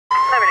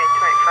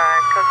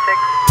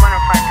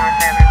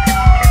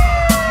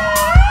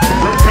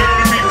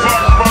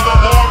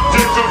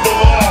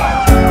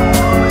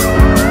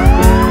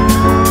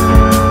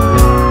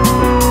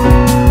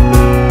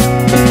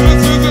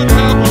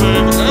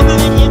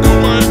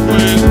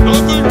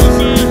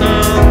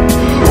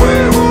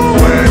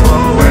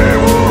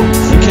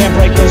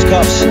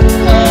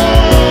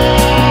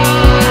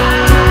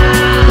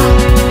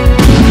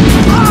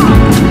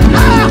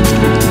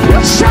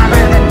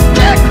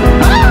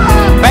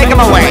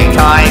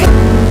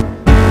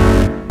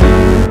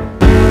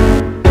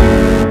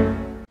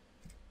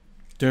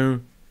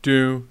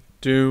do,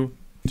 do,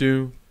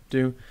 do,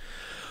 do.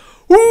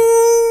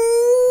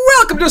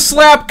 Welcome to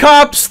Slap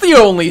Cops, the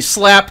only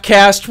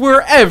slapcast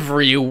where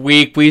every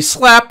week we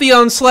slap the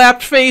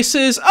unslapped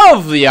faces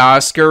of the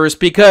Oscars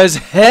because,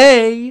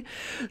 hey,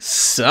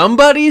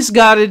 somebody's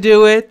gotta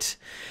do it.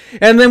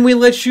 And then we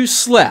let you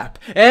slap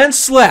and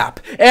slap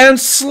and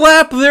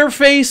slap their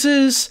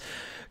faces.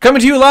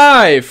 Coming to you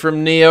live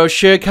from Neo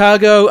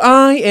Chicago,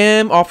 I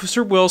am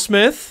Officer Will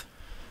Smith.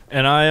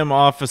 And I am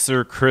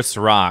Officer Chris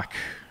Rock.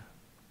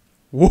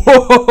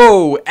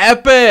 Whoa,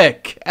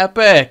 epic,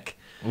 epic.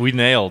 We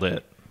nailed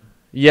it.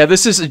 Yeah,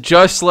 this is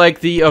just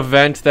like the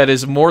event that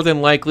is more than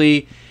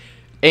likely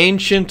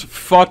ancient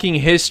fucking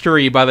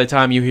history by the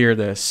time you hear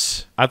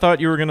this. I thought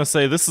you were going to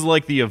say this is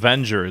like the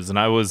Avengers, and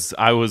I was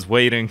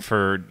waiting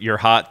for your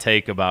hot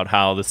take about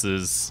how this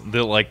is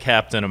like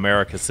Captain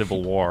America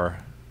Civil War.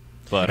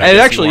 But it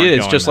actually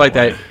is just like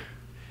that.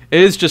 It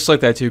is just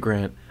like that too,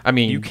 Grant. I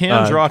mean, you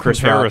can draw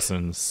Chris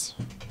comparisons.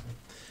 Rock.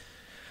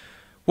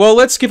 Well,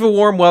 let's give a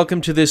warm welcome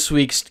to this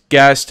week's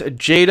guest,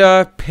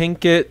 Jada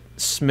Pinkett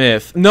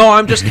Smith. No,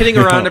 I'm just kidding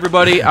around,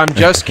 everybody. I'm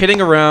just kidding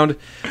around.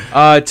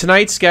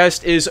 Tonight's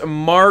guest is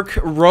Mark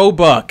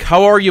Roebuck.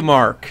 How are you,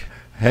 Mark?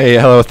 Hey,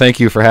 hello. Thank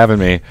you for having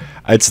me.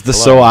 It's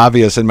so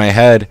obvious in my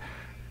head.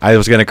 I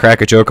was going to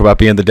crack a joke about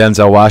being the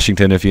Denzel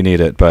Washington if you need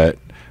it, but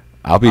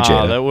I'll be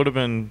Jada. That would have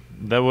been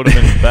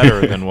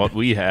better than what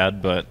we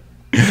had, but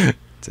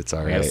it's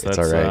all right. It's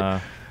all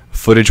right.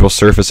 Footage will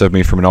surface of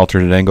me from an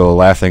alternate angle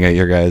laughing at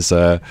your guys'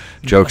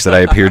 jokes that I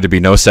appeared to be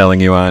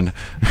no-selling you on.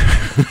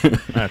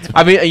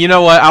 I mean, you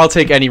know what? I'll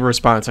take any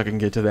response I can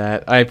get to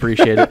that. I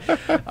appreciate it.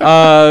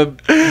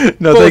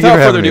 No, thank you for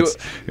having me.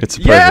 It's a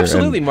pleasure. Yeah,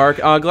 absolutely, Mark.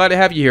 Glad to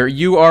have you here.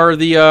 You are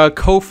the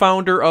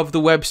co-founder of the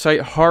website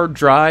Hard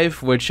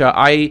Drive, which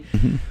I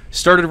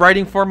started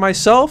writing for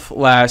myself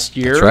last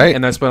year. That's right.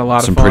 And that's been a lot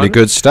of fun. Some pretty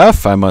good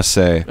stuff, I must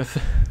say.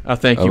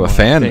 Thank you.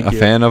 I'm a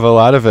fan of a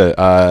lot of it.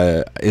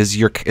 Is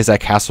that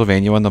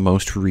Castlevania one the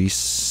most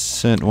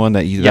recent one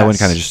that Yes. that one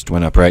kind of just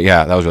went up, right?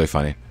 Yeah, that was really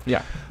funny.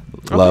 Yeah.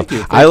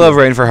 I love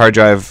writing for Hard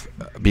Drive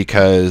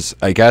because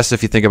I guess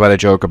if you think about a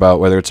joke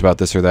about whether it's about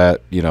this or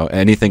that, you know,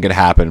 anything could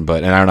happen. And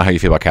I don't know how you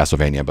feel about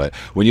Castlevania, but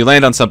when you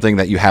land on something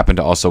that you happen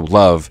to also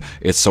love,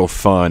 it's so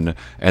fun.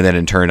 And then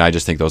in turn, I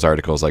just think those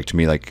articles, like, to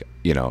me, like,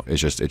 you know,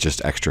 it's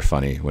just extra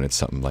funny when it's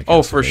something like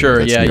for sure,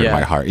 that's yeah, near yeah,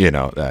 my heart, you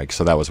know.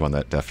 So that was one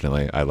that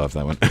definitely I love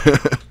that one.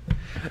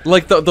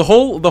 Like the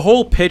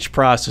whole pitch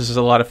process is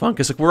a lot of fun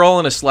because like we're all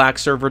in a Slack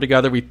server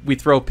together. We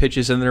throw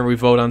pitches in there. We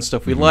vote on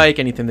stuff we like.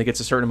 Anything that gets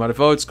a certain amount of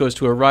votes goes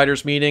to a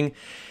writers meeting.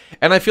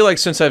 And I feel like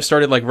since I've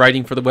started like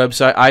writing for the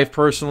website, I've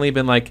personally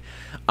been like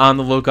on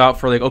the lookout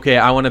for like, okay,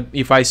 I want to,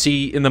 if I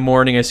see in the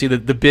morning, I see the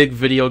big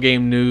video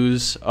game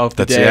news of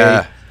the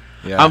day.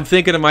 Yeah. I'm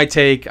thinking of my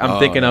take. I'm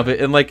thinking of it.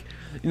 And like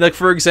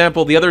for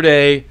example, the other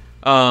day,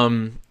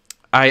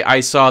 I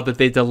saw that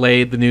they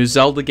delayed the new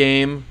Zelda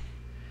game.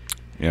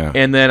 Yeah.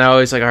 And then I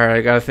was like, all right,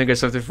 I gotta think of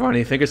something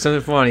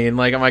funny. And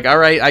like I'm like, all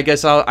right, I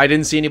guess I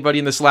didn't see anybody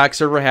in the Slack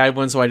server had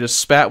one, so I just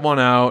spat one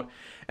out.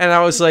 And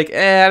I was like,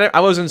 I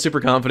wasn't super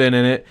confident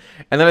in it.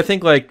 And then I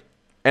think like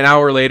an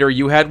hour later,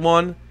 you had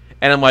one,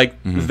 and I'm like,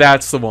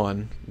 that's the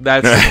one.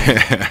 That's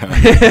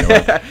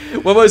the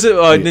one. What was it?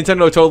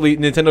 Nintendo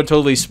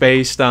totally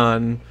spaced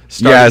on.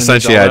 Yeah,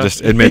 essentially, I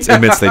just admits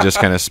they just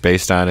kind of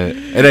spaced on it.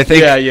 And I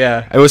think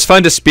it was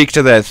fun to speak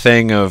to that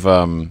thing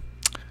of.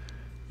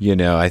 You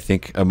know, I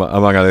think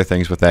among other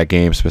things with that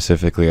game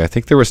specifically, I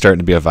think there was starting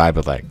to be a vibe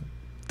of like,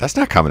 that's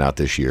not coming out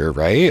this year,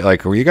 right?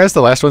 Like, were you guys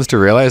the last ones to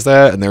realize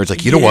that? And they were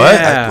like, you know what?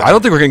 I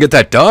don't think we're going to get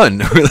that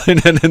done. And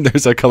then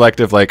there's a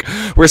collective like,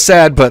 we're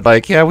sad, but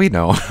like, yeah, we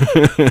know.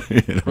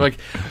 You know? Like,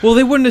 well,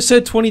 they wouldn't have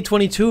said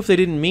 2022 if they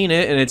didn't mean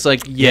it. And it's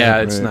like,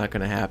 it's not going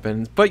to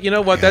happen. But you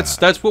know what?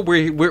 That's what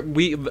we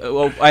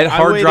at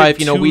Hard Drive,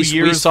 you know,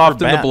 we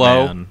soften the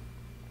blow.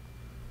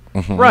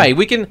 Right,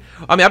 we can.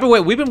 I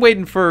mean, we've been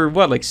waiting for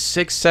what, like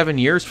 6-7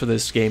 years for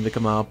this game to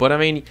come out. But I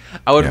mean,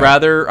 I would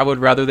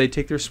rather they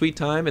take their sweet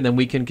time, and then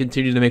we can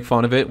continue to make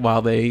fun of it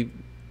while they.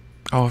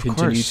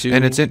 Continue to.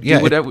 And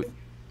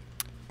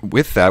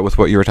with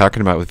what you were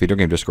talking about with video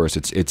game discourse,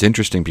 it's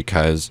interesting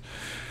because.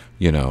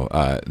 You know,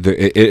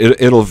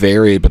 it'll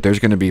vary, but there's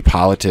going to be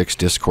politics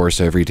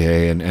discourse every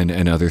day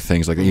and other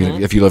things. Like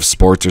if you love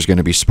sports, there's going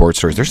to be sports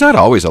stories. There's not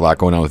always a lot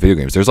going on with video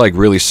games. There's like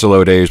really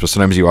slow days, but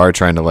sometimes you are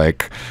trying to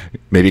like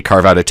maybe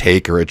carve out a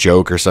take or a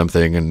joke or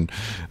something. And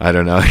I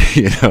don't know,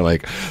 you know,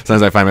 like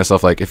sometimes I find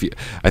myself like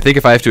I think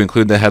if I have to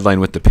include the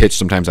headline with the pitch,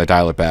 sometimes I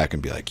dial it back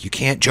and be like, you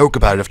can't joke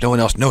about it if no one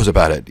else knows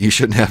about it. You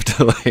shouldn't have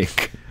to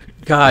like.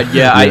 God,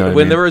 yeah. You know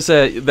when there was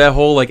that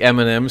whole like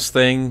M&M's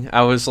thing,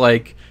 I was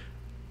like,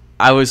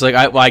 I was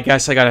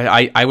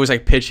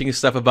like pitching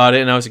stuff about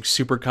it, and I was like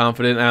super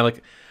confident. And I'm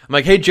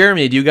like, hey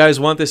Jeremy, do you guys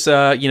want this?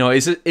 You know,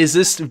 is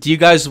this? Do you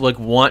guys like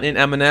want an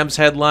M&M's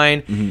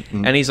headline?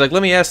 And he's like,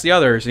 let me ask the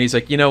others. And he's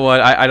like, you know what?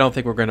 I don't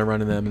think we're going to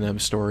run an M&M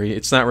story.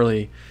 It's not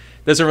really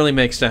doesn't really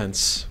make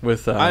sense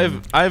with. I have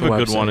a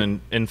good website.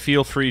 one, and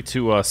feel free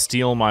to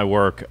steal my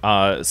work.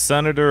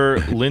 Senator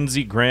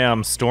Lindsey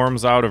Graham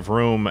storms out of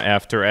room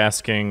after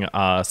asking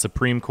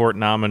Supreme Court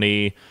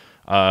nominee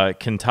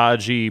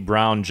Ketanji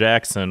Brown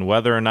Jackson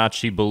whether or not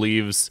she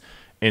believes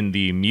in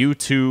the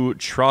Mewtwo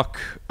truck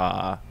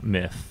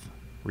myth.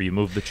 Where you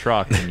move the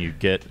truck and you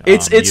get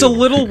it's a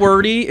little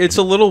wordy. It's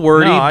a little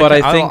wordy, no, but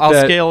I think I'll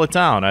that scale it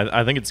down.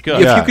 I think it's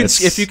good.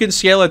 if you can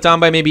scale it down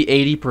by maybe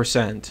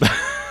 80%.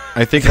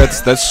 I think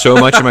that's so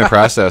much of my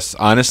process.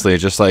 Honestly,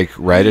 just like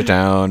write it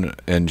down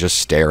and just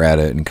stare at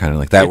it and kind of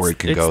like that word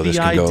can go, this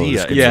can go.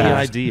 It's the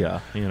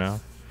idea, you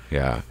know.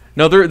 Yeah.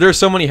 No, there's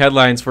so many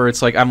headlines where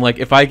it's like I'm like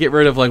if I get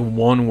rid of like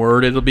one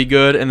word it'll be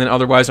good, and then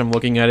otherwise I'm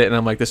looking at it and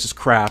I'm like this is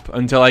crap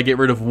until I get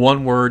rid of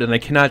one word and I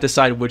cannot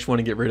decide which one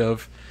to get rid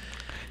of.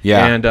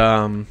 Yeah.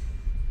 And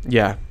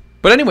yeah.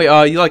 But anyway,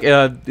 you like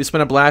it's been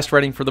a blast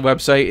writing for the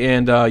website,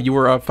 and you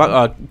were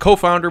a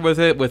co-founder with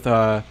it with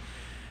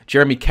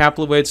Jeremy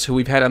Kaplowitz, who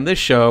we've had on this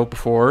show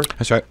before.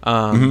 That's right.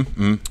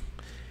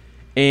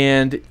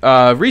 And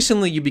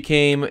recently you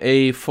became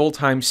a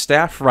full-time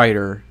staff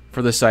writer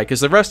for the site,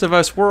 because the rest of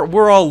us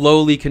we're all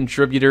lowly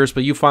contributors,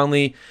 but you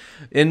finally,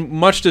 and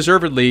much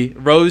deservedly,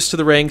 rose to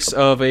the ranks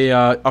of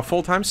a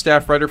full-time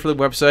staff writer for the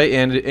website,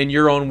 and in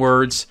your own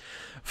words,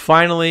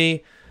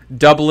 finally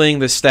doubling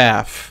the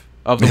staff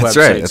of the That's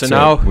website. right, so that's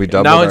now, right. We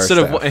doubled our instead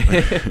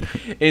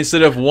of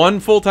instead of one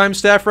full-time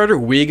staff writer,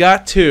 we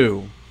got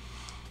two.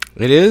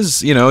 It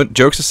is,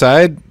 jokes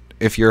aside,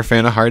 if you're a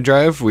fan of Hard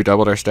Drive, we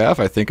doubled our staff.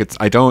 I think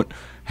I don't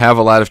have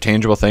a lot of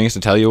tangible things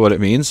to tell you what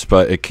it means,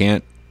 but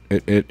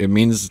it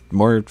means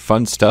more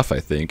fun stuff,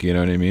 I think. You know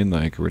what I mean?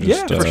 Like we're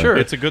just for sure.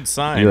 It's a good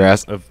sign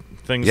of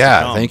things to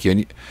come. Thank you.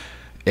 And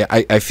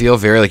I feel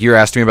very like you were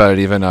asking me about it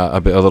even a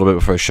little bit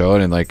before the show,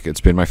 and like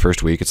it's been my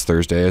first week. It's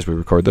Thursday as we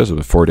record this. It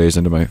was 4 days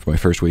into my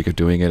first week of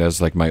doing it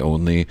as like my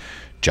only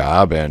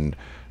job, and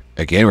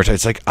again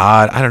it's like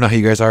odd. I don't know how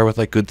you guys are with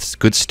like good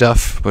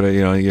stuff, but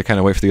you kind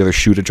of wait for the other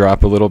shoe to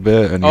drop a little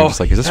bit, and you're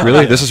just like, is this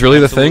really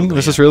the thing?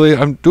 This is really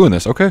I'm doing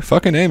this. Okay,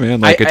 fucking A,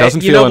 man. Like it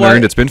doesn't feel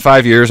unearned. It's been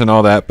 5 years and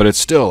all that, but it's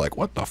still like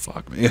what the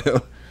fuck, man.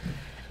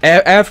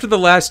 After the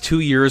last 2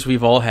 years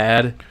we've all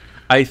had,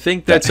 I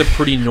think that's a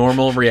pretty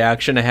normal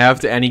reaction to have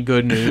to any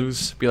good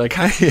news. Be like,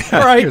 all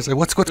right, like,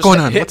 what's going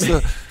on? What's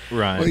the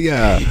right? Well,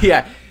 yeah.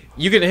 Yeah.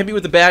 You can hit me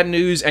with the bad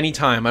news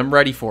anytime. I'm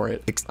ready for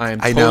it. I am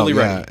totally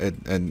ready.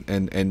 Yeah.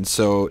 And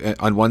so,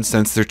 on one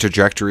sense, their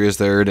trajectory is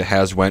there. It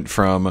has went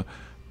from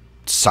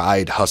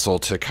side hustle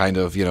to kind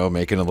of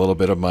making a little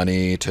bit of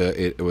money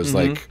to it was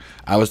like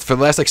I was for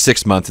the last like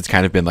 6 months. It's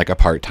kind of been like a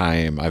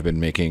part-time. I've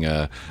been making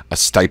a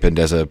stipend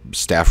as a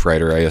staff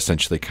writer. I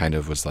essentially kind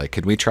of was like,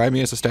 can we try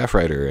me as a staff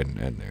writer? And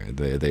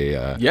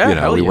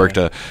we worked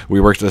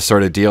a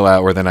sort of deal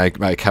out where then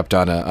I kept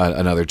on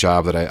another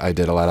job that I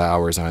did a lot of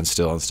hours on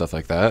still and stuff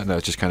like that, and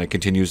that just kind of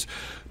continues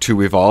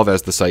to evolve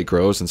as the site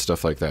grows and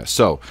stuff like that.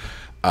 So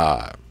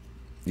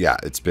yeah,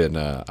 it's been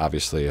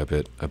obviously a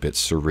bit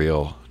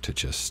surreal to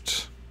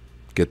just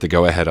get the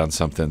go ahead on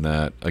something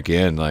that,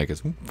 again, like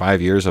it's 5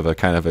 years of a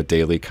kind of a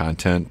daily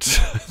content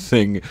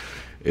thing.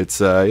 It's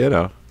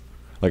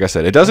like I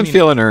said, it doesn't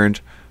feel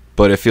unearned,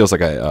 but it feels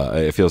like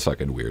it feels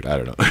fucking weird. I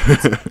don't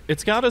know.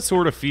 It's got to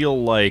sort of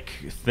feel like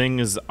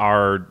things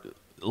are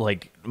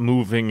like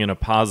moving in a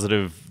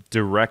positive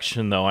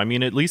direction, though. I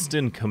mean, at least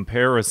in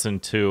comparison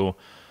to.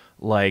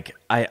 Like,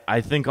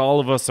 I think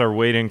all of us are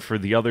waiting for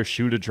the other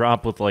shoe to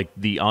drop with, like,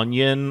 The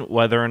Onion,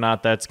 whether or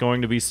not that's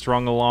going to be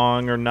strung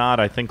along or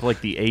not. I think,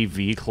 like, the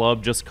AV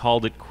Club just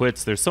called it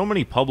quits. There's so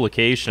many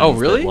publications. Oh,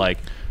 really? That, like,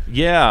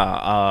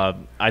 yeah,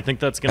 I think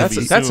that's going to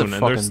be that's soon. a And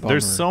fucking bummer.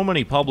 there's so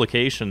many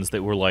publications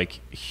that were,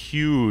 like,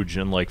 huge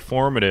and, like,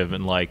 formative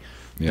and, like,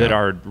 that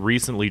are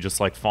recently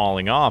just, like,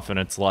 falling off. And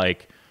it's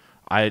like,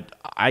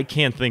 I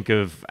can't think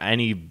of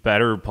any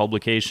better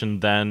publication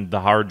than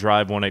the Hard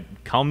Drive when it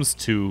comes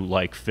to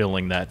like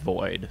filling that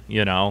void,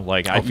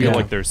 like I feel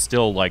like there's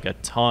still like a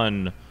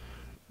ton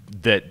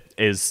that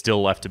is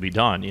still left to be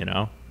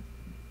done,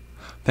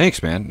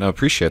 Thanks, man. No,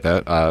 appreciate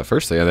that.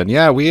 Firstly, and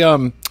then we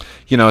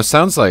it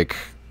sounds like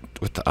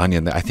with the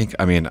Onion,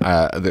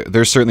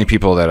 there's certainly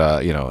people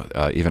that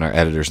even our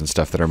editors and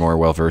stuff that are more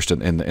well versed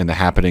in the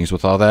happenings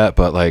with all that,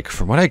 but like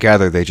from what I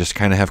gather, they just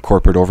kind of have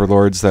corporate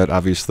overlords that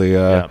obviously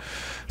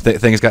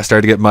things got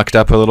started to get mucked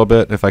up a little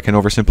bit, if I can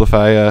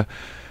oversimplify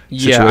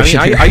situation.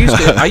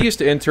 I used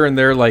to intern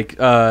there like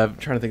trying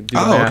to think do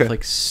the math,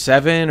 like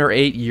 7 or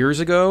 8 years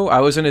ago. I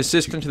was an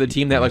assistant to the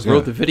team that like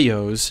wrote the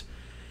videos.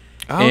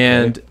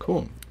 And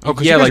cool. Oh,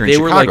 because you guys are in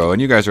Chicago,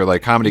 and you guys are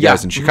like comedy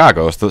guys in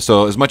Chicago.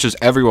 So as much as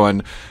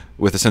everyone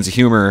with a sense of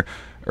humor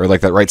or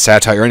like that writes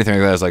satire or anything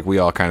like that is like we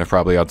all kind of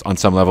probably on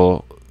some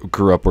level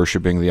grew up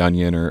worshiping The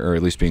Onion or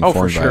at least being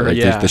formed by it.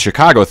 Like the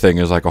Chicago thing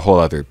is like a whole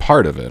other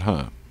part of it,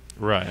 huh?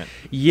 Right.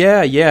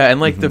 Yeah,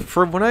 and like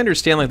from what I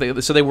understand,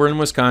 like so they were in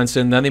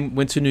Wisconsin, then they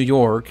went to New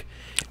York,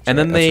 and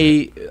then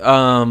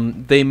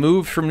they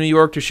moved from New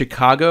York to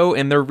Chicago,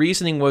 and their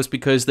reasoning was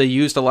because they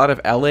used a lot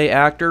of LA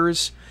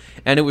actors,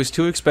 and it was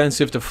too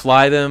expensive to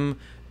fly them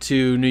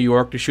to New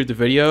York to shoot the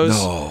videos.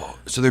 No,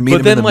 so they're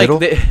meeting in the middle.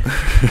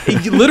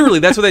 Literally,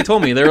 that's what they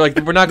told me. They're like,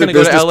 we're not going to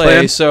go to LA.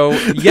 Plan? So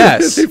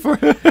yes,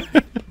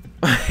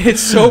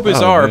 it's so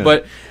bizarre.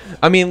 But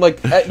I mean,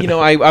 like, you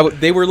know,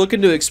 they were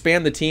looking to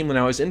expand the team when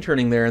I was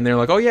interning there, and they're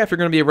like, oh yeah, if you're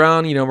going to be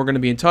around, you know, we're going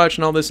to be in touch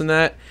and all this and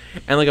that.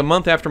 And like a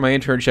month after my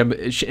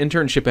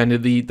internship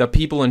ended, the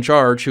people in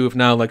charge, who have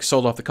now like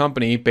sold off the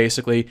company,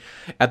 basically,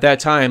 at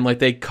that time, like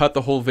they cut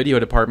the whole video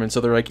department.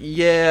 So they're like,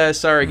 yeah,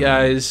 sorry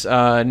guys,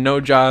 no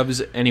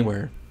jobs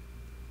anywhere.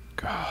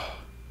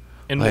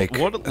 And like,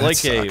 what a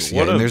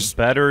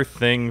better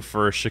thing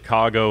for a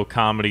Chicago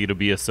comedy to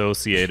be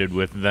associated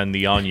with than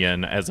The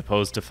Onion, as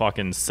opposed to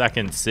fucking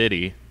Second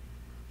City.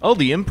 Oh,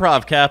 the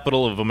improv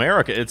capital of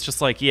America. It's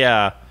just like,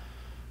 yeah,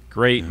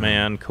 great,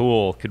 man,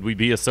 cool. Could we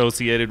be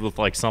associated with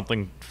like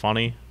something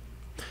funny?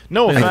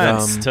 No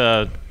offense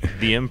to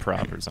the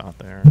improvers out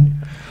there.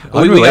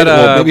 Well,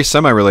 maybe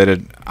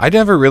semi-related. I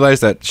never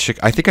realized that.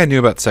 I think I knew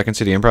about Second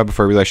City Improv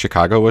before I realized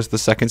Chicago was the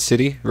second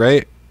city,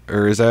 right?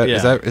 Or is that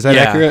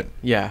accurate?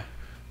 Yeah.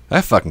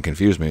 That fucking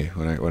confused me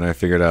when I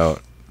figured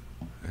out.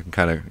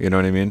 Kind of, you know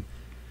what I mean?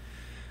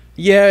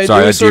 Yeah,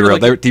 sorry, I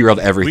derailed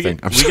everything.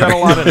 We got a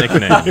lot of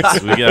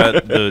nicknames. We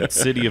got the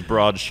City of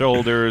Broad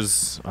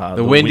Shoulders,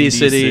 the Windy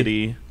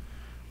City.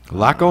 A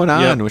lot going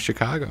on with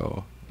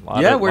Chicago.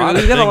 We got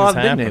a lot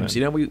of nicknames.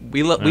 You know,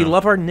 we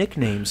love our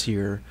nicknames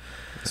here.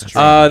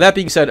 That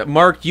being said,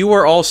 Mark, you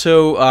are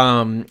also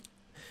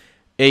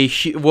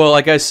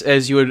I guess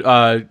as you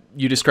would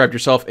you described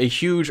yourself, a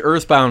huge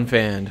Earthbound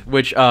fan,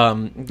 which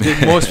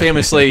most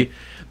famously.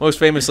 Most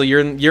famously,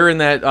 you're in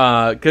that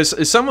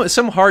because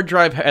some hard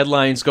drive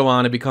headlines go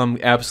on to become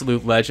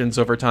absolute legends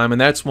over time, and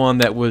that's one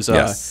that was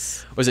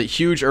a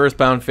huge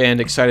Earthbound fan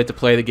excited to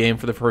play the game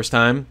for the first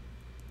time.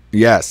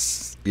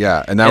 Yes,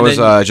 yeah, and that was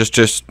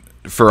just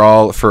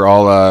for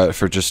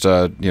just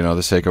you know,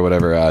 the sake of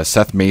whatever.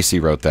 Seth Macy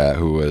wrote that,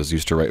 who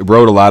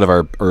wrote a lot of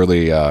our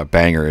early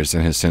bangers,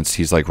 and since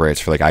he's like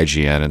writes for like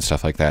IGN and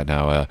stuff like that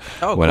now.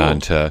 Went on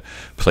to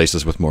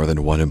places with more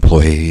than one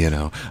employee, you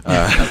know.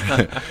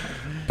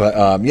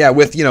 But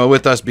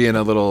with us being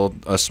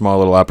a small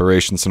little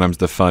operation, sometimes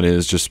the fun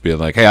is just being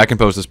like, hey, I can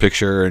post this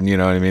picture, and you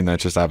know what I mean.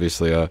 That's just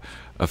obviously a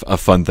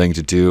fun thing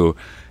to do.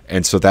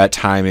 And so that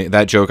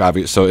joke,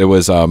 obviously, so it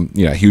was a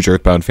huge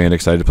Earthbound fan,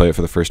 excited to play it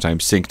for the first time,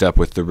 synced up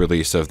with the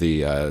release of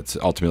the it's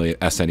ultimately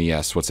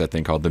SNES. What's that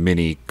thing called? The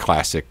mini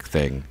classic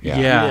thing.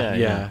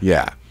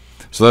 Yeah.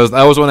 So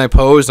that was when I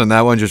posed, and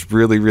that one just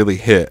really, really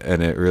hit,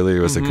 and it really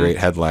was a great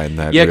headline.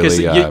 Because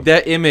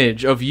that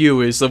image of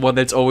you is the one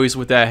that's always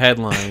with that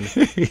headline.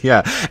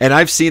 Yeah, and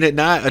I've seen it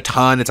not a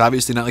ton. It's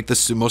obviously not like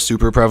the most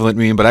super prevalent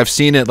meme, but I've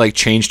seen it like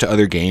change to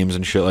other games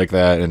and shit like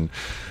that, and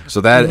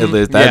so that's when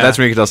you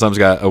can tell something's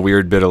got a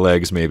weird bit of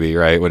legs, maybe,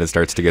 right, when it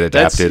starts to get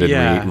adapted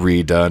and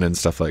redone and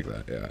stuff like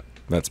that. Yeah,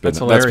 that's been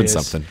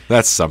something.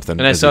 That's something.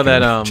 And I saw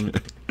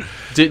that.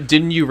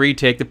 Didn't you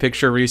retake the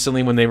picture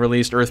recently when they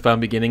released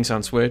Earthbound Beginnings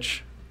on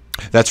Switch?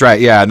 That's right,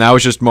 yeah, and that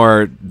was just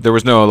more, there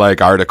was no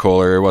like article,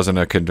 or it wasn't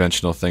a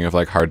conventional thing of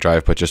like hard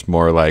drive, but just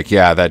more like,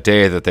 that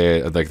day that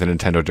they, like the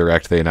Nintendo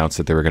Direct, they announced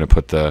that they were going to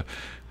put the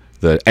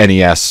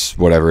NES,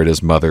 whatever it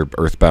is, Mother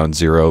Earthbound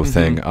Zero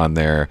thing on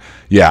there.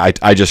 Yeah,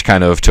 I just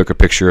kind of took a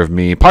picture of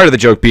me. Part of the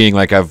joke being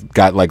like I've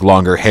got like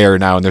longer hair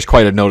now, and there's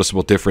quite a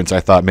noticeable difference. I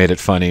thought made it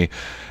funny.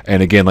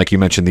 And again, like you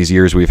mentioned, these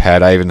years we've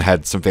had, I even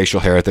had some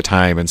facial hair at the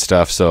time and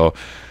stuff. So,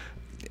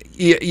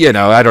 you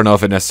know, I don't know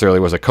if it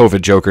necessarily was a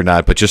COVID joke or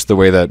not, but just the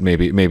way that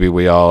maybe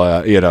we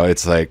all,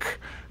 it's like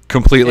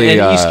completely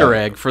an Easter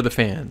egg for the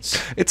fans.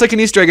 It's like an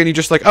Easter egg, and you're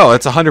just like, oh,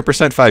 it's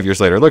 100% 5 years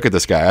later. Look at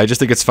this guy. I just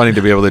think it's funny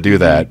to be able to do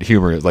that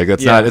humor. Like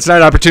it's not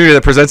an opportunity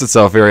that presents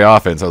itself very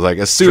often. So I was like,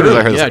 as soon as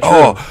I heard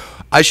this,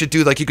 I should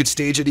do, like, you could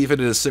stage it even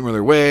in a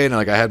similar way, and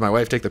like I had my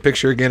wife take the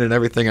picture again and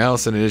everything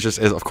else, and it's just,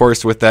 of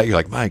course, with that you're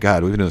like, my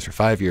God, we've been doing this for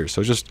 5 years.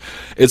 So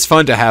it's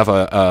fun to have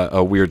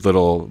a weird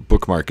little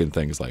bookmark and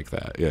things like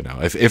that. You know,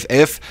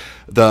 if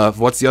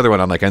what's the other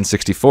one on like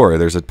N64?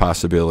 There's a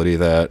possibility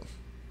that,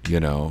 you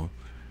know,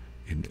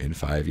 in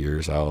 5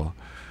 years I'll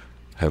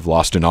have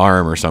lost an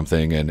arm or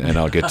something, and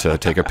I'll get to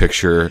take a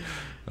picture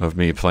of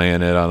me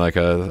playing it on like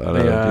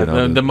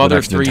the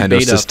Mother 3 Nintendo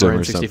beta system for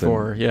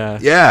N64.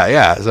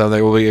 Yeah. So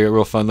that will be a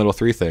real fun little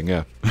 3 thing.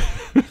 Yeah.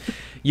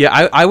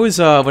 Yeah, I was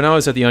when I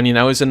was at the Onion,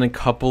 I was in a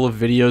couple of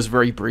videos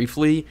very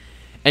briefly,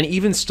 and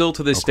even still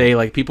to this day,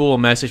 like people will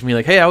message me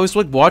like, "Hey, I was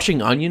like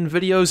watching Onion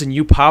videos, and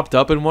you popped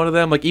up in one of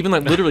them." Like even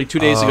like literally 2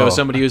 days ago,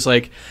 somebody was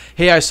like,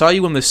 "Hey, I saw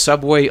you in the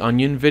Subway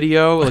Onion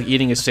video, like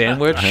eating a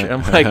sandwich." And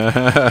I'm like,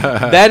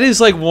 that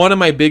is like one of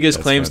my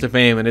biggest claims to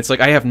fame, and it's like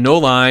I have no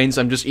lines.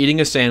 I'm just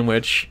eating a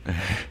sandwich,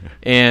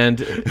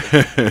 and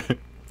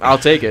I'll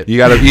take it. You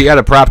got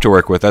a prop to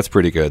work with. That's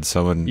pretty good.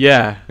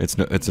 Yeah, it's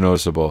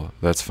noticeable.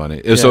 That's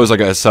funny. So it was like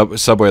a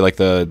Subway, like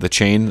the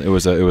chain. It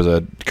was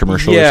a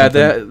commercial. Yeah, or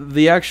something?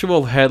 the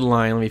actual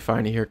headline. Let me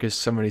find it here because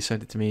somebody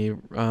sent it to me.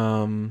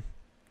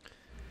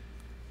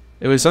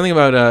 It was something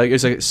about it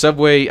was a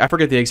Subway. I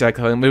forget the exact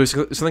title, but it was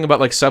something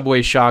about like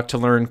Subway shock to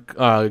learn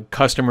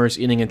customers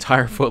eating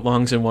entire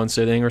footlongs in one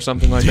sitting or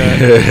something like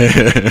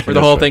that. Where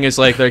the whole thing is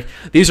like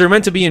these are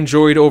meant to be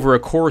enjoyed over a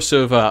course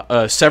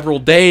of several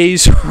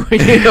days. Something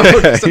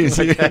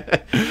like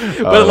that.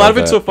 But a lot of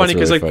it's so funny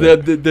because like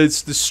the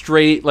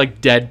straight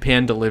like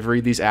deadpan delivery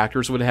these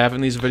actors would have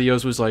in these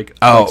videos was like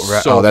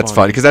that's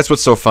funny because that's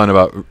what's so fun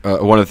about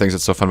one of the things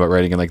that's so fun about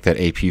writing in like that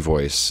AP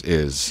voice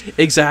is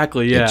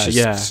exactly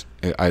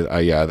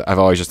I've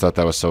always just thought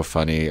that was so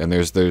funny, and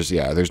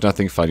there's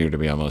nothing funnier to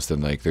me almost than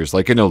like there's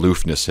like an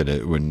aloofness in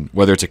it when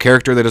whether it's a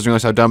character that doesn't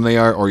realize how dumb they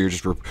are or you're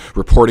just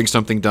reporting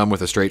something dumb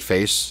with a straight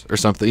face or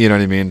something, you know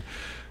what I mean?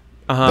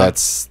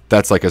 That's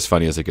like as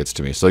funny as it gets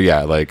to me. So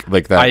yeah, like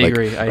that. I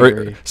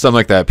agree. Something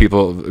like that.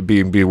 People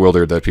being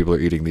bewildered that people are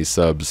eating these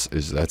subs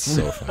that's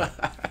so fun.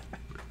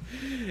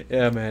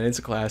 Yeah, man, it's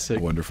a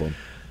classic. Wonderful.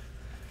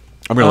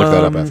 I'm gonna look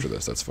that up after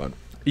this. That's fun.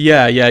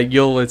 Yeah,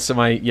 it's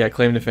my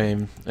claim to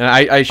fame. And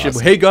I should.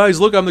 Awesome. Hey guys,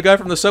 look, I'm the guy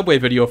from the Subway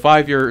video.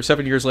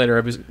 7 years later,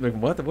 I was like,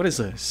 what is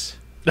this?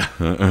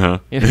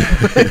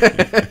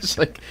 It's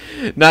like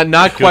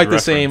not quite the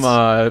same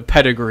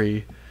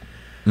pedigree.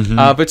 Mm-hmm.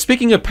 But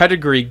speaking of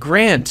pedigree,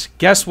 Grant,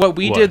 guess what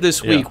we did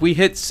this week? Yeah. We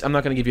hit. I'm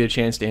not going to give you a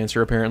chance to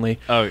answer. Apparently,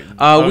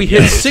 we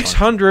hit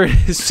 600.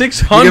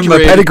 600. You give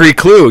him a pedigree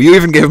clue. You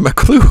even gave him a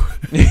clue.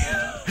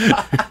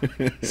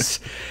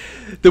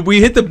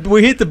 We hit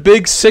the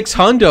big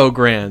 600,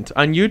 Grant,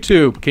 on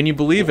YouTube. Can you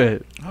believe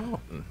it?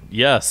 Oh,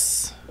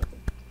 yes.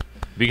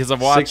 Because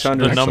I've watched the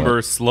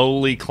number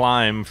slowly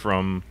climb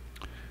from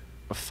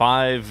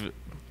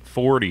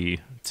 540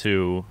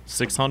 to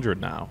 600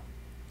 now.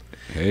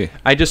 Hey.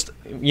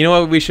 You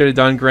know what we should have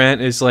done,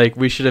 Grant, is like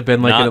we should have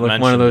been like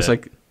one of those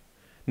like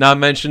not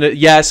mentioned it.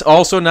 Yes,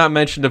 also not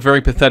mentioned a very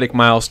pathetic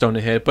milestone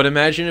to hit. But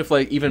imagine if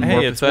like even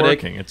more it's pathetic.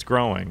 Working. It's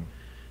growing.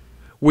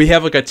 We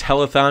have like a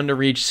telethon to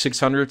reach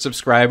 600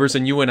 subscribers,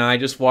 and you and I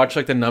just watch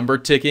like the number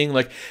ticking,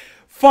 like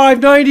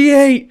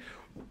 598,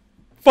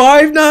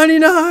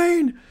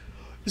 599,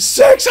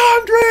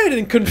 600,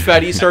 and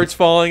confetti starts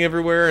falling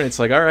everywhere, and it's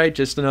like, all right,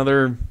 just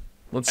another.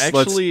 Let's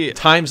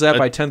times that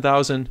by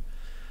 10,000.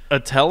 A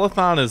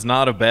telethon is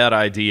not a bad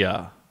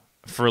idea.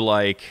 For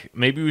like,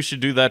 maybe we should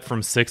do that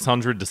from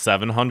 600 to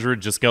 700.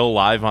 Just go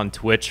live on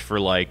Twitch for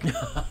like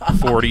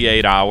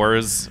 48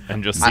 hours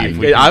and just see if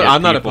we can get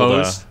I'm not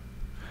opposed.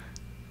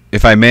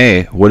 If I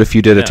may, what if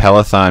you did a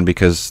telethon,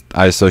 because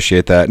I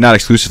associate that, not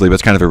exclusively, but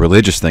it's kind of a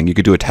religious thing. You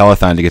could do a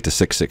telethon to get to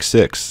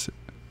 666.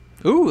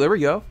 Ooh, there we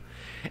go.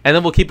 And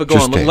then we'll keep it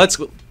going. What's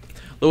if you're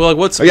going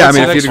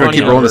to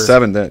keep rolling to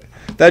 7, that'd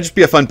just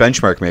be a fun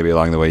benchmark maybe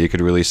along the way. You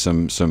could release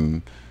some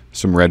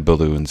red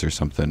balloons or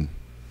something.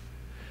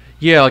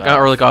 Yeah,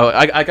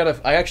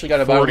 I actually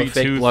got a bottle of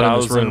fake blood in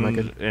this room.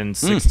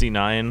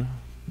 42,069.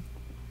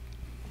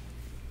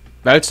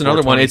 That's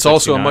another one. It's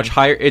also a much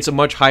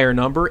higher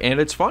number, and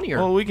it's funnier.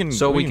 Well, we can.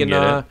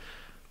 All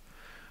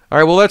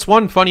right. Well, that's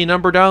one funny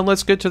number down.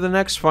 Let's get to the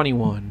next funny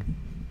one.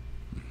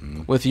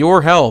 With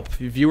your help,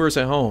 viewers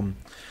at home.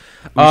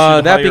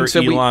 That being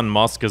said, Elon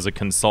Musk as a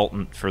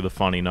consultant for the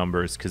funny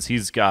numbers, because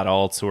he's got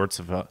all sorts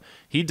of.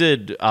 He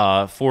did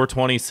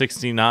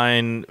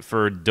 42069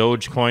 for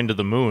Dogecoin to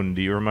the moon.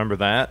 Do you remember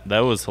that?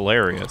 That was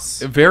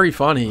hilarious. Very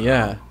funny.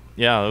 Yeah.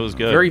 Yeah, that was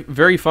good. Very,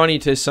 very funny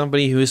to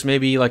somebody who's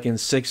maybe like in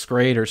 6th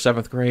grade or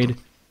 7th grade.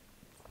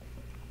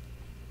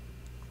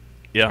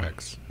 Yeah.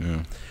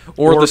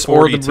 Or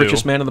the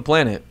richest man on the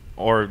planet.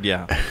 Or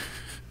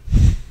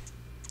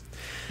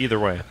either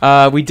way.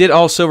 We did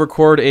also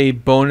record a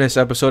bonus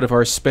episode of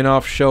our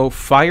spin-off show,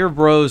 Fire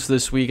Bros,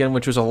 this weekend,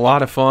 which was a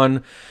lot of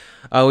fun.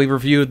 We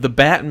reviewed The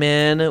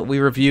Batman. We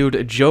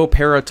reviewed Joe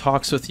Pera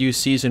Talks With You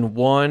Season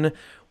 1.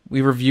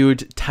 We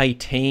reviewed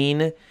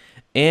Titan.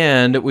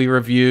 And we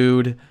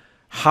reviewed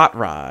Hot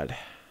Rod.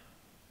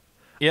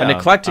 Yeah, an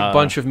eclectic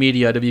bunch of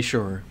media, to be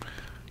sure.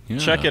 Yeah.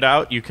 Check it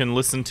out. You can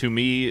listen to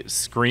me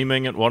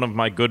screaming at one of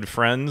my good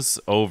friends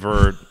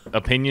over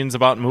opinions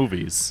about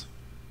movies.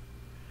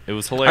 It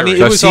was hilarious. I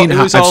mean, I've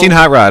seen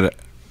Hot Rod.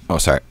 Oh,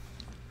 sorry.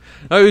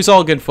 Oh, it was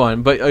all good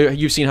fun. But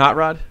you've seen Hot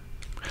Rod?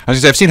 I was gonna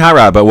say, I've seen Hot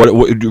Rod, but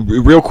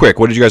real quick,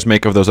 what did you guys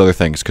make of those other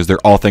things? Because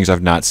they're all things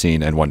I've not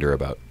seen and wonder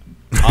about.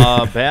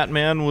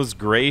 Batman was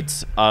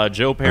great.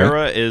 Joe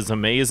Pera is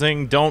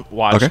amazing. Don't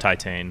watch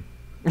Titan.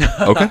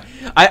 Okay.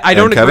 I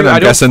don't Kevin, agree.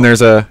 I'm guessing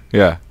there's a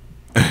I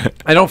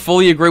don't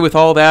fully agree with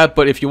all that,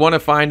 but if you want to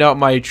find out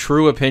my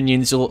true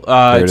opinions,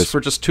 it's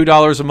for just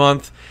 $2 a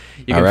month.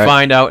 You can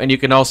find out, and you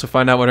can also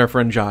find out what our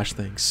friend Josh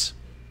thinks.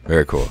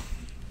 Very cool.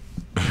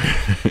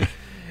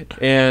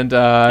 And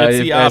it's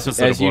the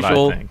opposite as of what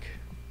usual, I think.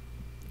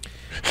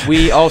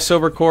 We also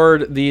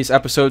record these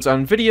episodes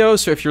on video,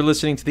 so if you're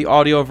listening to the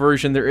audio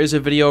version, there is a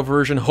video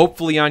version,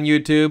 hopefully on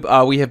YouTube.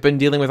 We have been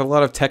dealing with a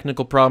lot of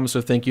technical problems,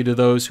 so thank you to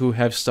those who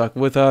have stuck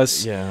with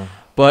us. Yeah.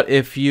 But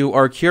if you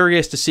are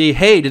curious to see,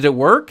 hey, did it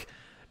work?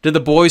 Did the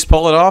boys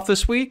pull it off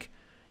this week?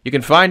 You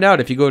can find out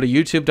if you go to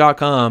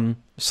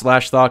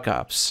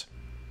youtube.com/thoughtcops.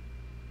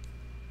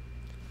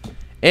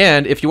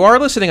 And if you are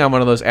listening on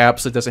one of those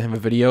apps that doesn't have a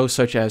video,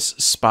 such as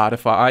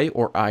Spotify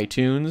or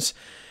iTunes,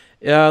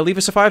 leave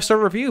us a 5-star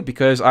review,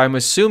 because I'm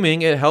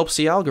assuming it helps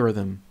the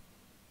algorithm.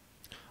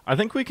 I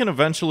think we can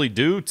eventually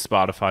do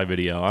Spotify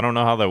video. I don't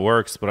know how that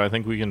works, but I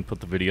think we can put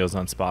the videos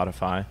on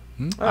Spotify.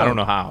 I don't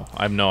know how.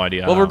 I have no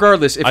idea. Well, how.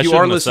 regardless, if I you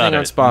are shouldn't have said listening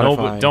on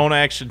it.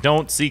 Spotify, No,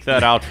 don't seek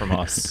that out from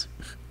us.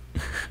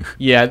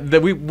 Yeah,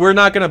 we're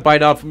not going to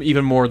bite off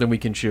even more than we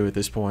can chew at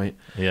this point.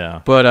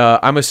 Yeah. But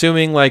I'm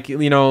assuming, like,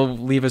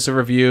 leave us a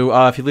review.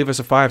 If you leave us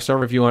a 5-star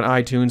review on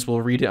iTunes,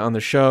 we'll read it on the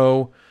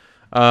show.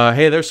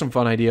 Hey, there's some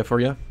fun idea for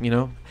you,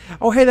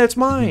 Oh, hey, that's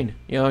mine.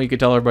 You could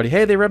tell everybody,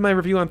 hey, they read my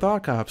review on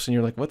Thought Cops, and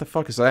you're like, what the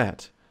fuck is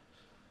that?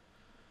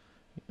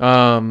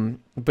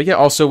 But yeah,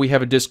 also we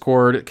have a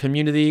Discord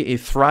community, a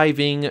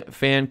thriving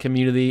fan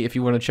community. If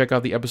you want to check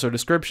out the episode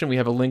description, we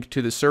have a link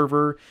to the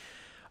server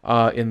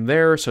in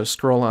there, so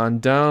scroll on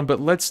down.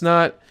 But let's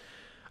not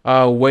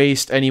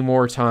waste any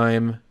more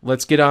time.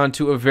 Let's get on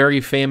to a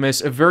very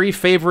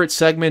favorite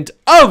segment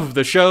of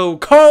the show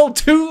called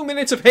 2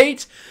 Minutes of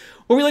Hate,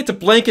 where we like to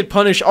blanket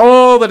punish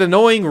all that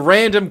annoying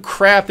random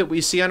crap that we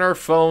see on our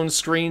phone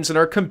screens and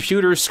our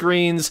computer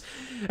screens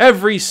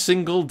every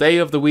single day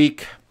of the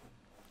week.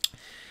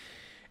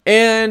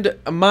 And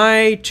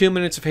my 2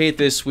 minutes of hate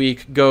this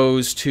week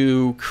goes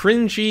to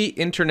cringy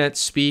internet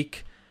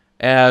speak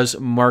as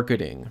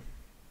marketing.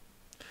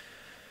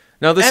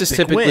 Now, this is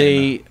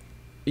typically...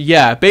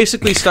 Yeah,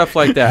 basically stuff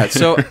like that.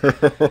 So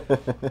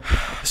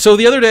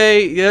the other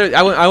day,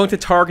 I went to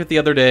Target the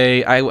other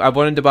day. I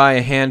wanted to buy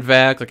a hand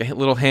vac, like a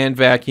little hand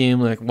vacuum,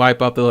 like wipe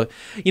up the,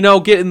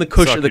 get in the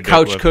cushion, the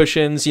couch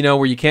cushions,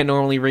 where you can't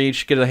normally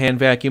reach. Get a hand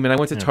vacuum, and I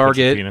went to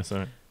Target. Put your penis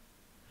in it.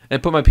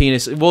 And put my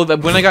penis. Well,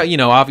 when I got,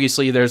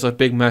 obviously there's a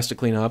big mess to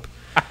clean up,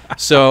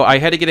 so I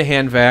had to get a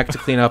hand vac to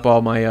clean up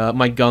all my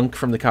my gunk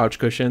from the couch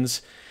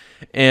cushions,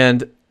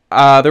 and.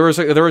 There was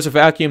a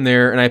vacuum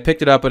there, and I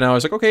picked it up, and I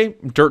was like, okay,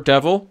 Dirt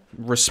Devil,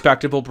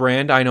 respectable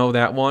brand, I know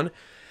that one.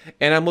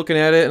 And I'm looking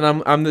at it,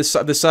 and the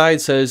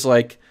side says,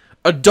 like,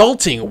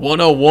 Adulting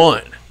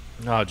 101.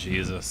 Oh,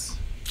 Jesus.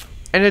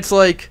 And it's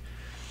like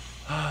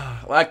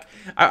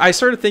I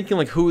started thinking,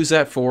 like, who is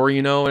that for,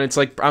 and it's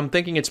like, I'm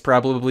thinking it's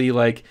probably,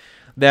 like,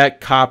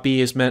 that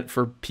copy is meant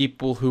for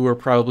people who are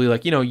probably,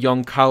 like,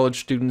 young college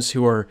students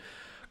who are,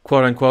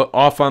 quote unquote,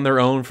 off on their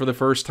own for the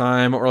first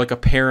time, or like a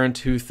parent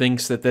who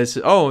thinks that this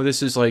is one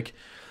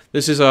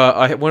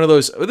of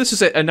those, this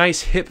is a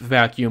nice hip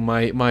vacuum.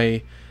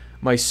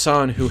 My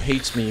son who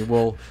hates me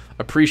will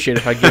appreciate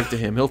if I give to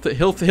him.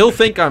 He'll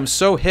think I'm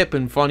so hip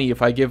and funny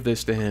if I give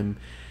this to him.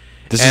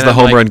 This is the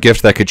home run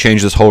gift that could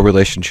change this whole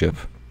relationship.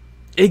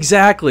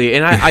 Exactly.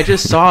 And I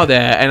just saw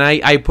that, and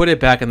I put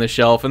it back on the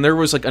shelf, and there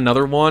was like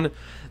another one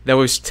that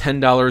was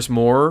 $10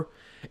 more.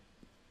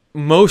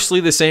 Mostly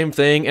the same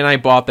thing, and I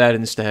bought that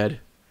instead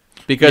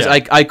because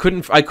I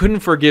couldn't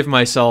forgive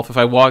myself if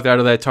I walked out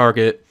of that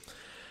Target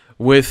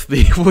with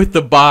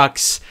the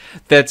box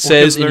that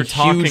says in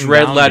huge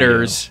red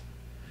letters.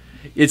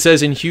 It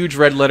says in huge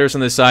red letters on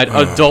the side,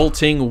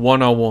 Adulting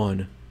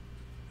 101.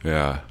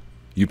 Yeah.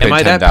 You paid $10. Am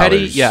I that petty?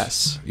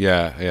 Yes.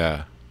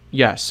 Yeah.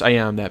 Yes, I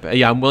am that bad.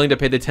 Yeah, I'm willing to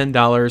pay the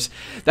 $10.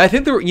 I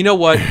think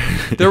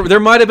there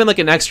might have been like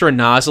an extra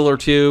nozzle or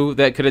two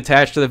that could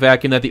attach to the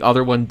vacuum that the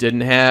other one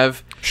didn't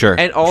have. Sure.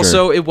 And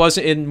also, it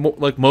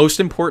wasn't most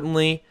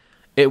importantly,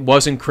 it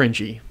wasn't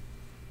cringy.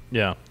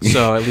 Yeah.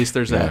 So at least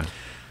there's that.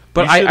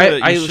 But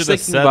I was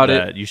thinking about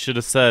it. You should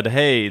have said,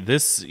 "Hey,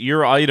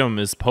 your item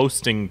is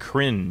posting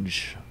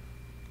cringe."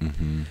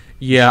 Mm-hmm.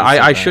 Yeah,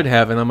 I should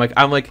have, and I'm like,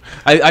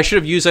 I should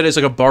have used that as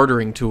like a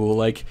bartering tool.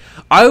 Like,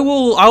 I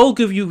will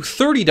give you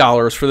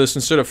 $30 for this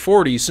instead of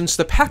 $40, since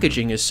the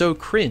packaging is so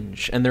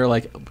cringe. And they're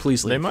like,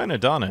 please leave. They might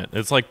have done it.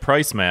 It's like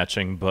price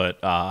matching, but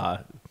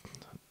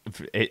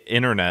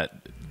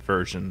internet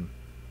version.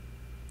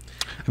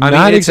 I'm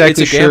not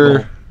exactly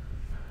sure.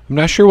 I'm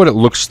not sure what it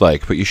looks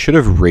like, but you should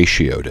have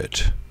ratioed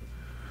it.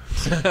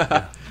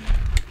 I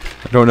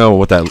don't know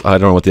what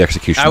the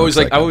execution. I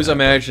was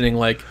imagining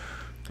like.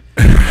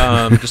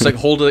 Just like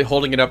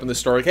holding it up in the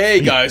store, like, hey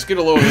guys, get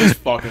a load of this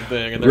fucking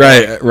thing. And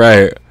right.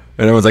 And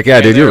everyone's like, yeah,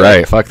 dude, you're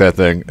right. Fuck that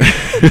thing.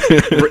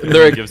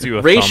 They're gives you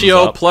a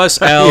ratio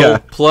plus L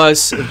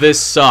plus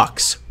this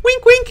sucks.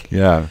 Wink, wink.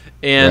 Yeah.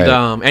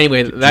 And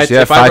anyway, that's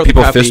if 5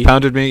 people fist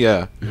pounded me.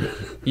 Yeah.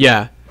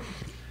 Yeah.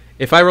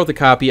 If I wrote the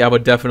copy, I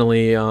would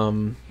definitely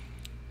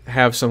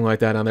have something like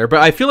that on there.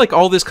 But I feel like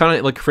all this kind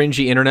of like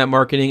cringy internet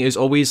marketing is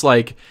always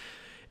like,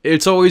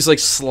 it's always like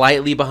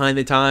slightly behind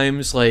the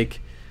times,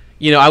 like.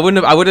 I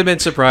would have been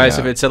surprised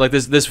if it said like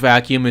this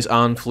vacuum is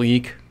on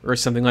fleek or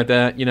something like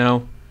that,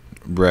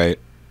 Right.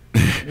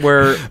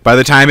 Where by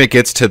the time it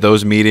gets to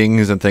those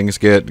meetings and things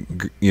get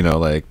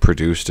like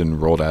produced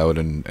and rolled out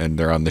and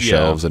they're on the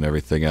shelves and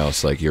everything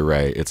else, like you're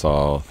right, it's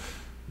all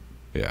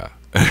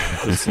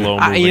The slow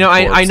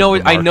I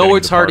know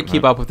it's hard to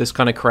keep up with this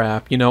kind of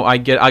crap.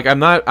 I'm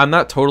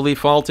not totally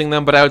faulting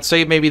them, but I would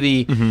say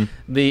maybe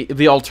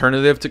the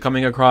alternative to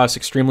coming across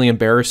extremely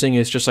embarrassing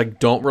is just like,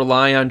 don't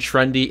rely on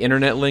trendy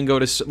internet lingo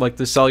to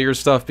sell your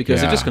stuff,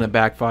 because it's just going to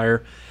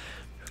backfire.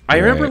 I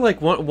remember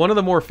like one of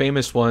the more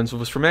famous ones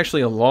was from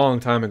actually a long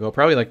time ago,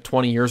 probably like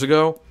 20 years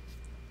ago.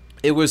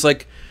 It was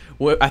like,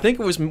 I think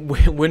it was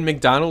when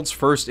McDonald's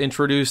first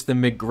introduced the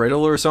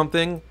McGriddle or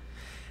something,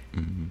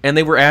 and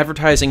they were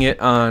advertising it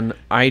on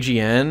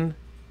IGN.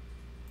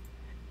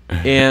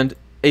 And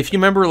if you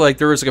remember, like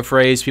there was like a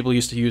phrase people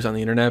used to use on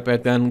the internet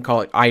back then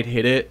called "I'd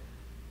hit it."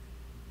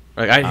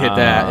 Like I'd hit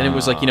that, and it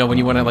was like, you know, when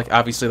you want to like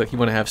obviously like you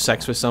want to have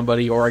sex with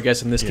somebody, or I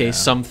guess in this case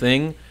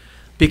something,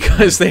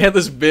 because they had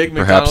this big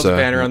McDonald's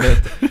banner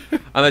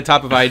on the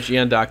top of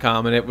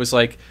IGN.com, and it was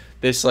like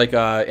this like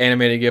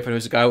animated GIF, and it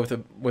was a guy with a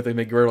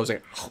McGriddle. It was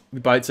like,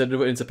 but said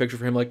it's a picture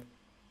for him, like,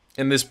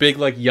 and this big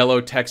like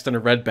yellow text on a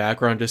red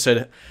background just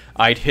said,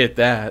 "I'd hit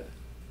that."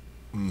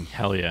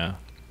 Hell yeah.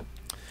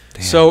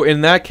 Damn. So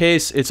in that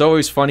case, it's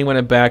always funny when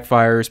it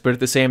backfires, but at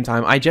the same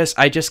time, I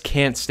just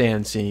can't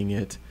stand seeing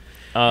it.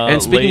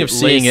 And speaking of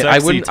seeing it, I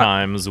wouldn't.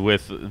 Times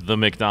with the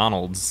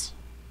McDonald's.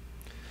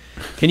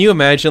 Can you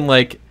imagine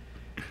like,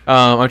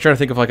 I'm trying to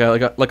think of like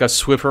a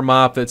Swiffer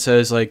mop that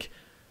says like,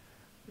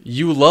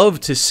 "You love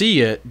to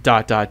see it ...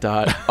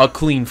 a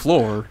clean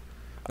floor."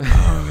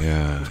 Oh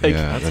yeah, Like,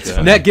 yeah. That's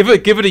Net, give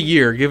it a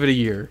year. Give it a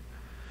year.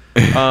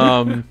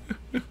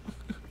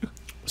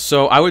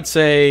 So I would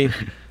say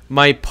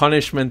my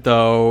punishment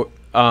though,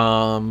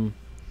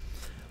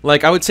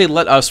 like I would say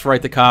let us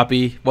write the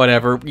copy,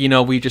 whatever. You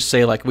know, we just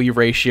say like we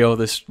ratio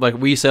this, like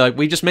we say like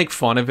we just make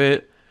fun of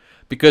it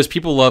because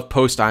people love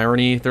post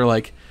irony. They're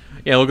like,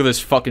 yeah, look at this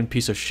fucking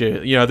piece of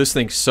shit. You know, this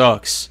thing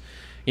sucks.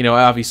 You know,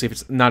 obviously if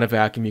it's not a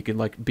vacuum, you can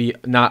like be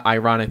not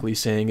ironically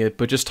saying it,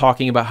 but just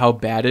talking about how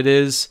bad it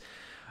is,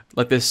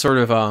 like this sort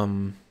of I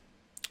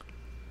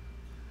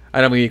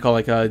don't know what you call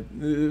it, like a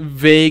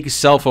vague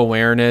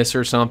self-awareness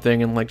or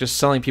something, and like just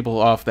selling people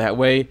off that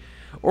way.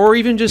 Or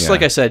even just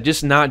like I said,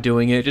 just not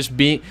doing it, just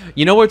being.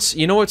 You know what's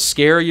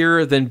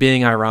scarier than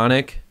being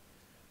ironic?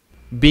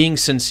 Being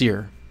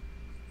sincere.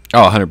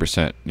 Oh,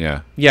 100%.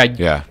 Yeah.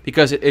 Yeah.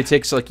 Because it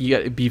takes like you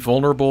got to be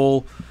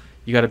vulnerable,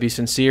 you got to be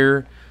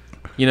sincere.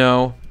 You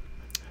know,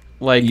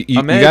 like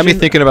you got me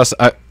thinking about.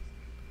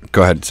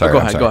 Go ahead. Sorry. Go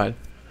ahead.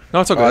 No,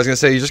 it's okay. I was gonna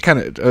say you just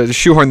kind of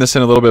shoehorn this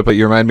in a little bit, but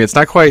you remind me it's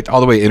not quite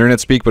all the way internet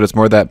speak, but it's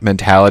more that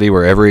mentality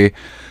where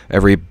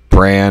every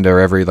brand or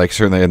every, like,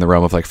 certainly in the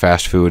realm of like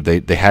fast food,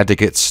 they had to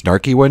get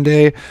snarky one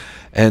day.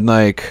 And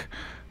like,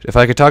 if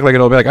I could talk like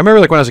an old man, like I remember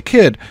like when I was a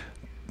kid,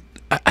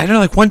 I don't know,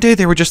 like one day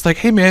they were just like,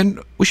 hey man,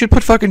 we should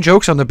put fucking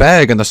jokes on the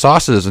bag and the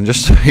sauces and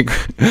just like,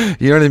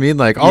 you know what I mean?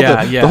 Like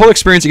the whole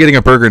experience of getting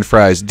a burger and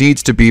fries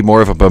needs to be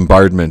more of a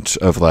bombardment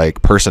of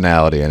like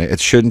personality, and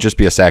it shouldn't just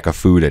be a sack of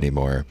food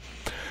anymore.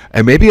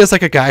 And maybe as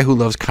like a guy who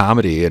loves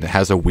comedy and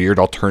has a weird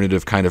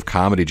alternative kind of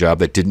comedy job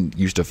that didn't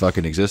used to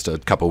fucking exist a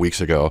couple weeks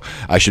ago,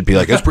 I should be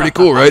like, that's pretty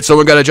cool, right?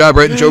 Someone got a job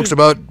writing jokes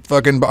about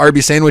fucking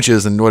Arby's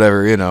sandwiches and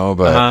whatever, you know.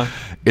 But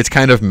it's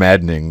kind of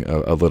maddening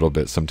a little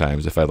bit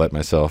sometimes if I let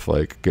myself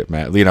like get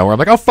mad, you know, where I'm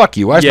like, oh fuck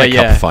you, why is my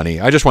cup funny?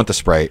 I just want the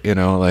Sprite, you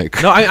know,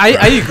 like. No,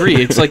 I agree.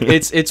 It's like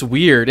it's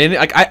weird, and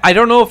like I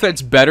don't know if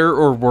that's better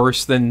or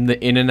worse than the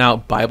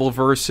In-N-Out Bible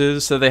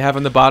verses that they have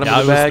in the bottom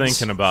of the bags. I was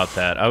thinking about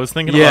that. I was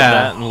thinking about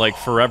that, and like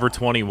Forever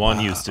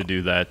 21 used to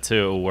do that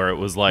too, where it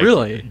was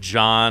like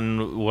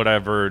John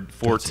whatever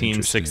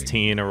 14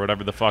 16 or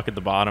whatever the fuck at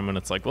the bottom, and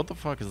it's like, what the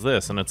fuck is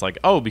this? And it's like,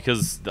 oh,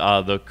 because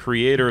the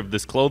creator of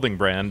this clothing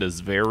brand is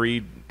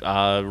very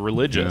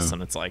religious,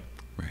 and it's like,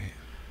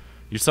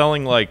 you're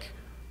selling like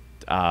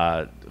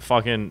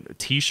fucking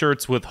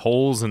t-shirts with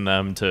holes in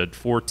them to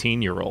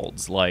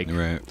 14-year-olds. Like,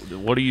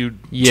 what are you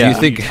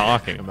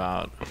talking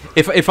about?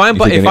 If I'm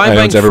buying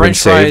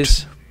French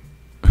fries,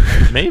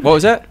 maybe. What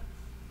was that?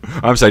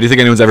 I'm sorry, do you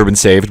think anyone's ever been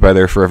saved by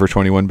their Forever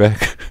 21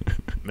 bag?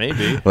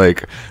 Maybe.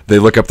 Like, they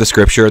look up the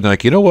scripture and they're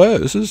like, you know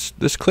what?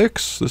 This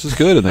clicks. This is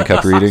good. And they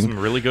kept reading. Some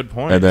really good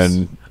points. And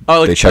then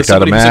they checked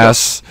out of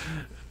mass.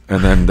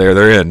 And then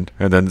they're in.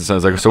 And then it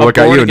sounds like, so what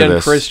got you into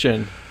this?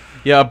 Christian.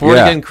 Yeah, a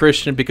born-again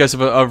Christian because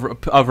of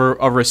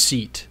a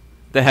receipt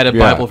that had a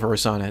Bible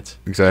verse on it.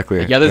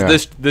 Exactly. Like,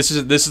 this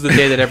is the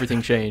day that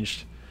everything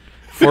changed.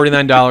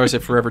 $49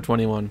 at Forever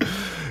 21.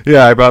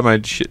 Yeah, I bought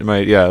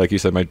like you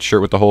said, my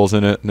shirt with the holes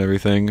in it and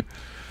everything.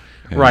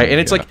 Right, and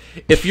it's like,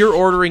 if you're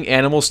ordering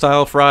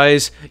animal-style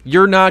fries,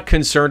 you're not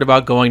concerned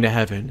about going to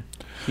heaven.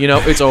 You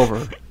know, it's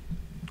over.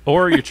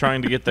 Or you're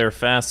trying to get there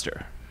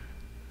faster.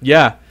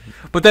 Yeah,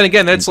 but then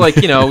again, that's like,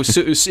 you know,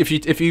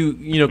 if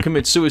you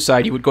commit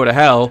suicide, you would go to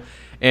hell.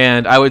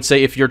 And I would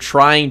say if you're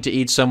trying to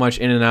eat so much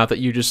In-N-Out that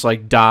you just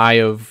like die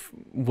of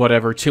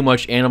whatever, too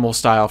much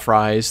animal-style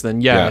fries,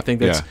 then I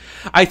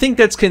think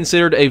that's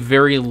considered a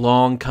very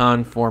long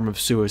con form of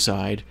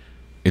suicide.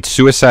 It's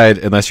suicide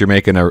unless you're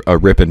making a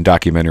ripping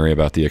documentary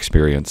about the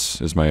experience,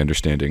 is my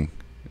understanding.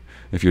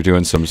 If you're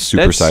doing some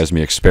Size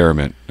Me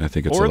experiment, I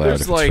think it's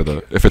allowed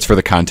if it's for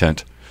the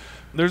content.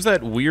 There's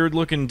that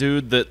weird-looking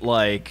dude that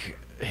like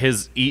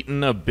has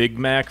eaten a Big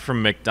Mac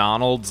from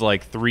McDonald's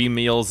like 3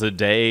 meals a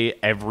day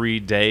every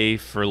day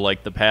for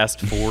like the past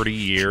 40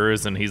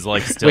 years, and he's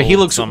like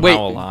still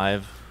somehow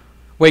alive.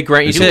 Wait,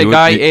 Grant, you said a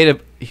guy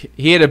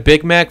he ate a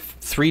Big Mac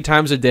 3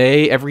 times a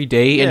day, every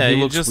day, and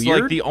he looks just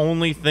weird? like the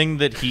only thing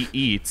that he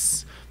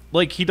eats.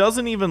 Like, he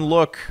doesn't even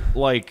look,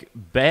 like,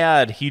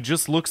 bad. He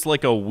just looks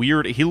like a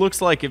weird... He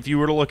looks like if you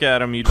were to look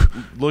at him, you'd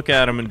look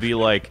at him and be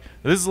like,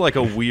 this is like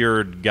a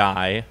weird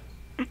guy.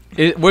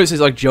 What is this,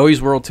 like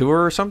Joey's World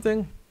Tour or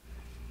something?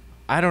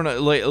 I don't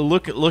know. Like,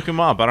 look him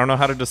up. I don't know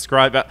how to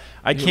describe it.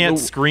 I can't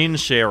screen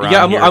share.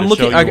 Yeah, I'm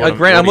looking.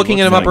 Grant, I'm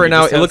looking at him up right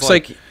now. It looks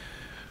like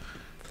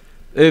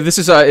this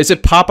is. Is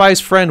it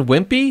Popeye's friend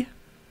Wimpy?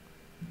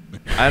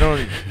 I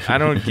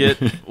don't get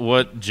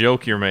what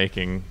joke you're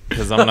making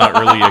because I'm not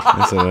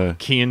really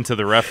keen to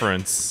the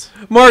reference.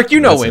 Mark, you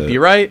know Wimpy,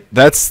 right?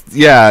 That's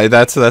a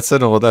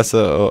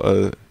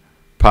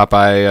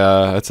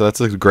Popeye.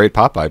 That's a great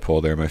Popeye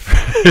pull there, my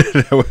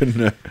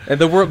friend. And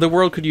the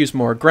world could use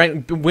more.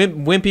 Grant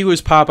Wimpy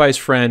was Popeye's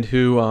friend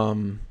who,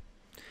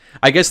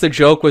 I guess the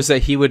joke was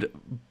that he would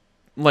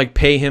like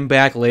pay him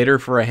back later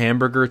for a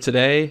hamburger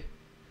today.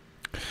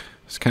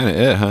 It's kind of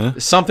it, huh?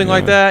 Something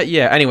like that.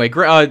 Yeah. Anyway,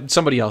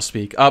 somebody else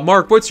speak.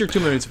 Mark, what's your 2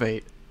 minutes of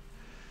hate?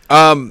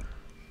 I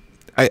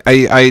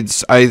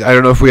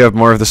don't know if we have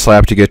more of the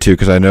slap to get to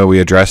because I know we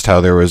addressed how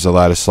there was a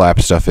lot of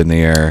slap stuff in the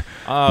air.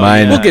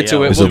 Mine we'll get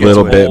to it. Was a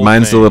little bit.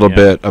 Mine's a little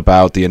bit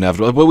about the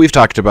inevitable. What we've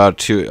talked about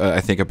too.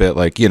 I think a bit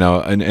like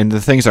and the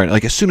things aren't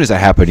like as soon as that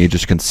happen, you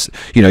just can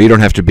you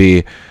don't have to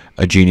be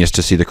a genius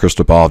to see the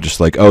crystal ball of just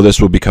like, oh, this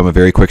will become a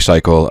very quick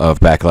cycle of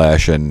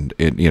backlash and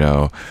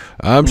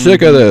I'm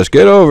sick of this,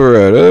 get over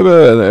it,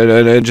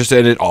 and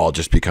it all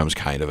just becomes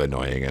kind of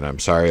annoying. And I'm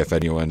sorry if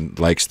anyone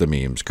likes the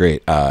memes.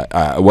 Great.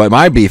 What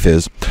my beef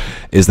is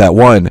that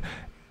one,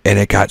 and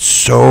it got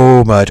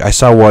so much. I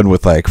saw one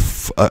with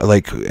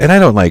and I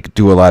don't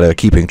do a lot of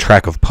keeping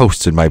track of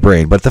posts in my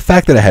brain, but the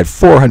fact that it had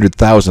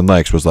 400,000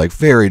 likes was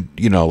very,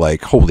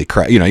 holy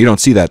crap. You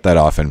don't see that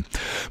often.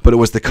 But it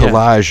was the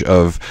collage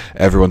of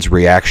everyone's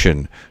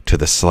reaction to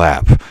the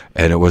slap,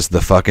 and it was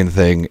the fucking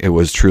thing. It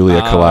was truly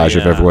a collage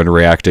of everyone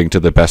reacting to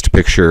the Best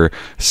Picture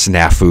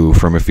snafu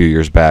from a few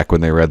years back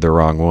when they read the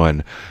wrong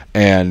one.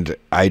 And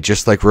I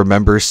just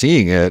remember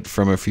seeing it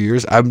from a few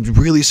years. I'm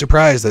really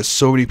surprised that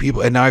so many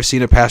people, and now I've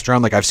seen it passed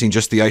around. I've seen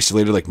just the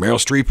isolated Meryl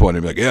Streep one,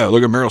 and be like, yeah,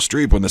 look at Meryl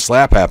Streep when the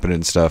slap happened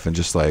and stuff, and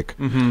just I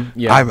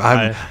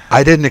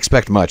didn't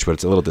expect much, but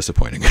it's a little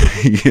disappointing.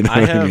 You know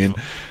what I mean?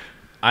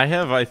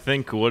 I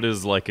think what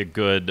is a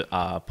good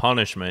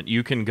punishment.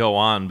 You can go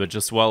on, but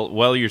just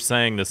while you're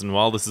saying this and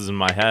while this is in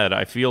my head,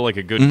 I feel like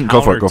a good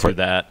counter to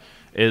that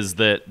is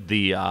that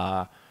the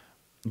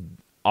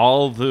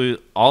all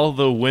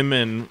the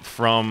women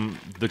from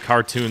the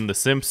cartoon The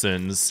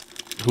Simpsons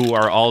who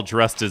are all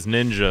dressed as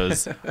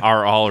ninjas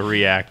are all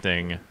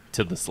reacting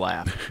to the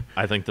slap.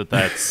 I think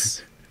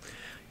that's...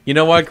 You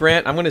know what,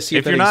 Grant? I'm going to see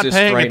if you're not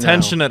paying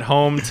attention now. At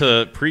home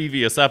to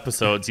previous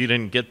episodes, you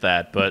didn't get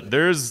that. But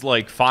there's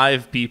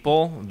 5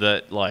 people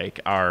that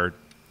are...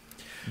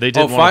 They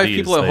did 5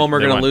 people at home are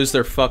going to lose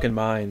their fucking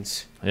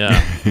minds.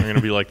 Yeah, they're going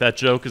to be like, that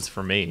joke is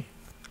for me.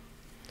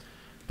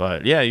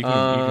 But yeah, you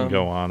can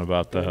go on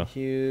about the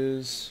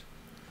Hughes.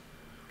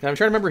 I'm trying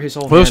to remember his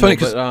whole handle, funny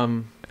but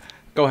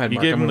go ahead,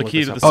 Mark. You gave him the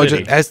key to the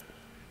city.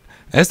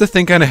 As the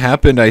thing kind of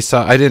happened, I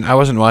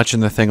wasn't watching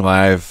the thing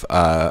live,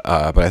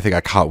 but I think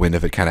I caught wind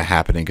of it kind of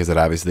happening because it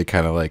obviously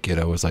kind of I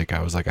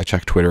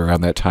checked Twitter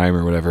around that time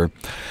or whatever.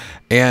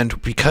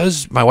 And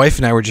because my wife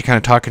and I were just kind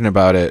of talking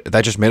about it,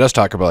 that just made us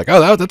talk about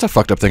that's a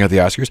fucked up thing at the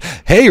Oscars.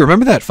 Hey,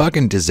 remember that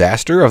fucking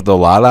disaster of the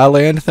La La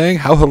Land thing?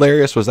 How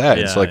hilarious was that?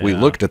 Yeah, we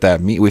looked at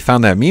that we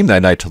found that meme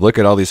that night to look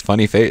at all these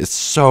funny faces. It's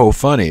so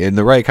funny. In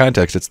the right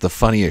context, it's the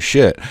funniest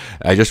shit.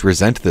 I just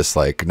resent this.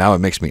 Now it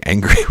makes me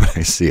angry when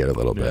I see it a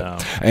little bit.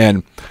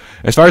 And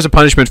as far as a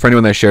punishment for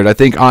anyone that shared, I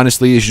think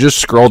honestly you should just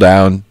scroll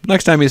down.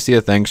 Next time you see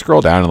a thing, scroll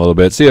down a little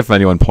bit. See if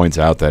anyone points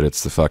out that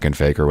it's the fucking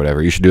fake or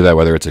whatever. You should do that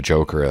whether it's a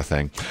joke or a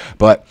thing.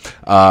 But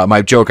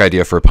my joke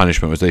idea for a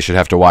punishment was they should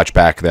have to watch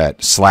back that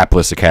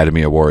slapless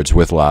Academy Awards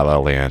with La La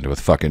Land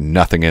with fucking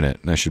nothing in it.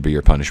 That should be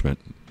your punishment.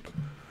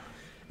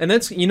 And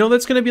that's going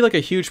to be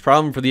a huge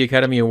problem for the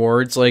Academy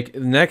Awards.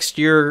 Next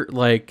year,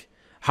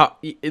 how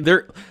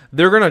they're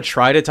going to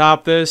try to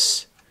top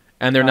this.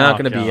 And they're not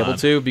going to be able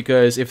to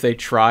because if they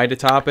try to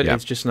top it,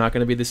 it's just not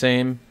going to be the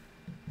same.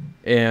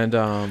 And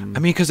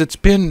because it's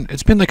been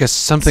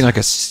something like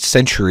a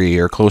century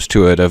or close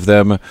to it of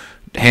them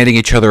handing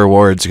each other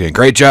awards, saying,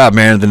 "Great job,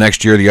 man." The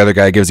next year, the other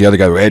guy gives the other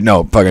guy, "Hey,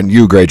 no, fucking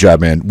you, great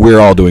job, man. We're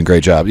all doing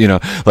great job."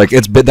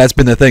 That's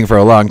been the thing for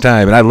a long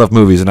time. And I love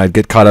movies, and I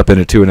get caught up in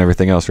it too, and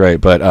everything else,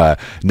 right? But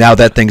now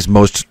that thing's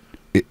most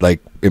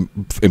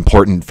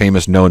important,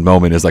 famous, known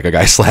moment is a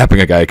guy slapping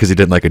a guy because he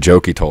didn't like a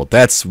joke he told.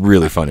 That's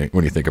really funny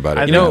when you think about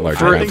it.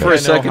 For a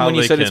second when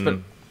you said it's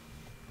been...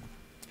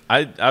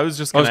 I was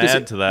just going to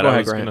add to that. I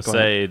was going to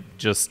say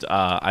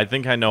I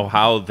think I know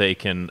how they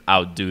can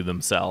outdo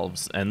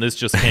themselves, and this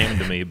just came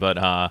to me.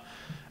 But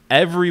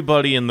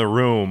everybody in the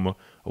room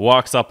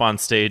walks up on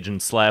stage and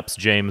slaps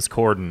James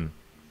Corden.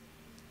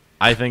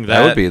 I think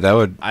that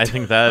would. I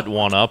think that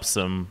one-ups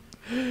him.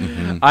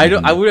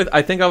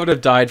 I think I would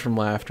have died from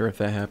laughter if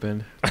that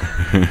happened.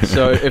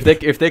 So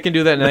if they can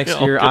do that next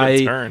year,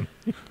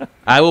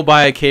 I will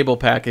buy a cable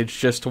package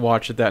just to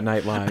watch it that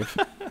night live.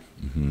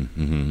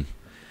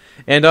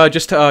 And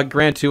just to,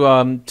 Grant,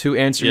 to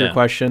answer your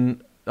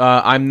question,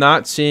 I'm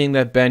not seeing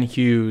that Ben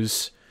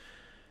Hughes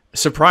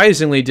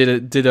surprisingly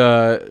did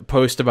a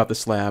post about the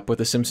slap with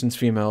the Simpsons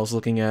females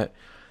looking at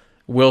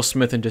Will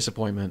Smith in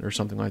disappointment or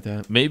something like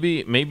that.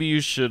 Maybe you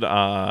should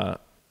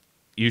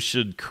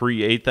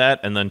create that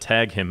and then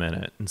tag him in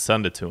it and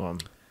send it to him.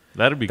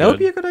 That'd be good. That would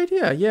be a good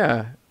idea.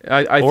 Yeah,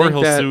 I or think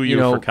he'll that, sue you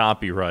for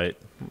copyright.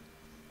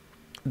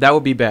 That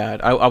would be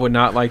bad. I would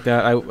not like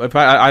that.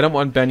 I don't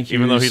want Ben Hughes,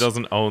 even though he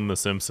doesn't own The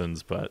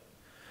Simpsons, but.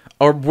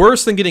 Or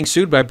worse than getting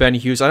sued by Ben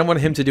Hughes, I don't want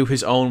him to do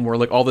his own where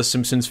like all the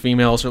Simpsons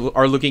females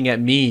are looking at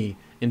me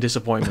in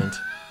disappointment.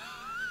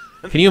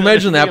 Can you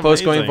imagine that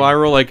post going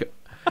viral? Like,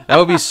 that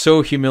would be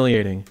so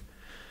humiliating.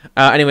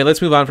 Anyway,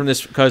 let's move on from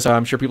this because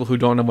I'm sure people who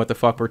don't know what the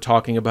fuck we're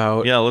talking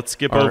about. Yeah, let's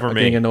skip over me.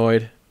 Getting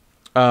annoyed.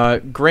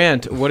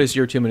 Grant, what is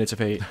your 2 minutes of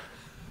hate?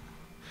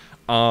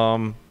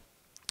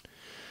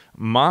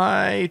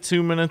 My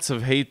 2 minutes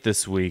of hate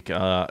this week,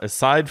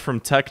 aside from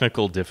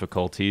technical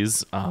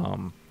difficulties,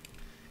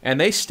 and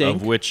they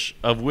stink.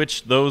 Of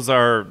which those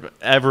are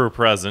ever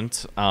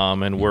present,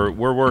 and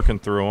we're working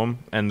through them,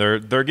 and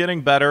they're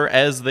getting better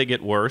as they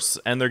get worse,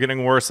 and they're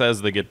getting worse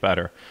as they get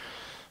better.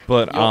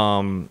 But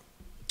one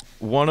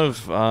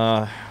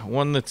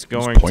that's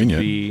going to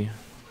be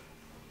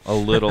a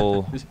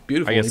little,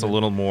 I guess, a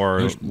little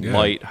more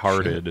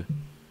lighthearted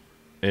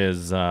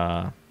is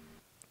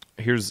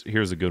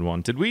here's a good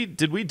one. Did we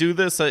do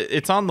this?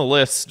 It's on the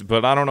list,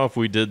 but I don't know if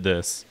we did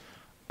this.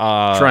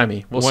 Try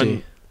me. We'll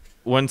see.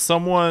 When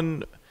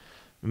someone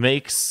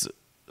makes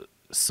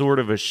sort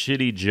of a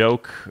shitty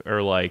joke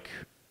or like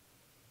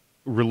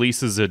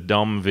releases a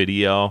dumb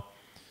video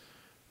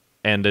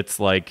and it's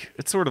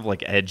sort of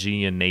like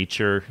edgy in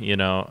nature, you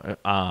know,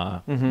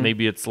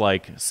 maybe it's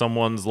like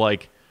someone's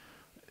like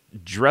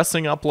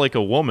dressing up like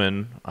a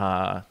woman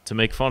to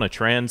make fun of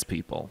trans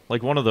people,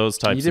 like one of those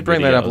types of videos. You did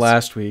bring that up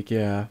last week,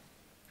 yeah.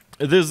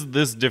 This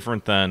is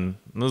different than,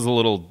 this is a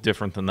little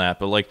different than that,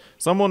 but like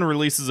someone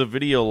releases a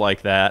video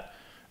like that,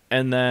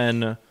 and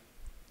then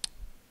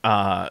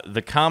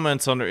the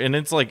comments under, and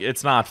it's like,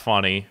 it's not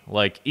funny.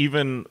 Like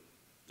even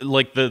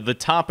like the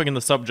topic and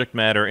the subject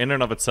matter in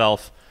and of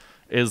itself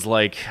is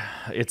like,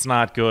 it's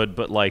not good,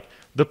 but like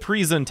the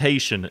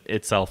presentation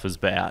itself is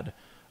bad.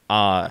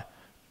 And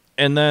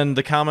then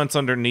the comments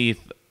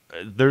underneath,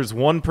 there's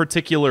one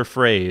particular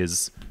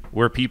phrase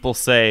where people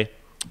say,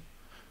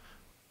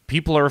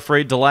 people are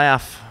afraid to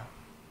laugh.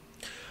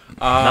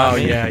 Oh,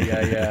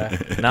 yeah.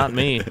 Not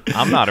me.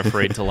 I'm not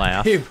afraid to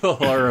laugh. People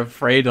are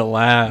afraid to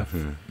laugh.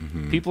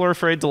 People are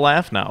afraid to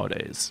laugh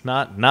nowadays.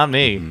 Not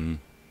me.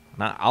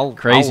 I'll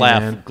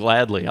laugh man.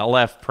 gladly. I'll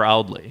laugh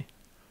proudly.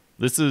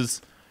 This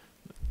is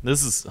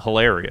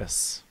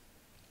hilarious.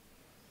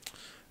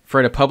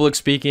 Afraid of public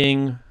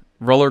speaking,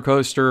 roller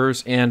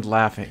coasters, and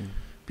laughing.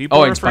 People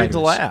are afraid to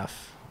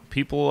laugh.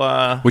 People,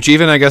 which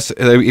even, I guess,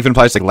 even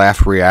implies like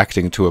laugh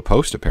reacting to a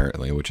post,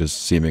 apparently, which is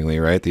seemingly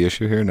right. The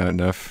issue here, not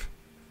enough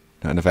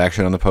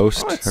action on the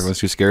post. Everyone's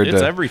too scared to.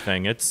 It's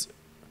everything. It's,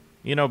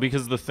 you know,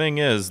 because the thing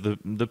is,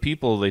 the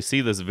people, they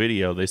see this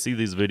video, they see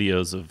these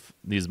videos of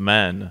these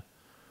men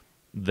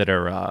that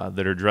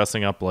are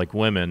dressing up like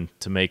women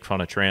to make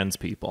fun of trans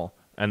people,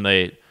 and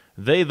they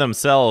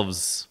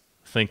themselves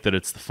think that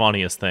it's the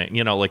funniest thing.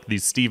 You know, like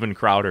these Steven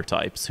Crowder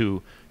types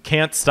who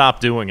can't stop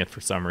doing it for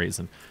some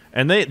reason.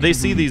 And they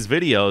see these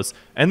videos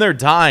and they're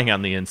dying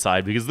on the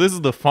inside because this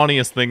is the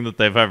funniest thing that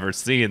they've ever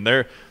seen.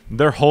 They're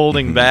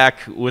holding back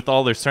with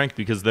all their strength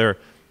because they're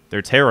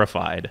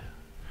terrified.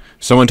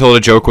 Someone told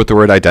a joke with the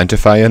word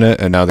identify in it,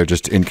 and now they're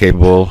just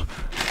incapable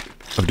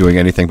of doing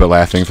anything but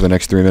laughing for the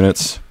next 3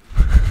 minutes.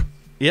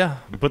 Yeah,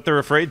 but they're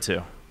afraid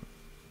to.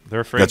 They're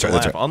afraid to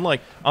laugh.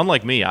 Right.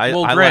 Unlike me, I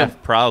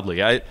laugh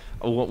proudly.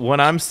 When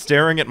I'm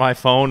staring at my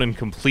phone in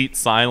complete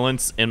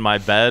silence in my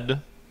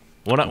bed.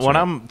 When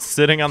I'm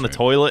sitting on the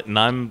toilet and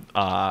I'm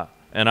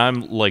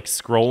like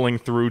scrolling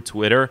through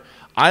Twitter,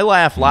 I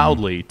laugh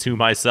loudly to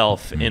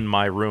myself in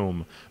my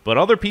room. But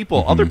other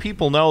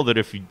people know that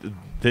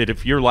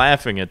if you're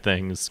laughing at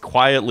things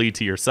quietly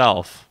to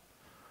yourself.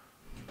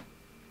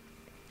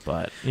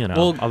 But you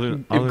know,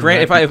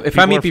 Grant, if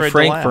I may be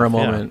frank for a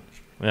moment,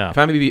 if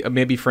I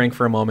may be frank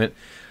for a moment,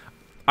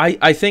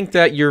 I think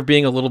that you're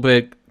being a little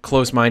bit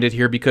close-minded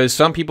here because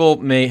some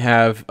people may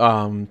have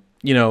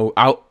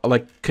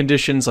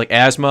conditions like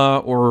asthma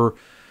or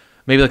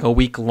maybe like a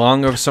weak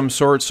lung of some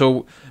sort.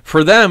 So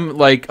for them,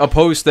 like a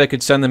post that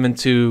could send them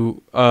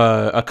into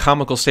a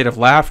comical state of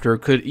laughter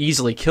could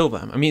easily kill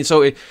them. I mean,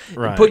 so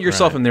put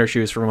yourself in their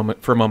shoes for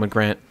a moment,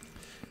 Grant.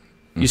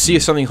 You see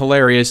something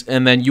hilarious,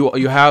 and then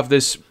you have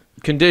this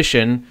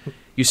condition.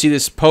 You see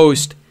this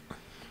post.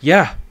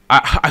 Yeah,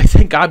 I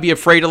think I'd be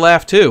afraid to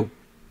laugh too.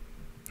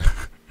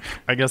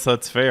 I guess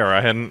that's fair. I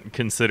hadn't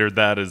considered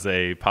that as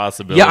a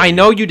possibility. Yeah, I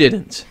know you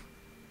didn't.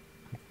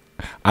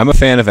 I'm a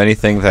fan of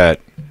anything that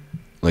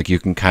like you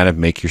can kind of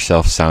make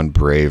yourself sound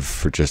brave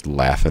for just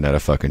laughing at a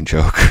fucking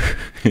joke,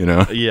 you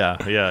know?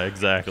 Yeah,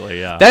 exactly.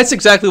 Yeah, That's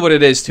exactly what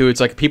it is too. It's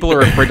like people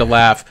are afraid to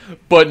laugh,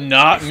 but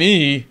not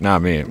me.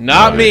 Not me.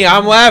 Not me.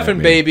 I'm laughing,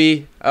 me.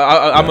 baby.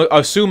 I'm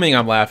assuming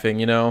I'm laughing.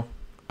 You know.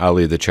 I'll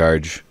lead the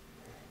charge.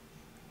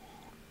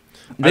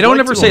 They don't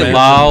ever say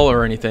lol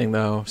or anything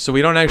though, so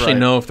we don't actually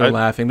know if they're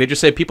laughing. They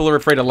just say people are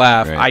afraid to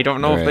laugh. Right. I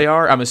don't know if they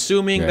are. I'm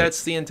assuming Right.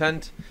 that's the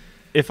intent.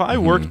 If I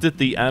worked at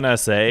the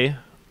NSA,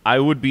 I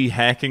would be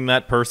hacking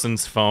that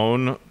person's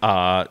phone,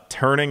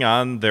 turning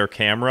on their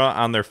camera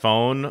on their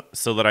phone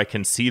so that I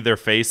can see their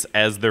face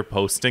as they're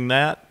posting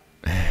that,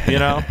 you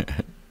know?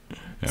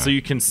 Yeah. So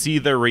you can see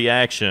their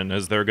reaction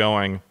as they're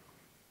going,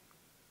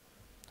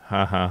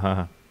 ha ha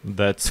ha.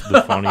 That's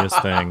the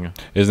funniest thing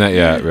Isn't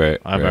that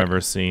right? I've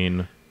ever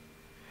seen.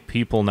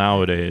 People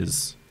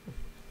nowadays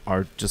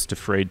are just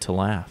afraid to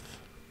laugh.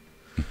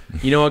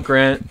 You know what,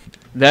 Grant?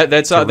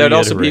 That'd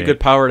also be a good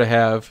power to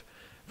have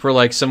for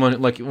like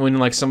someone like when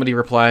like somebody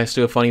replies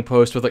to a funny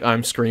post with like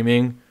I'm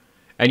screaming,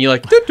 and you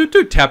like doot, doot,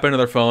 doot, tap into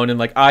their phone and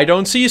like I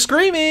don't see you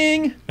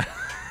screaming,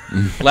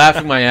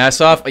 laughing my ass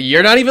off.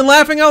 You're not even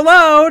laughing out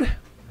loud.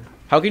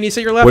 How can you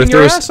say you're laughing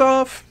your ass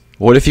off?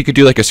 What if you could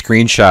do like a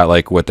screenshot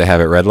like what they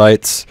have at red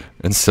lights?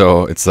 And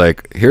so it's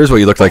like, here's what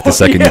you look like the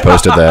second you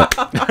posted that.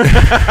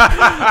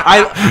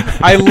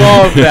 I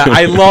love that.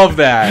 I love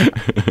that.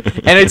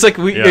 And it's like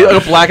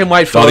a black and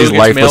white photo. All these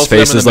lifeless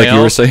faces like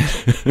you were saying.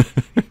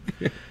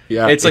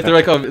 Yeah. It's like they're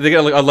like they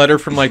get like a letter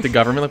from like the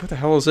government. Like, what the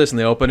hell is this? And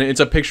they open it. It's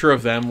a picture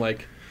of them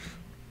like,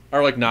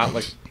 or like not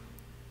like.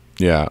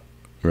 Yeah.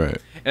 Right.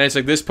 And it's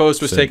like this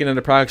post was taken at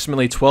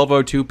approximately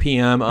 12:02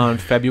 p.m. on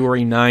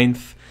February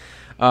 9th.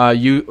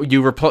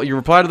 You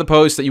reply to the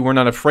post that you were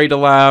not afraid to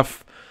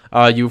laugh.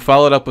 You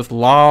followed up with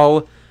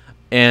lol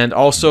and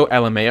also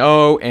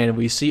LMAO, and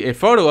we see a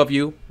photo of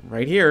you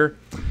right here,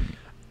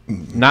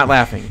 not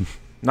laughing,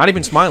 not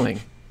even smiling.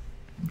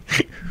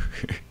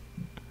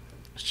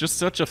 It's just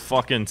such a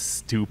fucking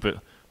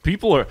stupid.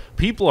 People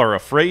are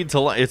afraid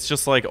to. It's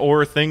just like,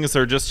 or things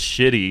are just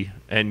shitty,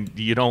 and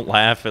you don't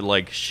laugh at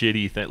like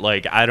shitty things.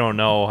 Like, I don't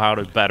know how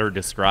to better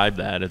describe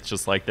that. It's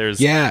just like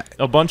there's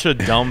a bunch of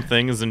dumb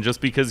things, and just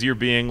because you're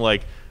being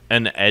like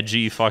an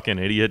edgy fucking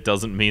idiot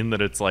doesn't mean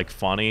that it's like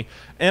funny.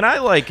 And I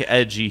like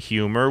edgy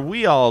humor.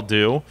 We all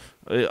do.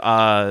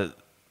 I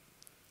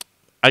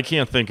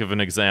can't think of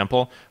an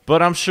example,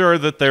 but I'm sure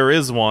that there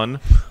is one.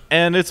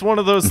 And it's one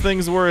of those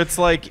things where it's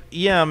like,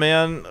 yeah,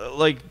 man,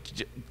 like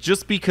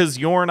just because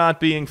you're not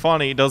being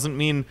funny doesn't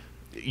mean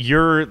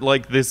you're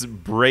like this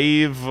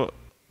brave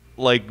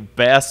like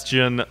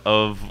bastion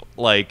of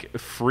like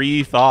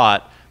free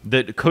thought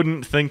that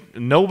couldn't think,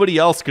 nobody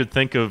else could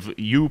think of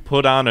you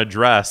put on a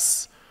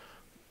dress,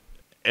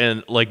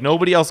 and like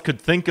nobody else could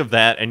think of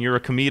that, and you're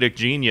a comedic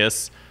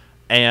genius,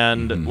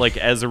 and like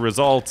as a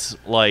result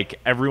like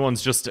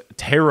everyone's just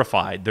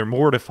terrified, they're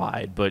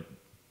mortified. But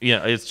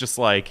yeah, it's just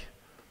like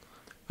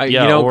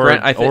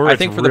Grant, I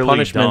think for really the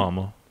punishment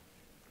dumb.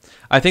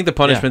 I think the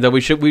punishment that we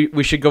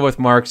should go with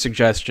Mark's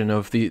suggestion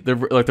of the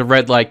like the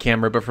red light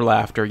camera, but for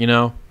laughter, you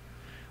know,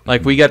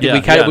 like we want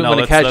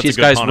to catch these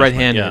guys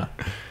red-handed. Yeah.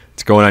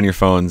 It's going on your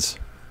phones,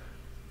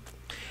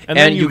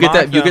 and you get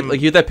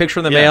that picture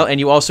in the mail, and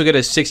you also get a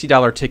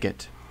 $60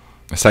 ticket,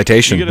 a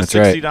citation. You get a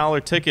 $60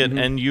 $60 ticket,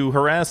 and you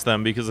harass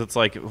them because it's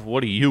like,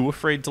 what are you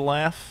afraid to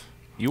laugh?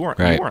 You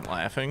weren't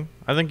laughing.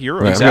 I think you're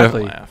afraid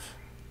to laugh.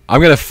 I'm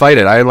going to fight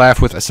it. I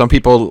laugh with some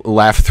people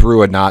laugh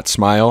through a not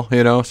smile,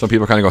 you know. Some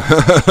people kind of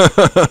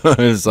go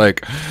it's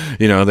like,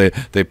 you know,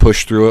 they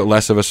push through it,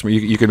 less of a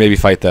you can maybe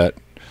fight that.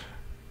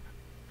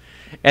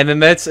 And then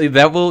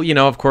that will, you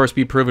know, of course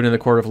be proven in the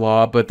court of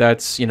law, but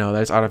that's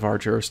out of our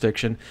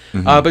jurisdiction.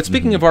 But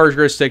speaking of our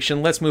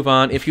jurisdiction, let's move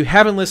on. If you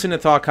haven't listened to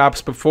Thought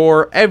Cops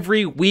before,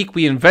 every week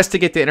we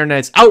investigate the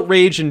internet's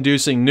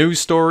outrage-inducing news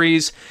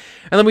stories,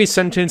 and then we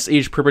sentence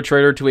each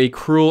perpetrator to a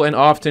cruel and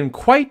often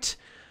quite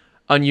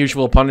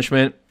unusual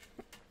punishment.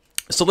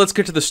 So let's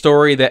get to the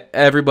story that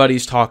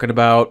everybody's talking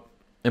about,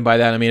 and by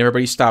that I mean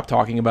everybody stop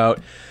talking about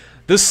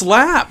the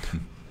slap.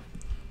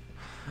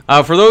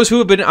 For those who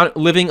have been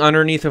living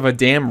underneath of a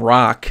damn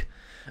rock,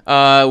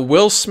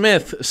 Will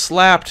Smith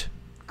slapped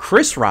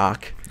Chris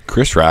Rock.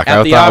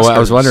 I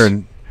was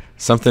wondering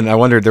something. I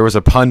wondered there was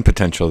a pun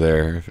potential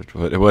there. It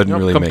wouldn't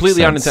really make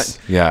sense.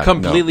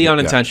 Completely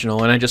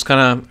unintentional, and I just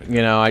kind of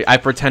I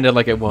pretended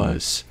like it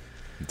was.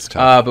 It's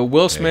tough. But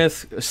Will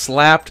Smith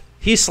slapped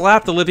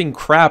the living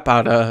crap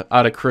out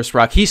of Chris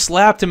Rock. He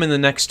slapped him in the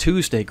next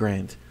Tuesday,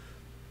 Grant.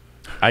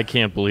 I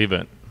can't believe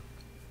it.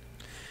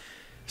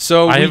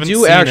 So I we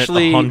do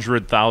actually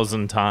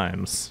 100,000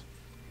 times.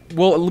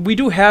 Well, we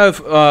do have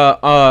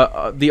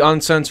the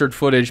uncensored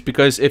footage,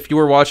 because if you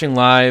were watching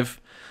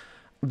live,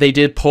 they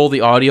did pull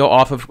the audio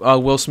off of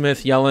Will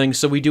Smith yelling.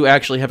 So we do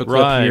actually have a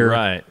clip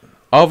here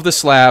of the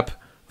slap,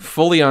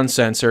 fully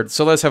uncensored.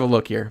 So let's have a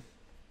look here.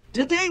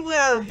 Today we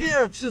are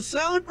here to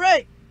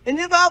celebrate an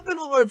involvement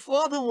award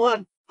for the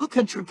one who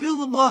contributed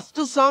the most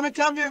to Sonic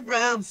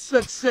Underground's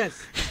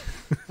success.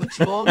 Which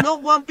will no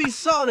one be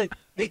Sonic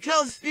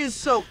because he's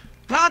so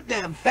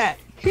goddamn fat.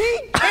 He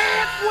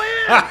can't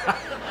win.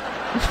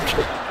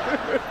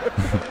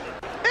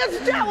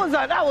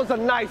 That was a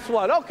nice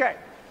one. Okay.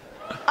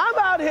 I'm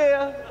out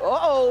here.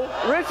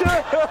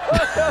 Richard.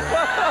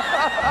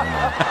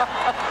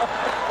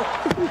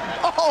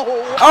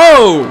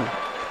 Oh!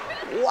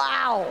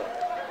 Wow.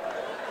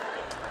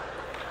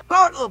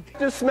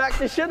 Just smacked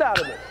the shit out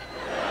of me.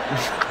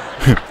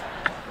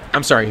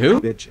 I'm sorry,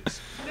 who? Bitches.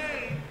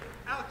 Name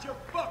out your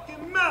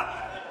fucking mouth.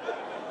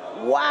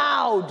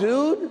 Wow,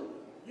 dude.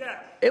 Yes.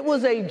 It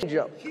was a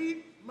joke.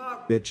 Keep my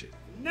Bitches.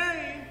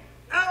 name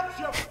out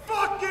your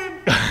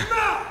fucking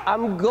mouth.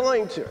 I'm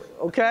going to,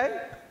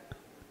 okay?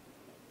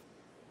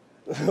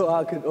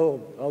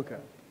 Okay.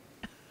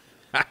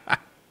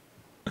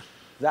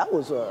 That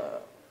was a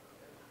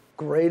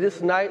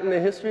greatest night in the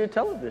history of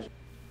television.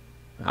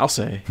 I'll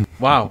say.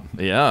 Wow.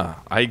 Yeah,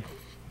 I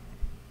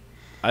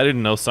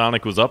didn't know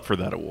Sonic was up for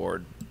that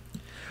award.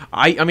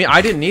 I mean,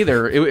 I didn't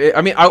either.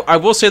 I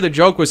will say the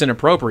joke was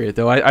inappropriate,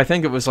 though. I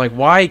think it was like,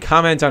 why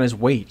comment on his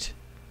weight?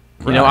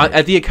 You know,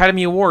 at the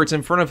Academy Awards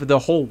in front of the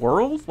whole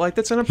world? Like,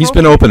 that's inappropriate. He's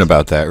been open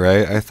about that,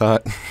 right? I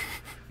thought.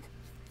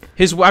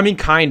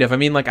 Kind of. I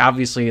mean, like,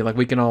 obviously, like,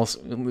 we can all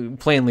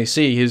plainly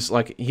see his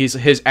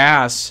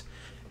ass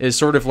is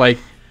sort of like,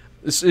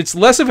 it's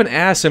less of an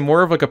ass and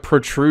more of like a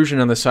protrusion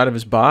on the side of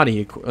his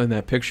body in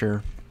that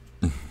picture.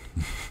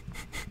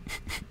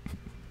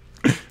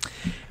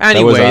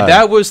 Anyway,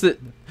 that was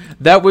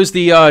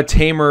the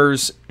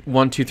Tamers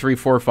 1, 2, 3,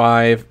 4,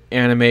 5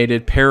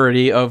 animated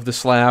parody of the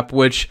slap,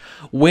 which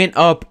went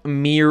up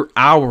mere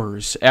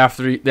hours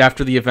after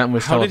the event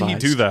was televised. How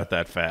did he do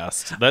that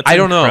fast? That's I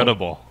don't know.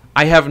 Incredible.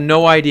 I have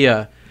no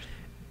idea.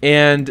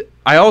 And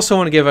I also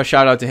want to give a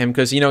shout out to him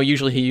because, you know,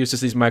 usually he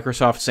uses these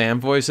Microsoft Sam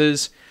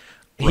voices.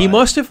 Right. He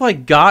must have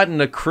like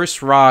gotten a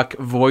Chris Rock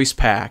voice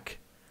pack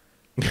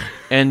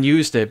and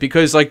used it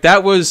because like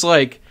that was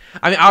like,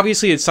 I mean,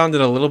 obviously it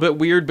sounded a little bit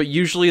weird, but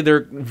usually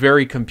they're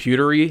very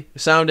computery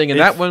sounding. And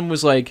that one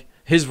was like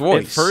his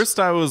voice. At first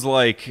I was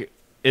like,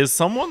 is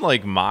someone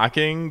like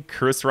mocking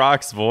Chris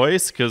Rock's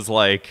voice? Because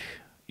like,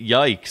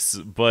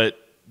 yikes. But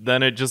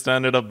then it just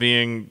ended up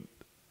being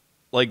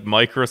like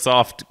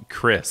Microsoft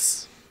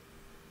Chris.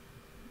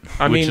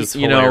 I mean,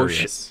 you know,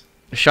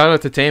 shout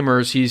out to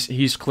Tamers.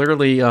 He's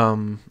clearly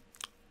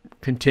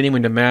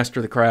continuing to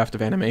master the craft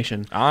of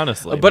animation.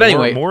 Honestly, but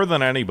anyway, more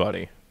than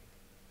anybody.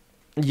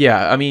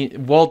 Yeah, I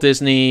mean, Walt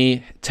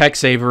Disney,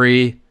 Tex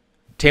Avery,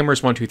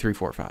 Tamers 1, 2, 3,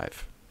 4,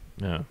 5.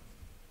 Yeah,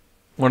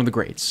 one of the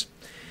greats.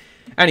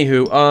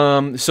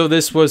 Anywho, so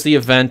this was the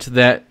event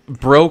that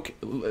broke.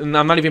 And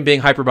I'm not even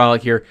being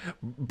hyperbolic here.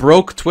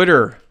 Broke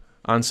Twitter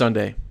on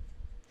Sunday.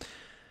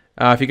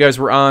 If you guys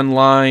were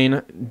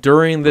online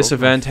during this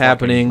event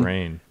happening,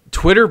 brain.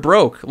 Twitter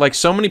broke. Like,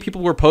 so many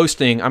people were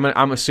posting.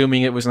 I'm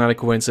assuming it was not a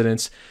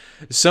coincidence.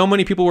 So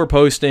many people were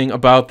posting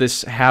about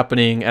this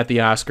happening at the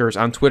Oscars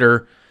on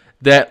Twitter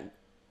that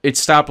it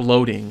stopped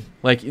loading.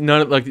 Like,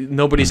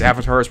 nobody's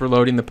avatars were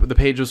loading. The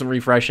page wasn't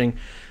refreshing.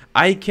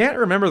 I can't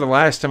remember the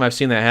last time I've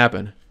seen that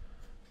happen.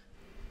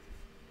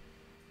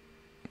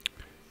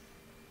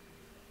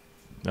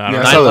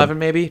 9/11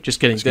 maybe? Just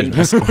kidding.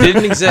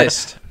 Didn't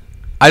exist.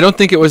 I don't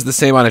think it was the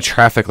same on a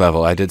traffic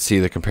level. I did see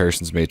the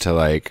comparisons made to,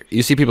 like,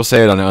 you see people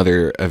say it on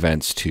other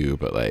events too,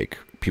 but like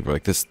people are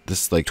like this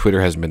like Twitter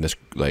hasn't been this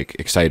like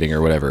exciting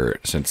or whatever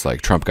since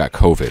like Trump got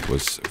COVID.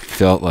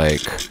 Felt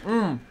like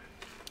a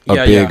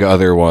big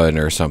other one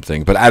or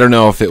something. But I don't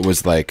know if it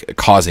was like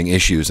causing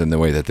issues in the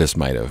way that this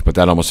might have. But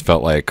that almost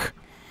felt like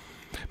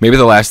maybe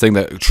the last thing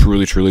that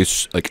truly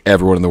like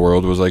everyone in the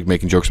world was like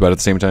making jokes about at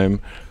the same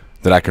time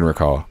that I can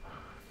recall.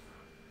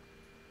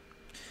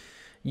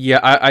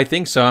 Yeah, I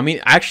think so. I mean,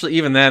 actually,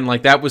 even then,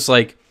 like, that was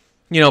like,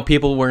 you know,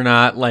 people were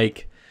not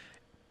like,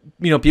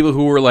 you know, people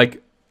who were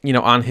like, you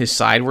know, on his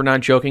side were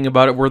not joking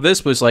about it. Where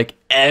this was like,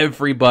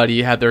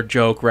 everybody had their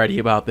joke ready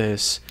about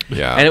this.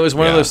 Yeah. And it was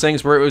one of those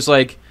things where it was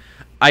like,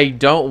 I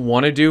don't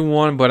want to do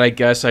one, but I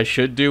guess I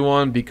should do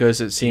one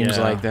because it seems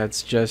like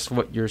that's just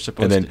what you're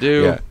supposed to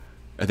do. Yeah.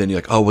 And then you're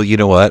like, oh, well, you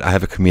know what? I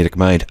have a comedic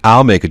mind.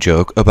 I'll make a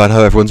joke about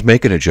how everyone's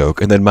making a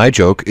joke. And then my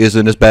joke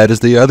isn't as bad as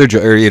the other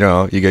joke. Or, you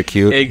know, you get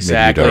cute.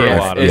 Exactly.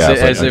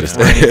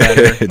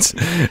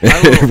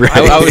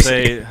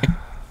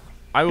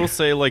 I will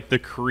say, like, the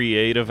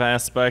creative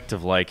aspect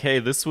of, like, hey,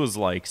 this was,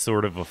 like,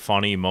 sort of a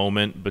funny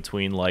moment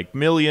between, like,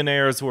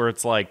 millionaires where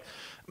it's like,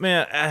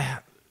 man,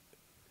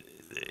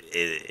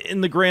 in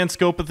the grand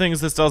scope of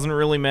things, this doesn't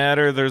really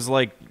matter. There's,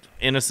 like,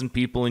 innocent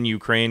people in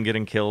Ukraine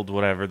getting killed,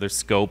 whatever. There's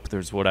scope,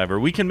 there's whatever.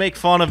 We can make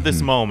fun of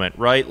this moment,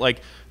 right?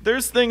 Like,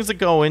 there's things that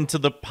go into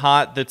the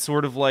pot that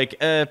sort of like,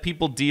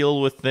 people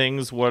deal with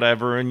things,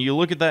 whatever. And you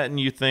look at that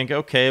and you think,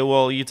 okay,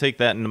 well, you take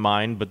that into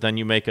mind, but then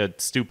you make a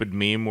stupid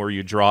meme where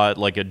you draw it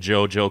like a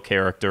JoJo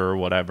character or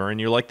whatever.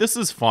 And you're like, this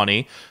is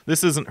funny.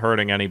 This isn't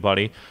hurting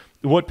anybody.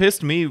 What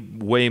pissed me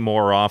way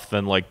more off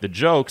than like the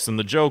jokes, and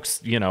the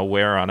jokes, you know,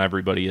 wear on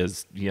everybody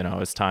as, you know,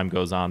 as time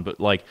goes on, but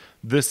like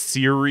the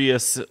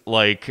serious,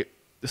 like,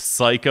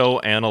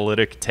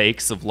 psychoanalytic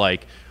takes of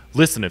like,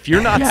 listen, if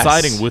you're not Yes.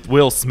 siding with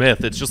Will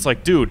Smith, it's just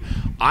like, dude,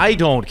 I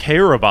don't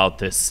care about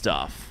this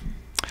stuff.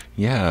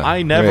 Yeah,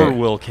 I never right.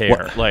 will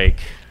care. Like,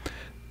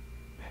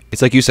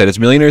 It's like you said, it's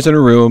millionaires in a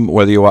room,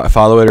 whether you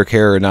follow it or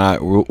care or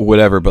not,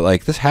 whatever. But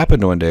like this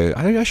happened one day.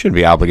 I shouldn't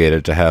be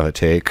obligated to have a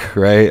take,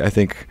 right? I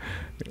think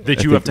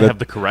that you have to have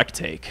the correct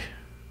take.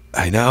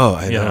 I know.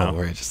 know.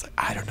 Where it's just like,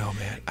 I don't know,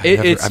 man.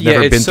 It's I've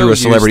never it's been so through a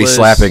celebrity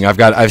useless. slapping.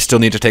 I still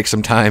need to take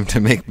some time to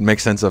make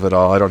sense of it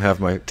all. I don't have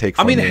my take.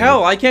 I mean, formulated.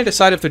 hell, I can't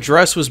decide if the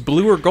dress was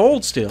blue or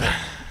gold still.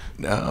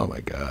 Oh my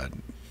god.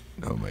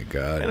 And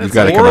You've it's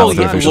got to come out Laurel, with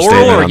an official Laurel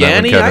statement or on that one,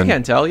 Yanni, Kevin. I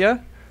can't tell you.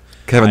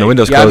 Kevin, the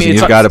window's Yeah, I closed, mean, and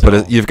it's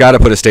you've got to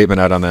put a statement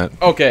out on that.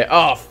 Okay.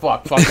 Oh,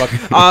 fuck.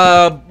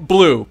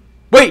 Blue.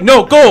 Wait,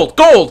 no,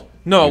 gold.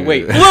 No,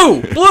 wait,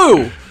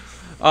 blue.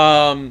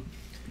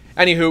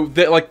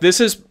 Anywho,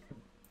 this is,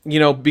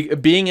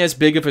 being as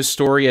big of a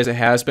story as it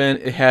has been,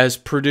 it has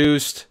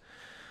produced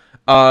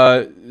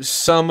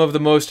some of the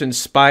most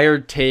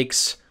inspired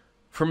takes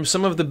from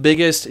some of the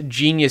biggest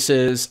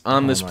geniuses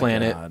on this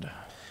planet. God.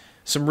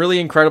 Some really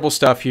incredible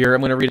stuff here.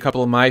 I'm going to read a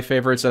couple of my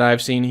favorites that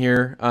I've seen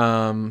here.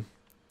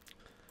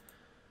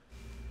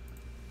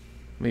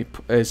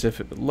 As if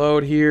it would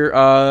load here.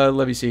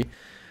 Let me see.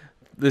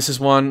 This is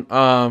one.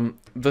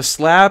 The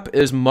slap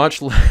is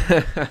much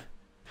less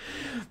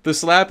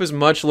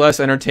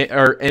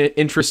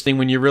interesting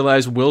when you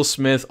realize Will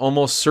Smith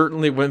almost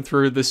certainly went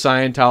through the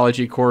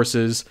Scientology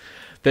courses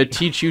that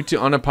teach you to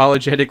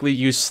unapologetically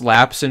use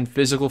slaps and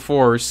physical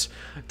force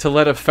to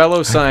let a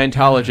fellow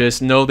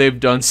Scientologist know they've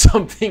done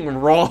something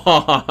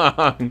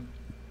wrong.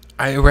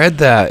 I read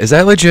that. Is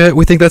that legit?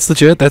 We think that's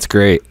legit? That's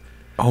great.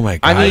 Oh my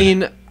god. I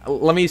mean,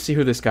 let me see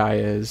who this guy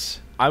is.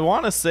 I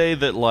want to say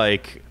that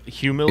like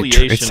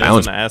humiliation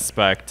sounds- is an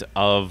aspect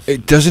of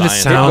It doesn't. It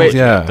Scientology sound. I've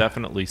Yeah.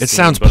 definitely It seen,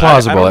 sounds but I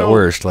plausible don't at know-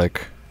 worst.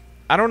 Like.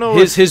 I don't know.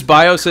 His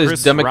bio says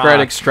Chris Democratic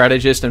Rock-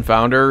 strategist and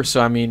founder. So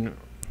I mean,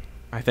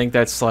 I think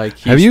that's like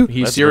Have you?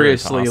 He's That's very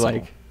seriously possible.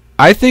 like.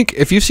 I think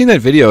if you've seen that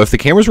video, if the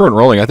cameras weren't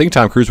rolling, I think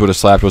Tom Cruise would have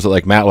slapped. Was it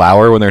like Matt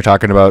Lauer when they're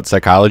talking about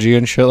psychology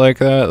and shit like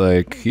that?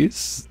 Like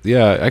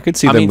I could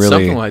see I them mean, really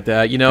something like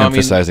that.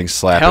 emphasizing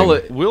slapping.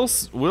 Hell,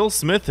 Will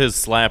Smith has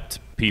slapped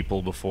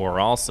people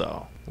before,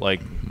 also, like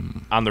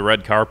on the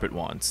red carpet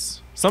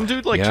once. Some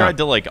dude Yeah. tried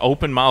to like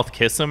open mouth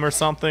kiss him or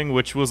something,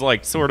 which was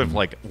like sort of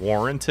like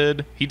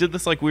warranted. He did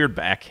this like weird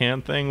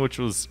backhand thing, which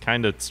was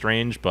kind of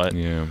strange, but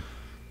Yeah.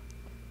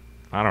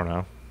 I don't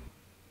know.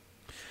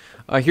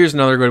 here's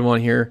another good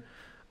one here.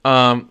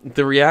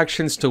 The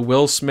reactions to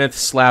Will Smith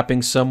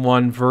slapping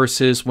someone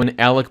versus when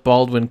Alec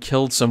Baldwin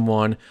killed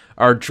someone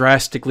are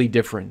drastically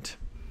different.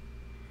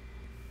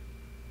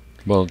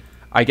 Well,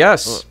 I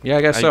guess. Yeah,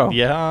 I guess so.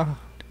 Yeah.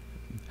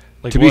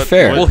 Like, to be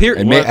fair, well, here-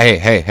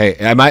 hey,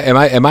 am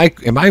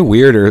I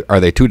weird or are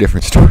they two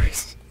different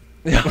stories?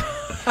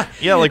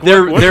 Yeah, like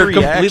They're what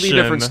completely reaction-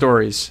 different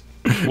stories.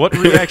 What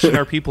reaction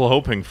are people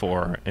hoping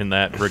for in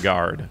that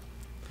regard?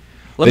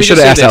 Let They me should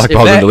just have say asked this.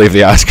 Alec Baldwin to leave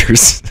the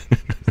Oscars.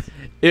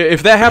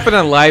 If that happened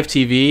on live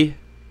TV,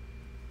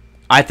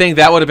 I think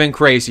that would have been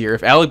crazier.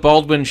 If Alec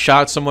Baldwin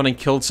shot someone and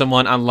killed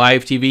someone on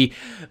live TV,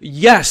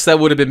 yes, that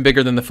would have been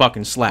bigger than the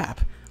fucking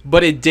slap.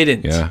 But it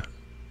didn't.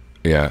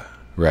 Yeah,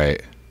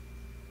 right.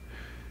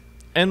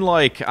 And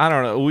like, I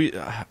don't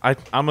know,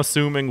 I'm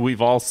assuming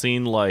we've all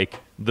seen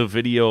like the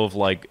video of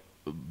like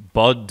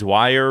Bud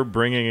Dwyer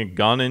bringing a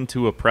gun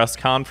into a press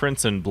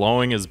conference and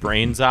blowing his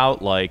brains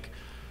out. Like,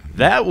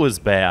 that was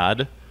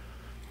bad.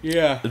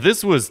 Yeah.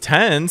 This was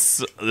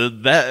tense.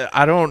 That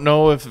I don't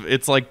know if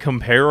it's like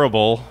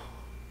comparable.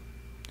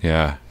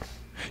 Yeah.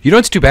 You know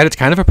what's too bad? It's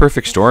kind of a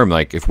perfect storm.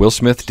 Like, if Will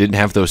Smith didn't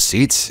have those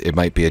seats, it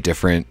might be a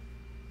different,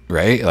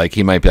 right? Like,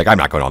 he might be like, I'm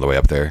not going all the way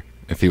up there.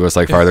 If he was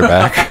like farther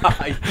back,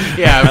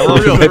 Yeah,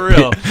 for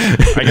real.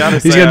 I gotta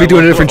say, he's gonna be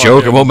doing a love different the joke.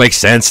 It fucking- won't make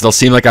sense. It'll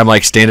seem like I'm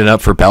like standing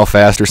up for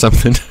Belfast or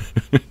something.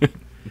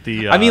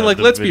 I mean, like,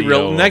 the let's be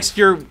real. video- Next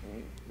year,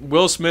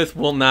 Will Smith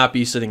will not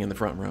be sitting in the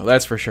front row.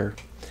 That's for sure.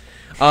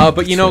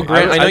 But you know,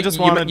 Grant, I know I just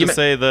you wanted you to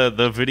say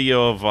the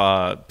video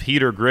of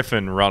Peter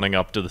Griffin running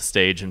up to the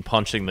stage and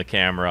punching the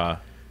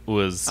camera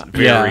was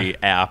very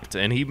apt,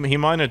 and he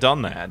might have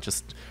done that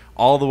just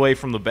all the way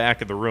from the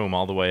back of the room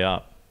all the way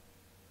up.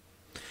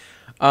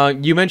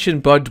 You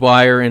mentioned Bud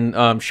Dwyer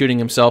and shooting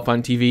himself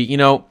on TV. You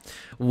know,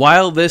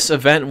 while this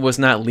event was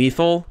not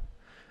lethal,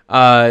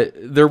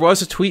 there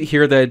was a tweet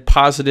here that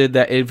posited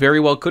that it very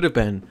well could have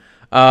been.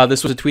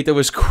 This was a tweet that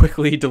was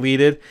quickly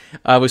deleted.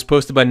 It was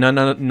posted by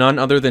none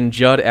other than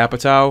Judd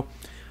Apatow.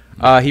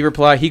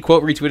 He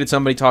quote retweeted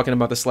somebody talking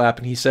about the slap,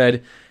 and he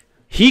said,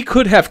 "He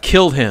could have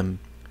killed him.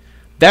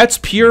 That's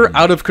pure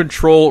out of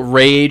control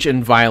rage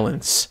and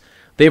violence.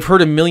 They've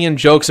heard a million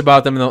jokes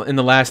about them in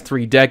the last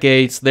 3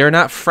 decades. They're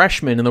not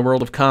freshmen in the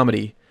world of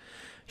comedy.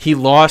 He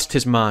lost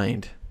his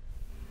mind."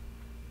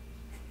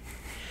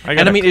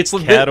 I mean, it's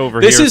cat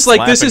over this here is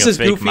like this is slapping a as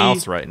fake goofy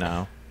mouse right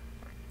now.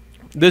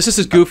 This is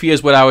as goofy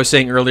as what I was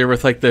saying earlier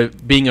with like the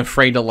being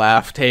afraid to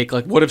laugh take.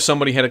 Like, what if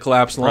somebody had a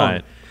collapsed lung?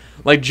 Right.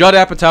 Like Judd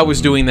Apatow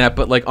was doing that,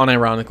 but like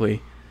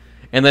unironically,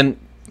 and then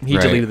he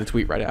Right. deleted the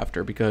tweet right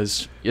after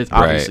because it's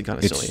obviously kind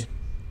of silly.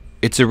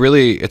 it's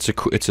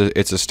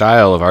a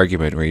style of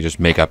argument where you just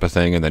make up a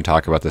thing and then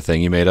talk about the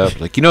thing you made up.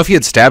 Like, if he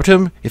had stabbed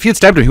him, he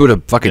would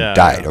have fucking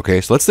died.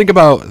 Okay, so let's think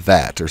about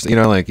that, or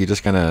like you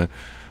just kind of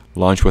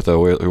launch with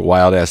a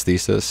wild ass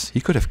thesis. He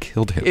could have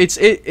killed him. It's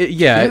like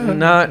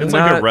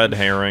a red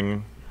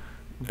herring.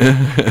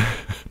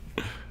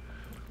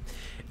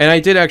 And I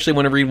did actually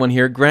want to read one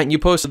here. Grant, you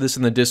posted this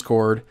in the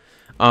Discord.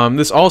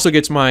 This also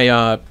gets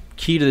my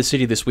key to the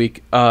city this week.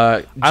 Jim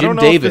I don't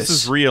know Davis. if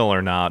this is real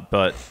or not,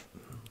 but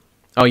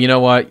oh, you know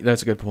what?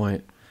 That's a good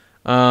point.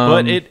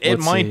 But it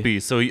might be.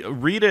 So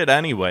read it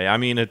anyway. I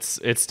mean, it's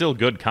still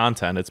good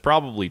content. It's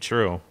probably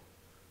true.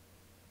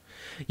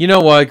 You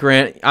know what,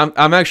 Grant?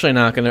 I'm actually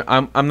not gonna.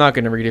 I'm not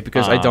gonna read it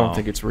because I don't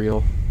think it's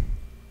real.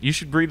 You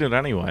should read it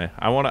anyway.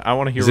 I want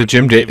to hear. Is it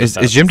Jim Davis?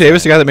 Is Jim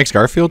Davis the guy that makes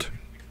Garfield?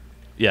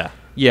 Yeah.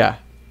 Yeah.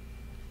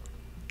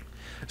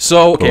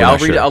 So okay, I'll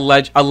read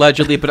it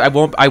allegedly, but I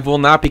will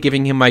not be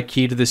giving him my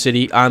key to the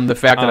city on the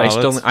fact that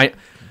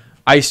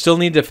I still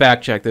need to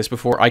fact check this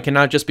before. I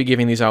cannot just be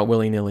giving these out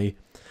willy-nilly.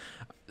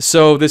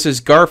 So this is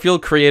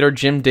Garfield creator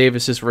Jim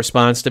Davis's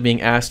response to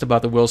being asked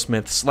about the Will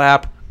Smith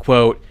slap.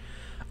 Quote,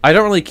 "I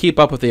don't really keep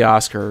up with the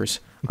Oscars.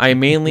 I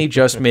mainly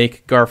just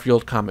make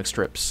Garfield comic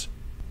strips."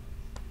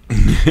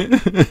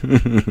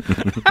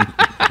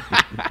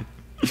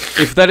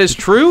 If that is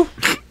true,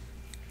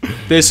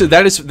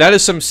 that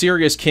is some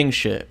serious king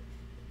shit.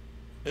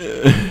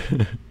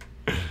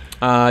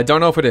 I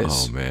don't know if it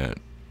is. Oh man,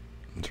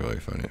 it's really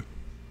funny.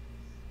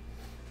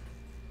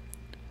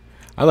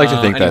 I like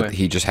to think that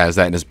he just has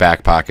that in his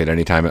back pocket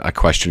anytime a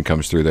question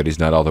comes through that he's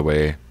not all the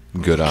way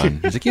good on.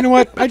 He's like, you know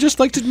what? I just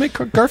like to make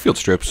Garfield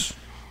strips.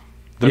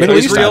 The Middle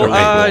East,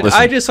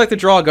 I just like to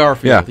draw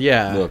Garfield.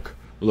 Yeah.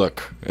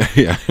 Look.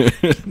 Yeah.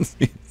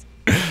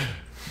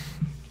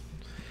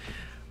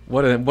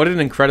 What an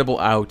incredible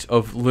out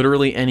of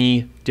literally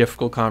any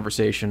difficult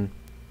conversation.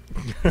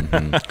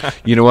 Mm-hmm.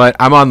 You know what?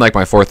 I'm on like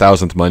my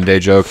 4,000th Monday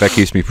joke. That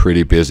keeps me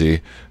pretty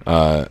busy.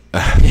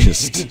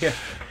 Just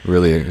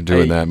really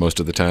doing that most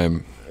of the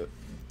time.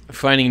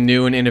 Finding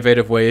new and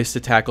innovative ways to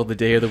tackle the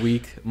day of the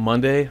week,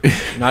 Monday,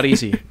 not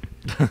easy.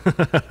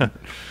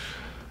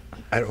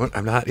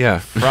 I'm not. Yeah.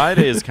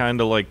 Friday is kind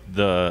of like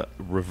the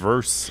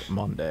reverse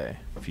Monday,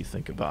 if you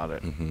think about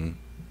it. Mm-hmm.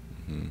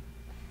 Mm-hmm.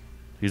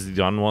 He's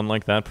done one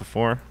like that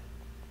before.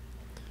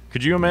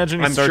 Could you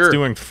imagine he starts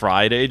doing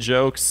Friday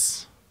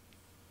jokes?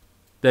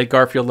 That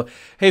Garfield.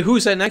 Hey,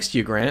 who's that next to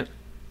you, Grant?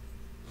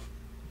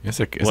 Is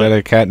that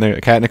a cat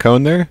in a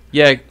cone there?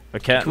 Yeah, a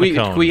cat in a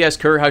cone. Can we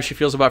ask her how she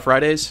feels about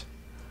Fridays?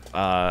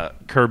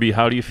 Kirby,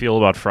 how do you feel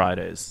about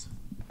Fridays?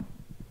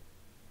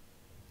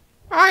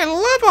 I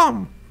love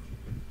them.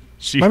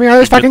 Let me out of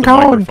this fucking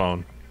cone.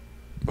 Microphone.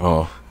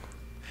 Oh.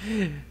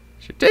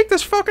 Should take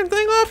this fucking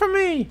thing off of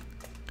me.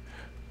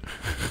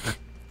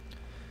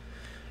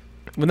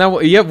 Well, now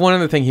you have one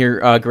other thing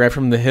here, Grant,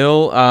 from the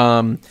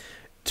Hill.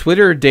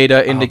 Twitter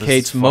data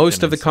indicates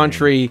most of the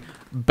country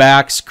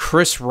backs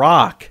Chris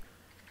Rock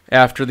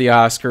after the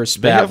Oscars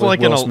spat with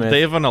Will Smith.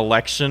 They have an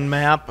election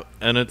map,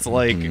 and it's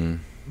like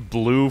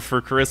blue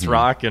for Chris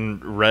Rock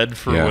and red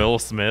for Will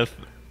Smith.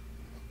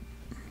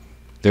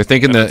 They're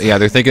thinking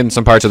they're thinking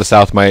some parts of the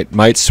South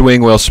might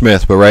swing Will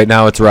Smith, but right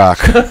now it's Rock.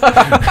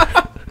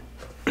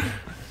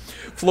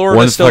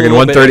 Florida's still a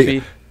little bit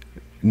iffy.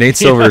 Nate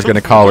Silver is going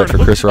to call it for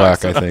Chris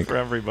Rock, I think. For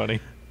everybody.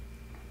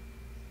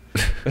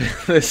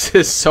 This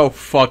is so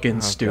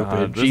fucking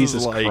stupid.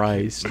 Jesus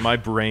Christ. My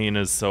brain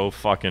is so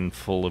fucking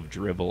full of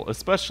dribble,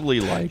 especially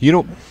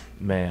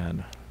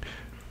man.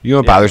 You know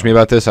what bothers me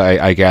about this?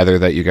 I gather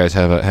that you guys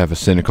have a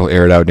cynical,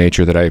 aired out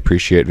nature that I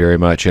appreciate very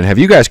much. And have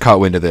you guys caught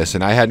wind of this?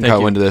 And I hadn't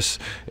caught wind of this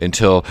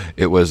until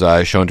it was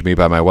shown to me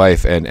by my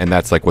wife. And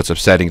that's like what's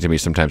upsetting to me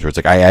sometimes, where it's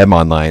like I am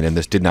online and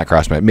this did not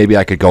cross my. Maybe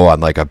I could go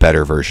on like a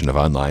better version of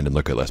online and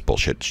look at less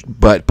bullshit.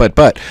 But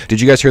did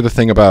you guys hear the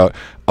thing about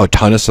a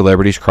ton of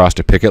celebrities crossed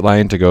a picket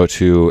line to go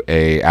to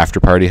a after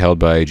party held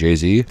by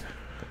Jay-Z?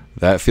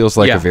 That feels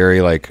like a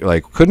very like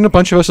couldn't a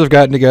bunch of us have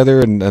gotten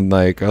together and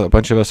like a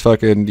bunch of us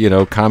fucking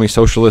commie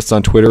socialists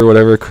on Twitter or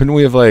whatever, couldn't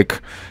we have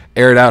like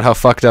aired out how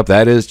fucked up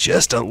that is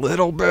just a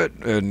little bit?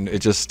 And it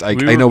just I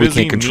know we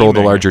can't control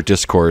the larger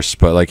discourse,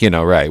 but like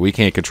right, we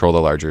can't control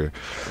the larger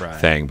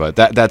thing, but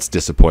that's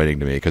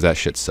disappointing to me because that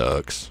shit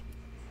sucks.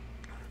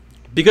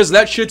 Because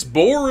that shit's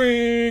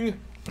boring.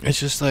 It's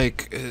just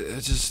like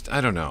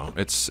I don't know.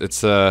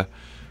 It's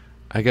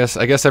I guess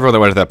everyone that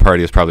went to that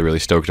party is probably really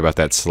stoked about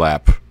that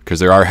slap because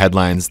there are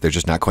headlines. They're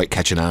just not quite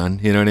catching on.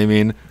 You know what I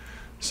mean?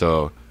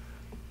 So,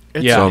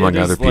 among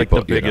other people, like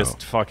the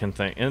biggest fucking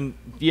thing. And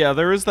yeah,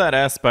 there is that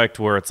aspect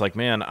where it's like,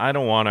 man, I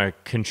don't want to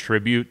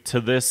contribute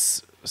to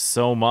this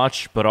so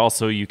much, but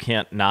also you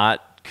can't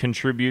not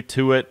contribute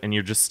to it, and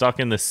you're just stuck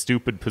in this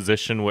stupid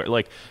position where,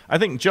 like, I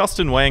think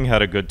Justin Wang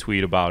had a good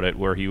tweet about it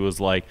where he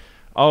was like,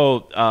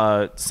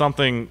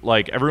 something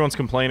like everyone's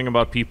complaining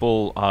about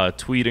people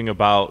tweeting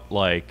about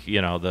like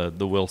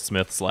the Will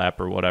Smith slap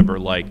or whatever,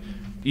 like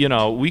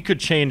we could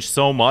change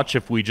so much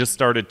if we just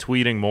started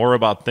tweeting more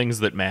about things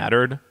that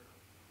mattered.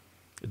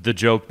 The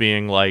joke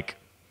being like,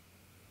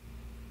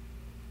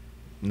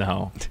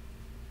 no,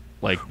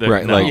 Like,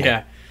 Right, no. like-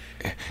 Yeah.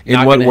 In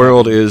Not what gonna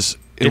world happen. is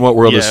Yeah,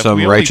 if some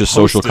we only righteous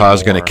social posted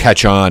cause going to more.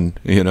 catch on?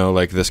 You know,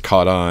 like this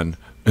caught on.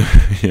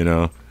 You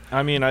know.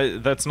 I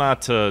mean, that's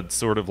not to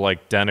sort of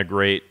like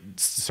denigrate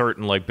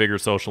certain like bigger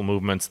social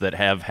movements that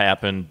have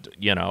happened,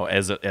 you know,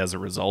 as a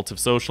result of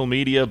social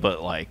media,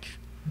 but like,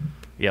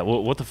 yeah,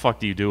 what the fuck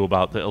do you do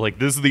about that? Like,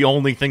 this is the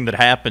only thing that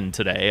happened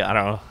today. I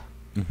don't know.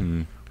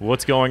 Mm-hmm.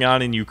 What's going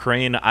on in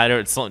Ukraine?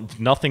 It's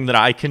nothing that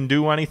I can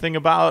do anything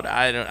about.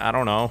 I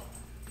don't know.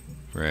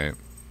 Right.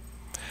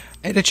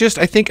 And it's just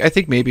I think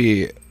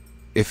maybe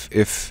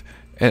if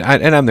and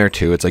I'm there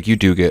too. It's like you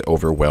do get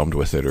overwhelmed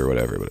with it or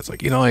whatever, but it's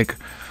like, you know, like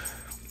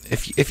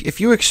if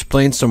you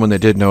explain someone that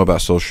didn't know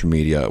about social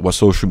media what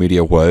social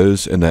media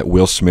was, and that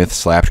Will Smith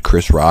slapped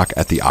Chris Rock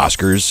at the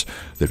Oscars,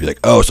 they'd be like,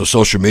 oh, so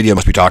social media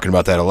must be talking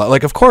about that a lot.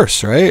 Like, of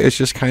course, right? It's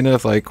just kind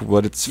of like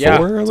what it's Yeah.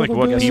 for. It's like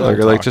little what bit. people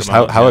Or like talk just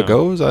about, how yeah. it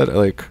goes.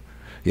 Like,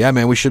 yeah,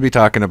 man, we should be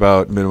talking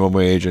about minimum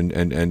wage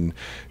and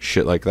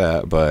shit like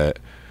that, but.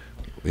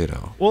 You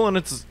know. Well, and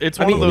it's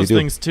one mean, of what do those you do?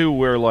 things too,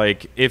 where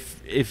like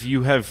if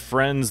you have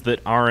friends that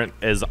aren't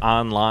as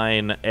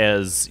online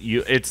as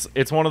you, it's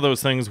one of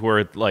those things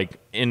where like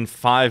in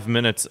 5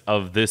 minutes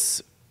of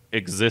this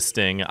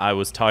existing, I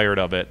was tired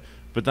of it.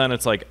 But then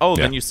it's like, oh,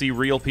 then Yeah. you see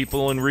real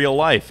people in real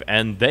life,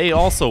 and they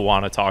also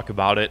want to talk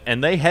about it,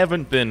 and they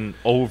haven't been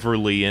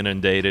overly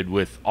inundated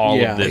with all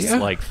Yeah. of this Yeah.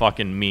 like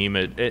fucking meme.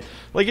 It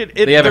They have a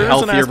there is an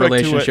healthier aspect to it.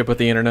 relationship with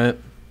the internet.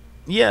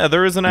 Yeah,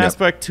 there is an Yep.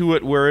 aspect to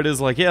it where it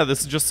is like, yeah, this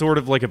is just sort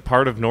of like a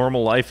part of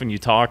normal life and you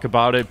talk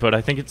about it, but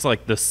I think it's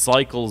like the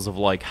cycles of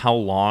like how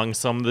long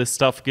some of this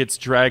stuff gets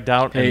dragged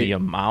out and Hey. the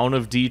amount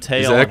of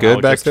detail. Is that and good how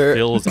it back just there?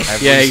 fills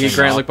Yeah, everything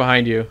Grant, up. look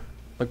behind you.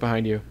 Look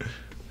behind you.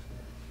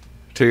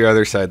 To your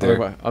other side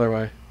there. Other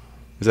way.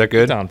 Is that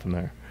good? Down from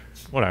there.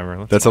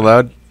 Whatever. That's fine.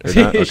 allowed? Or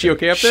not? Is she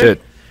okay up there?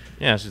 Shit.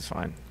 Yeah, she's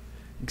fine.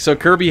 So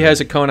Kirby has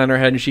a cone on her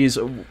head, and she's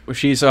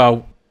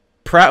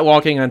Pratt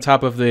walking on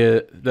top of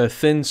the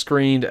thin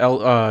screened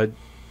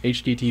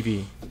HD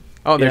TV.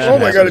 Oh, there Yeah. she Oh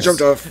my is. God, it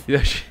jumped off.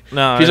 Yeah,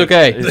 No, she's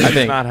okay, It's I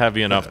think. not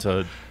heavy enough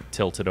to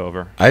tilt it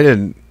over. I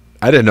didn't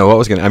know what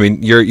was gonna. I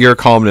mean, your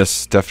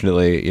calmness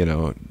definitely,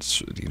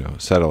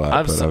 said a lot.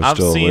 I've but I was I've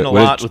still, seen a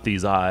lot with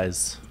these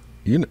eyes.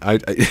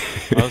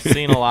 I've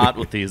seen a lot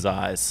with these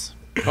eyes.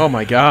 Oh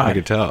my I God.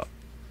 could tell.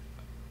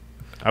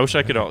 I wish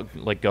I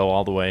could go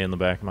all the way in the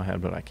back of my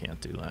head, but I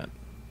can't do that.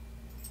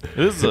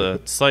 This is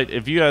a site.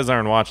 If you guys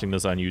aren't watching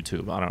this on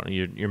YouTube, I don't.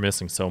 You're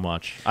missing so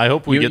much. I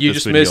hope we get You this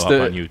just video missed up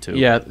the on YouTube.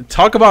 Yeah,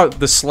 talk about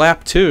the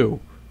slap too.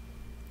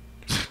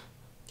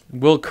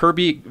 Will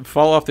Kirby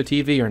fall off the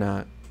TV or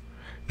not?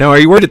 Now, are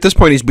you worried at this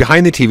point? He's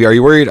behind the TV. Are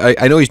you worried?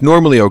 I know he's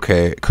normally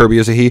okay. Kirby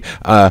is a he.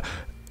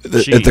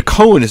 She. The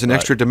cone is an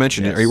extra But,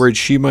 dimension. yes. Are you worried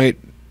she might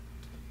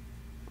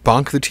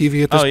bonk the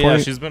TV at this Oh point? yeah,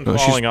 she's been No,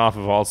 falling off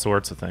of all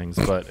sorts of things,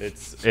 but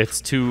it's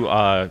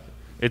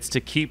to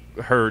keep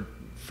her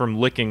from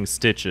licking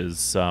stitches.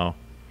 So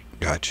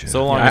Gotcha.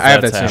 so long Yeah, as I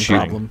have that's that same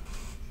happening.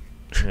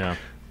 problem. Yeah,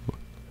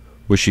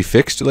 Was she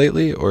fixed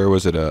lately, or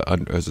was it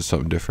was it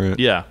something different?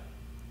 yeah,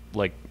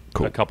 like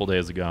Cool. a couple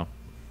days ago.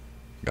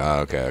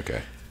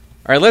 Okay.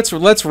 All right,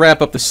 let's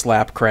wrap up the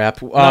slap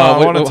crap.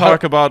 I want to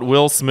talk about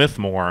Will Smith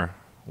more.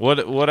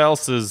 What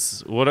else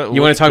is what?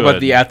 You want to talk about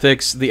good? the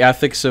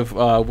ethics of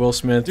Will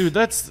Smith? Dude,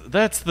 that's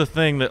the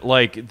thing that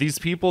like these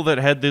people that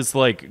had this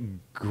like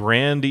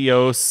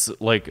grandiose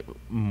like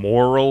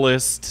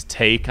moralist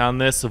take on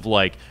this of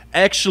like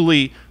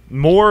actually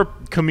more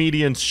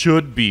comedians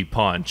should be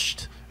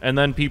punched, and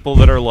then people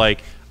that are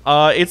like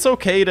it's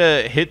okay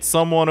to hit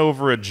someone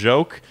over a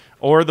joke,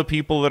 or the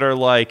people that are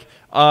like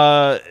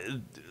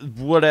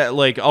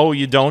oh,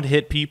 you don't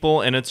hit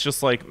people, and it's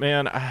just like,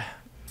 man,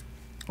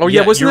 Oh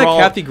yeah, wasn't you're that all-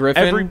 Kathy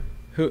Griffin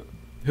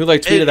who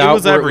like tweeted it out?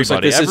 was where everybody. it was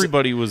like, this is-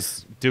 Everybody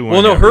was doing.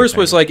 well, no, hers everything.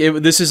 was like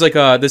this is like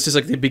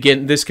the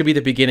begin. This could be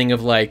the beginning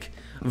of like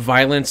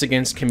violence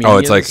against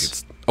comedians. Oh,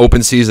 it's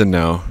open season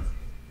now.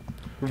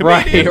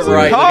 right. Comedians in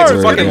Like cars it's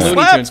a fucking getting Looney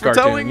slapped Tunes for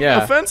cartoon. telling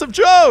Yeah. offensive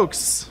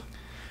jokes.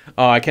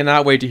 Oh, I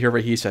cannot wait to hear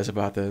what he says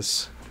about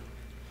this.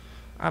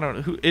 I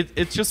don't know.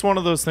 It's just one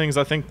of those things.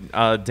 I think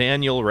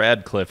Daniel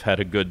Radcliffe had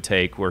a good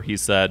take where he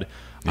said,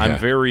 "I'm Yeah.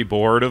 very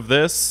bored of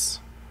this,"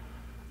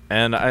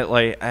 and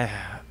Yeah.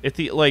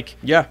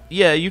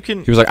 you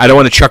can. He was like, I don't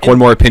want to chuck one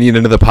more opinion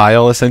into the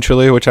pile,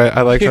 essentially, which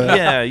I like that.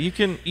 Yeah, you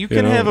can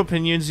know? have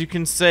opinions. You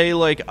can say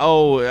like,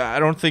 "Oh, I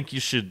don't think you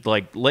should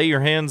like lay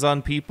your hands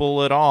on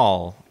people at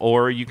all,"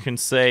 or you can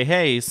say,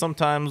 "Hey,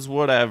 sometimes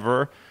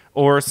whatever,"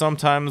 or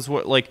sometimes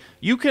what. Like,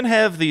 you can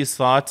have these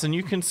thoughts and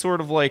you can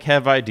sort of like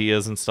have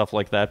ideas and stuff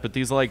like that. But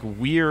these like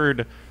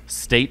weird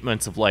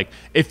statements of like,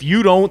 if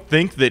you don't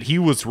think that he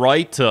was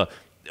right to.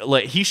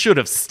 Like he should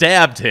have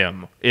stabbed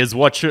him is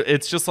what should.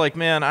 It's just like,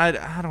 man,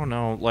 I don't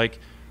know. Like,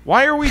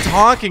 why are we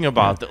talking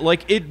about that?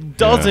 Like, it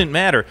doesn't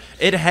matter.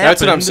 It happened.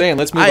 That's what I'm saying.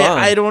 Let's move on.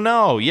 I don't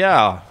know.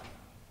 Yeah,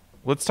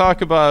 let's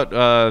talk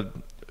about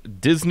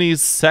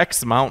Disney's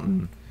Sex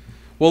Mountain.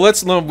 Well,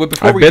 let's before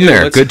I've we been do,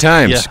 there. let's- Good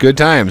times. Yeah. Good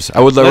times.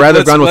 I would rather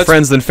have gone with let's-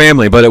 friends than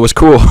family, but it was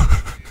cool.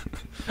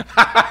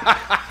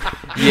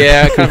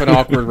 Yeah, kind of an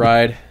awkward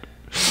ride.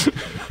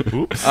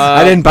 Oops.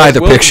 I didn't buy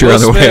the picture Will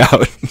on the way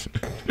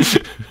Smith-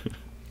 out.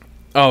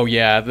 Oh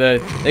yeah,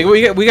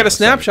 we got a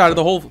snapshot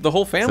of the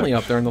whole family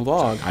up there in the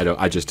log.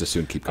 I just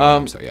assumed keep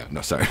going. So yeah,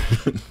 no, sorry.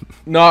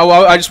 No,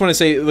 well, I just want to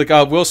say, like,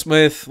 Will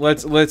Smith.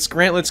 Let's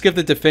give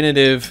the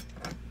definitive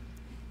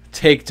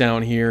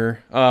takedown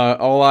here.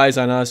 All eyes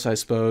on us, I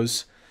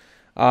suppose.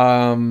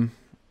 I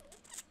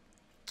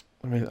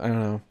don't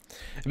know.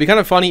 It'd be kind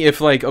of funny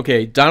if, like,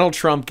 okay, Donald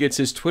Trump gets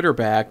his Twitter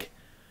back,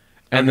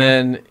 and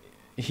then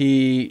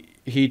he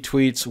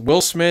tweets,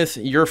 "Will Smith,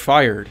 you're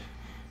fired."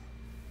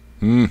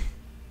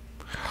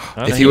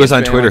 If he was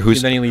on Twitter,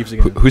 then he leaves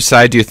again. whose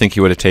side do you think he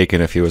would have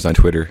taken if he was on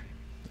Twitter?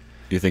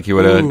 Do you think he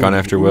would have gone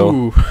after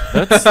Will?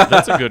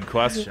 That's a good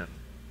question.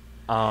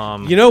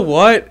 You know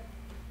what?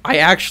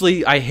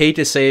 I hate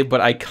to say it,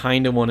 but I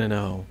kind of want to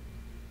know.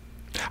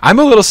 I'm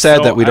a little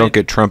sad that we don't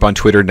get Trump on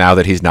Twitter now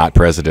that he's not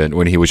president,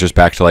 when he was just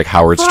back to like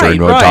Howard Stern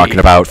mode, talking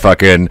about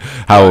fucking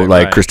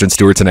how Kristen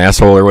Stewart's an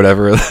asshole or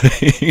whatever.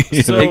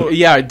 So,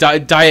 yeah,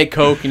 Diet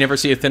Coke. You never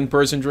see a thin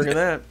person drinking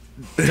that.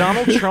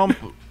 Donald Trump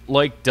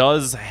like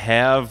does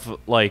have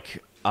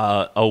like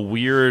a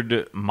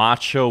weird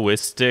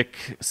machoistic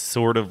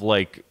sort of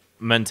like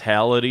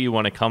mentality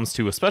when it comes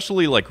to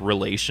especially like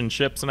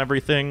relationships and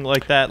everything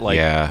like that. Like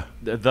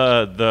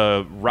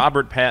the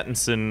Robert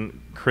Pattinson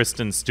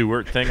Kristen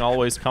Stewart thing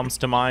always comes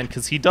to mind,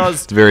 because he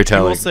does. It's very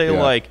telling. He will say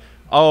like,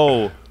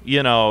 oh,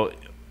 you know,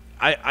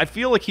 I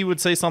feel like he would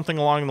say something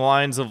along the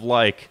lines of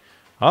like,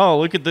 oh,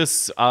 look at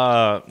this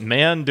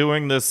man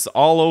doing this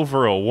all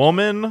over a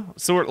woman.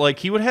 Sort like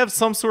he would have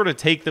some sort of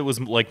take that was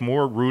like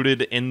more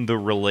rooted in the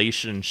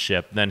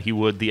relationship than he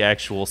would the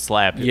actual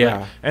slap. Yeah.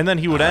 Like, and then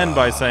he would end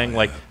by saying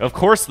like, of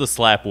course the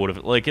slap would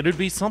have, like, it would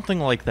be something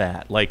like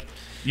that. Like,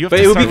 you have but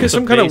to it would start be with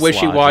some the kind of base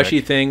wishy-washy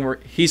logic. thing where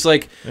he's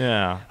like,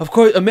 yeah, of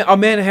course, a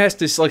man has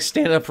to like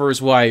stand up for his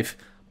wife,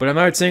 but I'm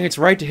not saying it's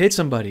right to hit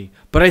somebody.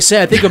 But I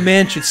say I think a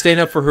man should stand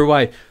up for her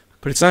wife.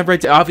 But it's not right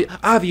to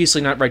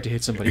obviously not right to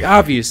hit somebody.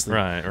 Obviously,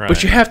 right.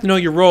 But you have to know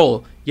your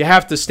role. You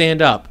have to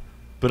stand up.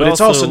 But it's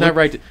also not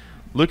right to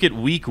look at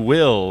weak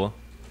Will,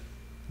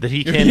 that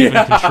he can't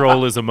even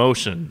control his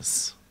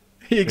emotions.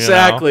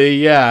 Exactly.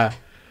 You know? Yeah.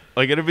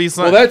 Like it'd be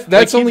something. Well,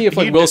 that's like only if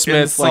like Will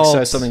Smith like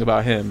says something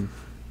about him.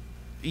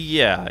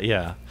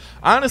 Yeah.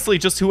 Honestly,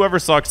 just whoever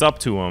sucks up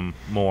to him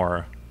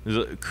more.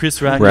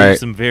 Chris Rock Right. has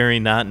some very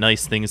not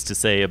nice things to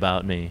say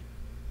about me.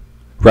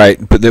 Right,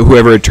 but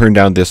whoever had turned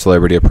down this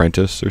Celebrity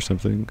Apprentice or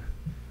something.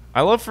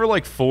 I love for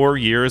like 4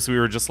 years we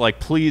were just like,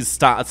 please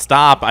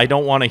stop, I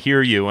don't want to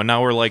hear you. And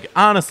now we're like,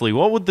 honestly,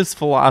 what would his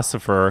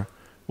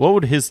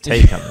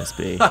take on this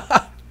be?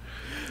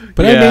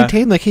 But I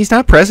maintain, like, he's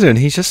not president.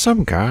 He's just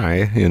some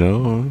guy, you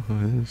know.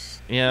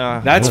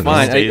 Yeah, that's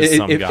fine.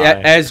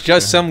 As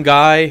just some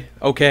guy,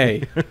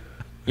 okay.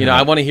 You know,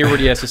 I want to hear what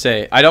he has to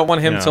say. I don't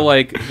want him to,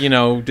 like, you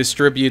know,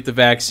 distribute the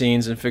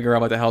vaccines and figure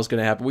out what the hell's going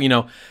to happen. You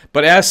know,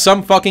 but as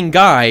some fucking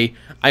guy,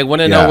 I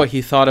want to know what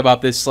he thought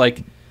about this,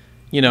 like,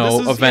 you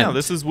know, event. Yeah,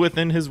 this is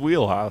within his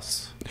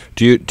wheelhouse.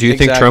 Do you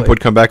think Trump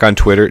would come back on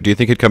Twitter? Do you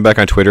think he'd come back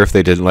on Twitter if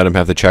they didn't let him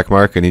have the check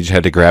mark and he just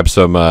had to grab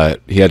some?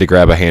 He had to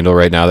grab a handle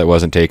right now that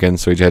wasn't taken,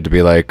 so he just had to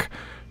be like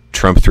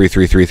Trump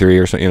 3333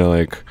 or something. You know,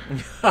 like.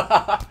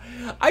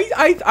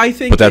 I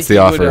think. But that's the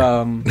offer.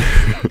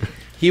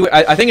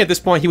 I think at this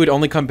point he would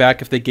only come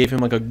back if they gave him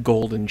like a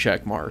golden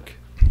check mark.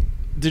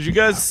 Did you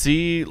guys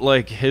see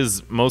like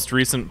his most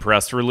recent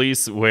press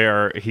release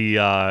where he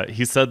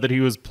said that he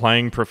was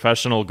playing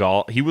professional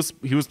golf? He was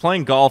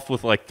playing golf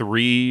with like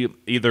 3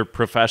 either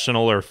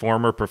professional or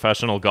former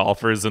professional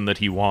golfers, and that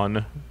he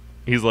won.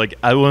 He's like,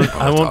 I won't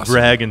awesome.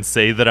 brag and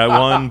say that I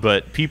won,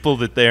 but people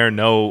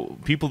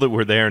that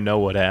were there know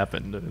what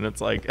happened, and it's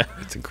like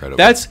It's incredible.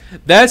 That's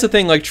the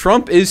thing. Like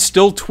Trump is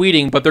still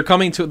tweeting, but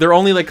they're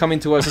only like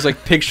coming to us as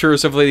like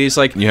pictures of these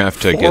like you have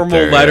to formal get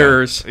there,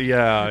 letters.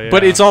 Yeah.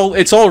 But it's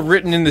all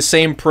written in the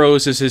same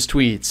prose as his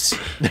tweets.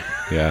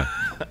 Yeah.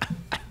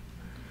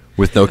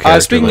 With no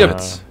character speaking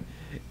limits.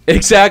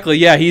 Exactly.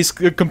 Yeah, he's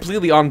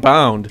completely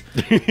unbound.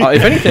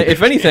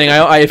 If anything,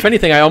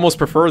 I almost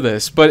prefer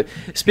this. But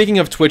speaking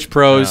of Twitch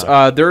pros,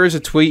 there is a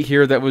tweet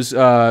here that was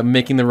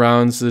making the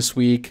rounds this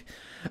week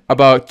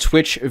about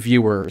Twitch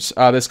viewers.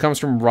 This comes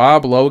from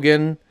Rob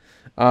Logan.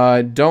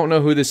 Don't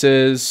know who this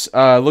is.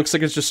 Looks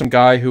like it's just some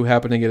guy who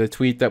happened to get a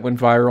tweet that went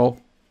viral.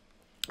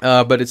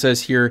 But it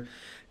says here,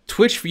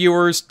 Twitch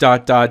viewers ...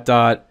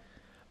 a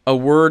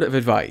word of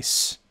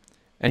advice.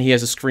 And he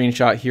has a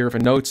screenshot here of a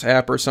notes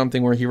app or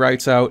something where he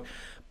writes out,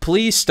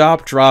 please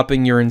stop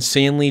dropping your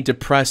insanely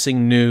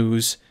depressing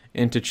news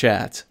into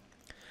chat.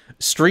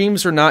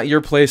 Streams are not your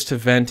place to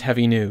vent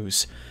heavy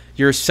news.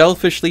 You're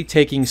selfishly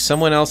taking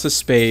someone else's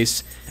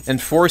space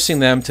and forcing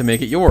them to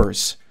make it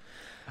yours.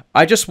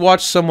 I just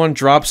watched someone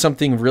drop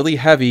something really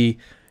heavy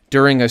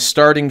during a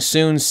starting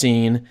soon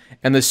scene,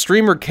 and the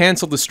streamer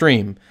canceled the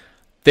stream.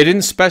 They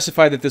didn't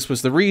specify that this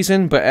was the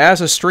reason, but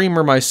as a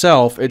streamer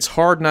myself, it's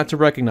hard not to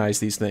recognize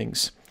these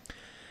things.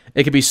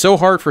 It can be so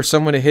hard for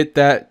someone to hit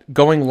that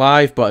going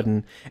live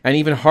button, and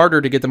even harder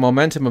to get the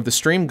momentum of the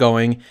stream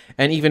going,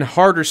 and even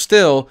harder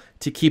still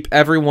to keep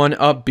everyone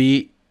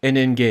upbeat and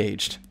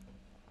engaged.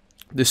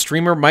 The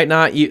streamer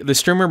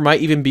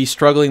might even be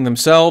struggling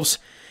themselves,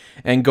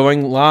 and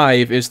going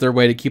live is their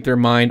way to keep their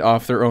mind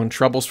off their own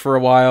troubles for a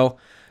while.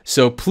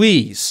 So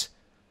please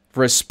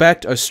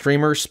respect a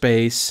streamer's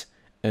space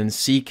and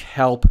seek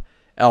help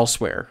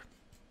elsewhere.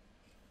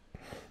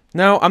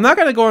 Now, I'm not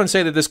going to go and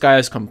say that this guy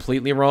is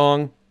completely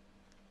wrong,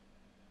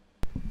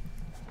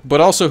 but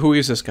also, who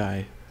is this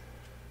guy?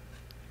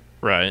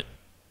 Right.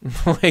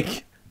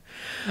 Like,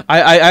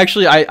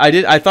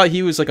 I thought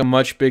he was like a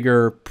much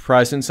bigger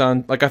presence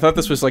on, like, I thought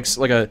this was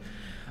like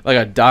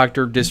a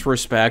Dr.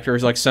 Disrespect, or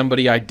like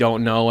somebody I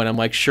don't know, and I'm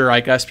like, sure,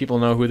 I guess people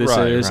know who this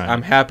is. Right.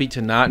 I'm happy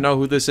to not know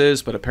who this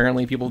is, but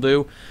apparently people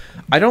do.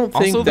 I don't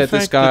think also, that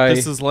this guy... That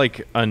this is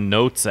like a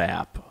notes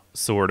app,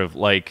 sort of.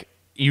 Like,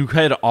 you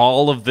had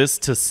all of this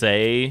to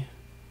say,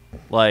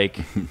 like...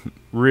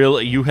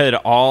 Really, you had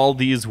all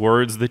these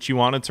words that you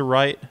wanted to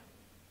write?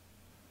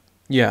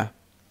 Yeah.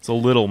 It's a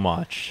little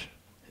much.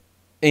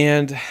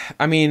 And,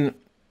 I mean,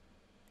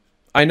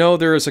 I know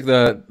there is like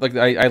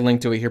I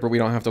linked to it here, but we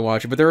don't have to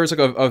watch it. But there was like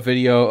a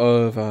video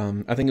of,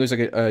 I think it was like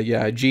a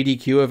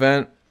GDQ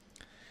event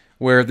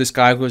where this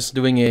guy was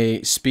doing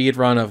a speed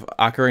run of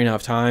Ocarina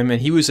of Time,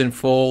 and he was in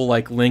full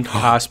like Link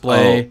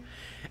cosplay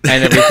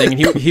and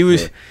everything.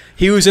 And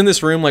he was in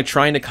this room like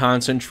trying to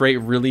concentrate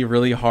really,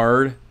 really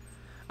hard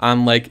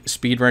on like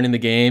speedrunning the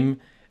game,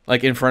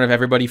 like in front of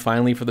everybody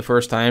finally for the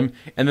first time.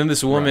 And then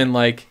this woman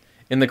like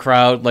in the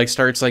crowd like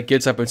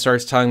gets up and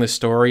starts telling this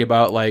story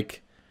about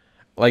like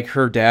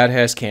her dad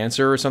has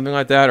cancer or something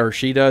like that, or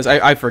she does.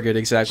 I forget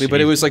exactly, but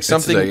it was like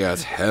something.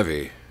 It's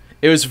heavy.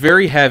 It was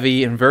very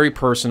heavy and very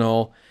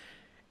personal.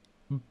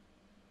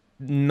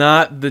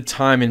 Not the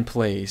time and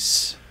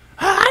place.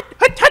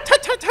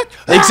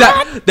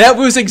 That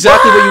was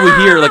exactly what you would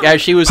hear, like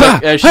as she was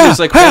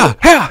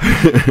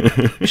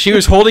she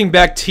was holding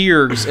back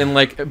tears and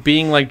like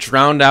being like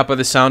drowned out by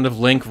the sound of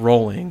Link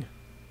rolling.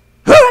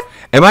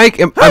 I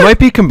might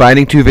be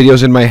combining two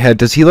videos in my head.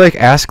 Does he like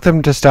ask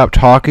them to stop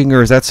talking,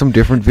 or is that some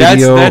different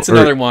video? That's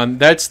another one.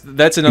 That's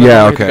another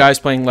one. Okay. The guy's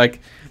playing like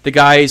the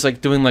guy's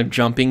like doing like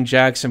jumping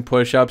jacks and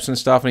push-ups and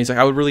stuff, and he's like,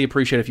 I would really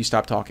appreciate it if you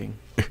stopped talking.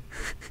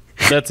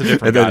 That's a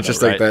different. And then guy, just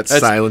though, like right?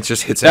 that silence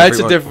just hits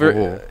everyone. That's a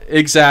different.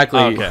 Exactly.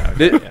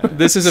 Okay, yeah.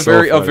 This is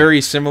So a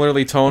very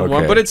similarly toned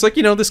one, but it's like,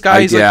 you know, this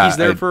guy's he's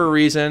there for a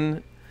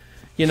reason.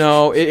 You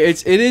know,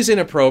 it is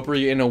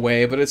inappropriate in a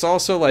way, but it's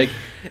also like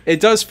it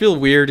does feel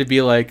weird to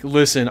be like,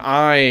 listen,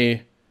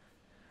 I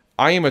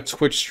am a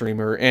Twitch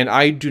streamer and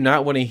I do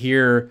not want to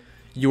hear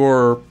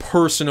your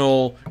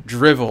personal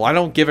drivel. I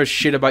don't give a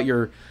shit about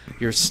your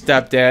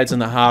stepdad's in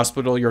the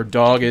hospital, your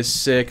dog is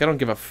sick. I don't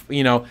give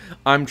a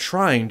I'm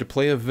trying to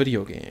play a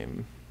video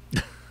game.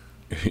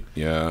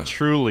 Yeah.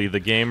 Truly, the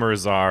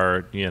gamers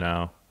are,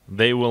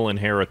 they will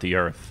inherit the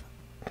earth.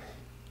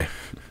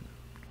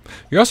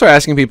 You're also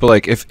asking people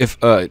like if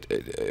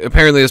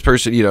apparently this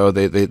person,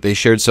 they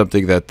shared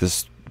something that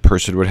this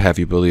person would have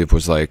you believe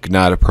was like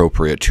not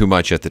appropriate, too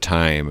much at the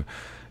time.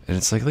 And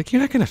it's like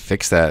you're not gonna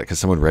fix that because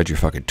someone read your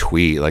fucking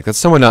tweet. Like that's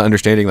someone not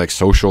understanding like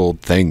social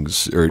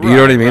things, or you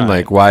know what I mean? Right.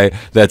 Like why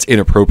that's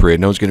inappropriate.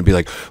 No one's gonna be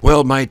like,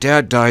 well, my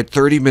dad died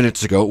 30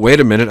 minutes ago.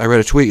 Wait a minute, I read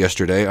a tweet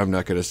yesterday. I'm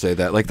not gonna say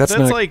that. Like that's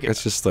not. Like,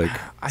 it's just like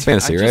it's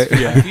fantasy, right?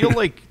 Yeah, I feel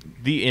like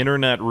the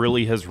internet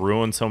really has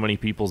ruined so many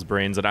people's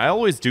brains, and I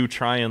always do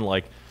try and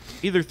like,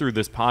 either through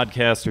this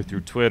podcast or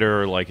through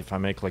Twitter, or like if I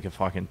make like a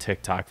fucking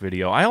TikTok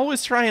video, I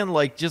always try and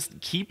like just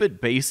keep it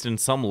based in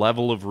some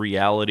level of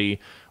reality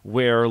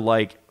where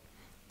like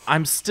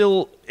I'm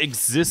still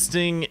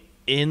existing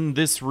in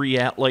this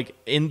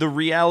in the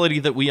reality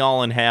that we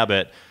all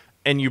inhabit,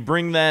 and you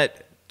bring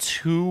that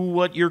to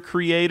what you're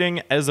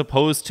creating, as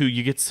opposed to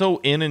you get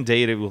so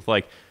inundated with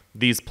like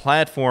these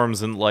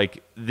platforms and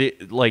like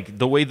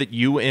the way that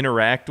you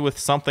interact with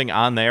something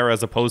on there,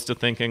 as opposed to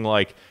thinking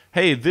like,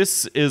 hey,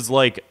 this is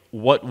like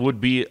what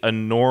would be a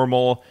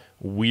normal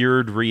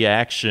weird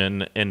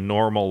reaction in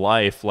normal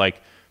life.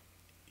 Like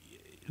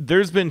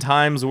there's been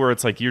times where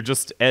it's like you're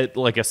just at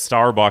like a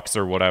Starbucks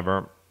or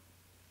whatever,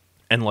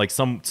 and like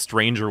some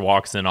stranger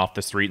walks in off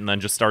the street and then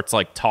just starts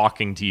like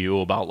talking to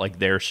you about like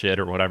their shit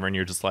or whatever, and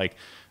you're just like,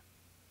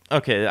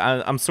 okay,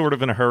 I'm sort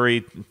of in a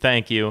hurry,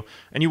 thank you.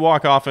 And you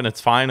walk off and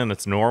it's fine and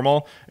it's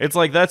normal. It's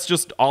like that's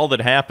just all that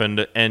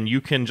happened, and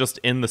you can just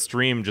in the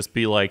stream just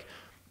be like,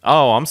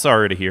 oh, I'm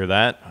sorry to hear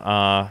that.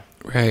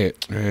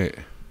 Right.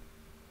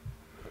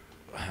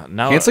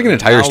 Now, canceling an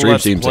entire stream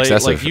seems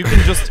excessive. Like you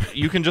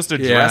can just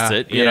address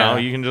it. You know,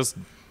 you can just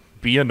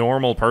be a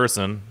normal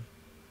person,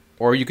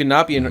 or you can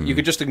not be. You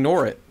could just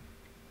ignore it,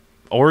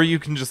 or you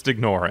can just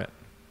ignore it.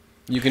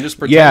 You can just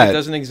pretend it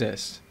doesn't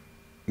exist.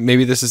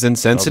 Maybe this is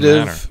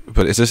insensitive,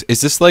 but is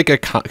this like a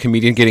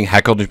comedian getting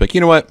heckled and like,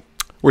 you know what?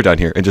 We're done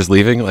here, and just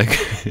leaving? Like,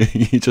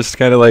 you just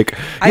kind of like,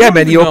 yeah,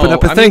 man, you open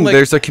up a thing. Like,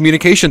 there's a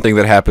communication thing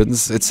that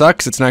happens. It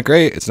sucks. It's not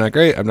great.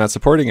 I'm not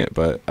supporting it,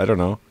 but I don't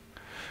know.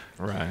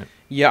 Right.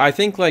 Yeah, I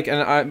think like,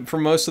 for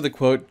most of the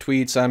quote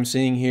tweets I'm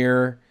seeing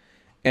here,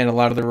 and a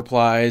lot of the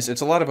replies,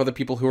 it's a lot of other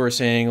people who are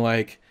saying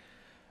like,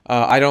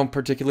 I don't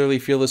particularly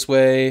feel this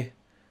way.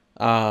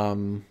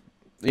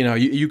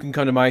 You can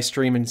come to my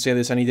stream and say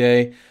this any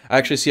day. I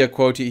actually see a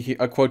quote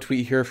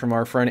tweet here from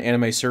our friend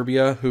Anime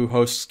Serbia, who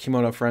hosts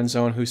Kimono Friend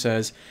Zone, who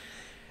says,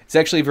 "It's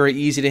actually very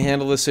easy to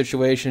handle this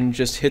situation.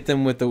 Just hit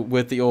them with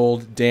the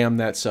old damn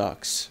that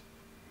sucks."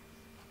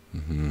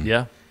 Mm-hmm.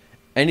 Yeah.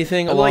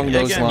 Anything along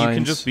those lines. You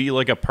can just be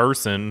like a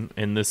person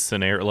in this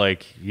scenario.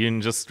 Like, you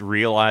can just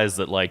realize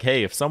that, like,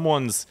 hey, if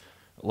someone's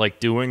like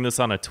doing this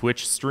on a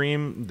Twitch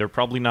stream, they're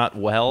probably not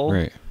well.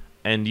 Right.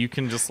 And you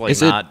can just like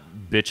not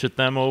bitch at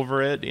them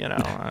over it, you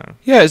know.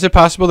 Yeah, is it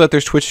possible that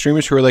there's Twitch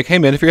streamers who are like, "Hey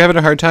man, if you're having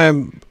a hard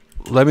time,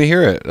 let me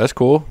hear it. That's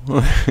cool."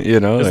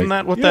 Isn't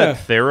that what that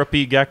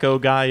therapy gecko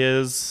guy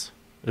is?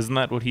 Isn't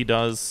that what he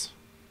does?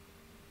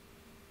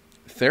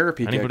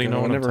 Therapy Anybody gecko?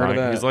 know what I'm talking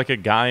about? He's like a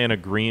guy in a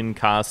green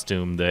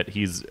costume that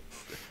he's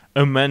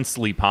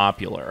immensely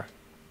popular.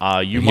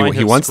 You might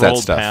have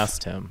scrolled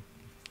past him.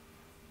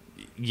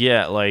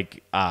 Yeah,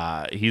 like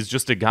he's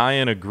just a guy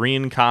in a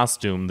green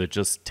costume that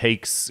just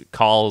takes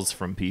calls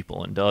from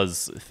people and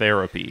does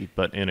therapy,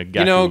 but in a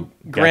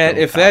Grant,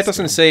 if that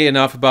doesn't say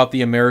enough about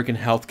the American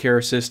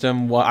healthcare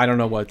system, well, I don't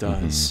know what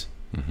does.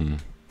 Mm-hmm.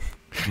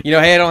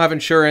 Hey, I don't have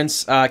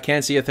insurance,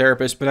 can't see a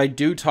therapist, but I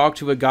do talk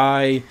to a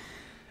guy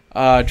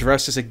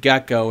dressed as a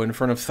gecko in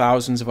front of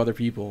thousands of other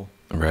people.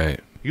 Right.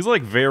 He's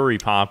like very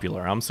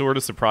popular. I'm sort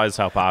of surprised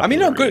how popular. I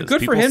mean,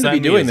 good for him to be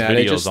doing that.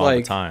 It's just all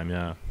like the time,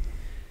 yeah.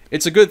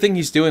 It's a good thing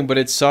he's doing, but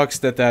it sucks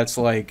that's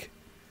like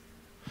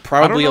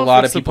probably a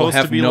lot of people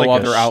have no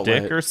other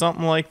outlet or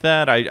something like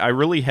that. I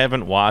really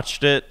haven't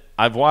watched it.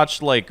 I've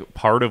watched like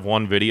part of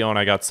one video and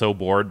I got so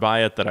bored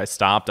by it that I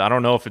stopped. I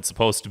don't know if it's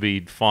supposed to be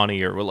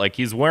funny or like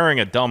he's wearing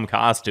a dumb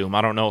costume. I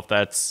don't know if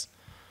that's.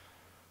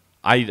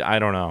 I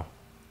don't know.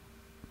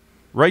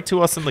 Write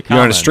to us in the comments.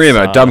 You're on a stream.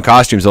 A dumb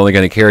costume's only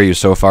going to carry you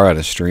so far on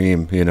a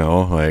stream. You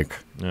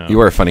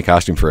wear a funny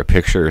costume for a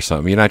picture or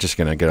something. You're not just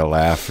going to get a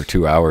laugh for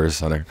 2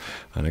 hours on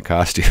a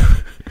costume.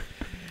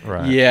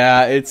 Right.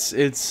 Yeah, it's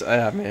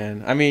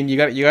man. I mean, you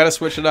got to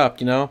switch it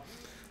up,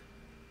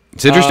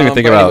 It's interesting to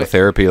think about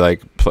therapy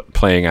like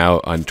playing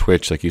out on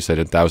Twitch, like you said,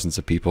 in thousands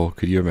of people.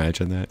 Could you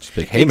imagine that? Just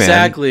like, hey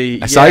exactly.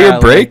 man, I saw your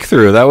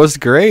breakthrough. That was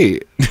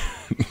great.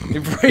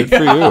 Good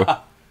for you.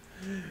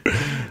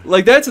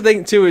 Like, that's the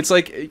thing too. It's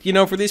like,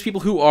 for these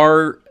people who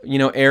are,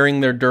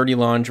 airing their dirty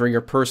laundry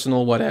or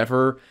personal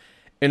whatever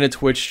in a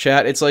Twitch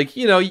chat, it's like,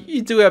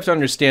 you do have to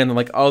understand that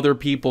like other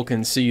people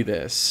can see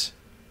this.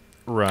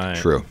 Right.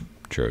 True.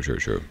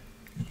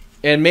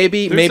 And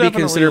maybe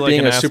consider like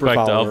being an a super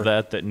aspect follower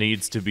of that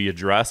needs to be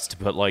addressed,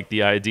 but like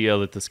the idea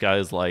that this guy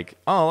is like,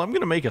 "Oh, I'm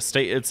going to make a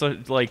it's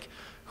like,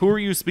 who are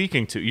you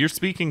speaking to? You're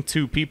speaking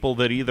to people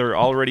that either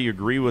already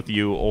agree with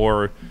you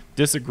or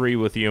disagree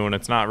with you, and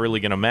it's not really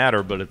going to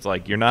matter, but it's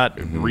like you're not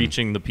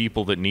reaching the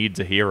people that need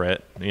to hear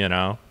it,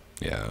 Yeah.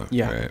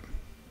 Right.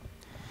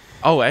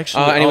 Oh,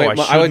 actually, anyway, I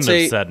shouldn't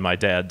have said my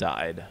dad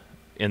died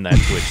in that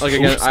Twitch. Like,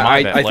 again,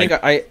 I think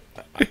I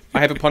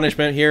have a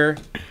punishment here.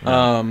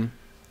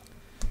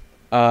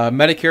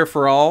 Medicare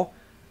for all.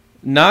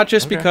 Not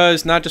just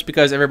because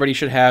everybody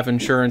should have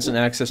insurance and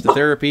access to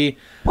therapy,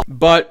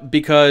 but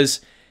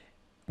because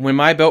when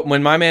my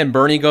man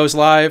Bernie goes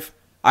live,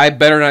 I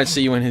better not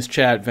see you in his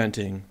chat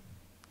venting.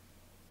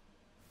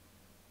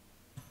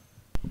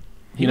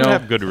 He would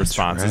have good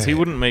responses. Right. He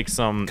wouldn't make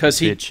some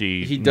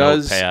bitchy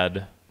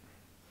notepad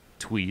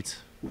tweet.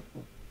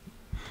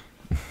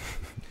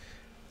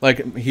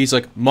 Like, he's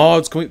like,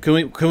 mods,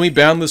 can we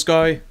ban this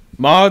guy?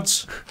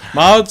 Mods.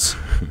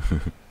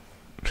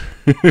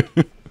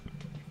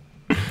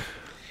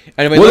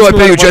 Anyway, what do I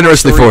pay you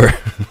generously for?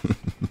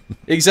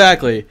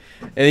 Exactly,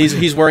 and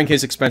he's wearing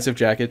his expensive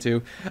jacket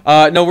too.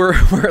 No,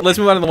 let's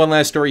move on to the one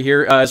last story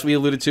here. As we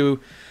alluded to,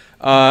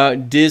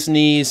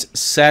 Disney's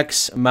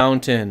Sex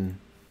Mountain.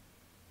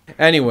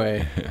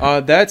 Anyway,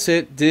 that's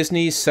it.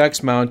 Disney's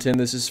Sex Mountain.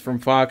 This is from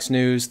Fox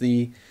News.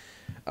 The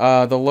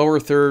lower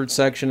third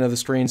section of the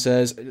screen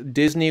says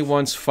Disney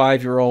wants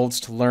 5-year-olds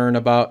to learn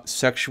about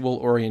sexual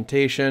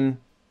orientation.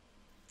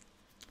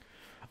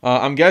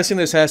 I'm guessing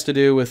this has to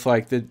do with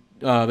like the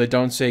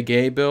Don't Say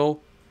Gay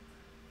bill.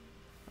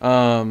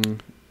 Yeah,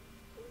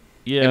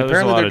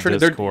 there's a lot of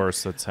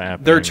discourse that's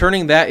happening. They're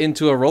turning that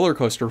into a roller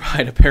coaster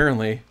ride,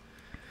 apparently.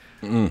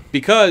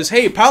 Because,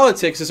 hey,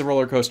 politics is a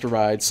roller coaster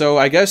ride. So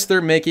I guess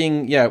they're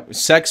making,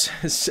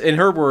 sex, in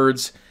her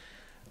words,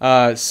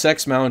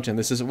 Sex Mountain.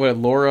 This is what,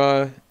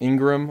 Laura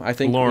Ingraham, I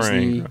think. Laura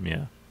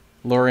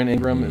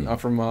Ingraham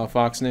from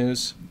Fox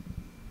News.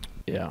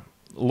 Yeah.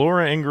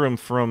 Laura Ingraham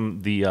from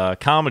the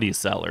Comedy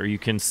Cellar. You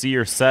can see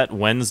her set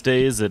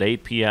Wednesdays at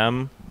 8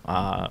 p.m.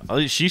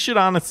 She should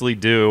honestly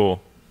do...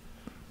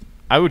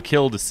 I would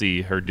kill to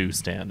see her do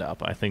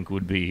stand-up. I think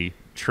would be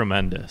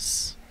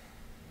tremendous.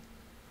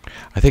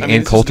 I think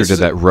Ann Coulter did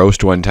that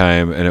roast one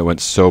time, and it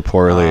went so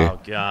poorly. Oh,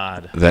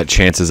 God. That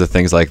chances of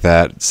things like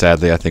that,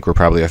 sadly, I think were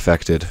probably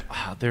affected.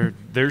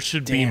 There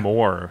should be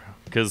more.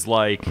 Because,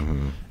 like,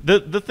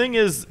 the thing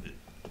is...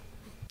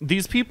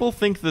 these people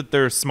think that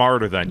they're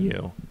smarter than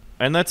you,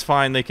 and that's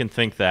fine. They can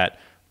think that,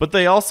 but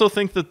they also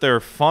think that they're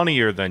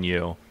funnier than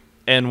you.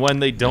 And when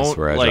they don't,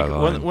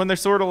 like, when they're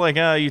sort of like,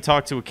 you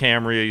talk to a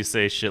camera, you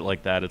say shit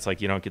like that, it's like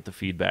you don't get the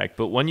feedback.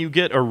 But when you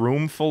get a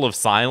room full of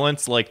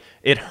silence, like,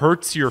 it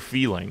hurts your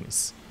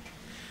feelings.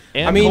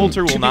 Ann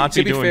Coulter will not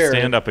be doing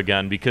stand-up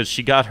again because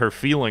she got her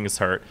feelings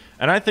hurt.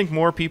 And I think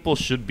more people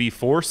should be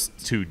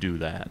forced to do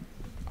that.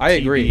 I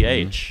agree.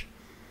 TBH.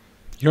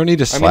 You don't need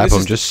to slap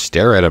them, just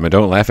stare at them and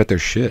don't laugh at their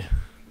shit.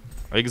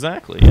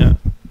 Exactly, yeah.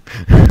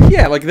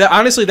 Yeah, like that.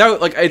 Honestly,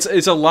 that like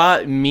it's a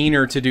lot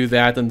meaner to do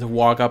that than to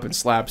walk up and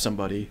slap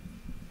somebody.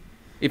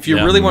 If you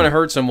really want to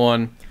hurt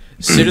someone,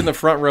 sit in the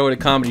front row at a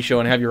comedy show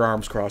and have your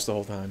arms crossed the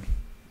whole time.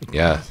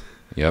 Yeah.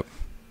 Yep.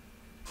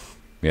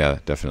 Yeah,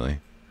 definitely.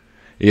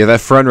 Yeah,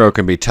 that front row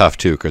can be tough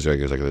too because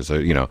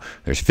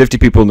there's 50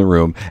 people in the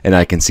room and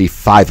I can see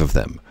 5 of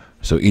them.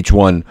 So each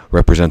one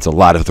represents a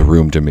lot of the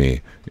room to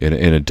me in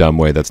a dumb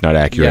way that's not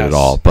accurate at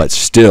all. But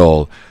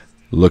still.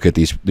 Look at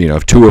these,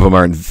 if 2 of them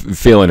aren't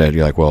feeling it,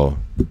 you're like, well,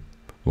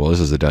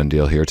 this is a done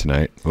deal here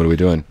tonight. What are we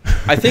doing?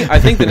 I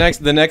think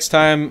the next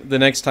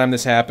time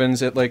this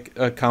happens at like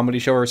a comedy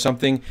show or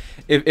something,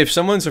 if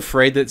someone's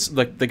afraid that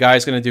like the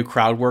guy's going to do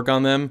crowd work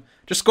on them,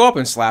 just go up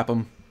and slap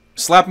them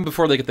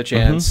before they get the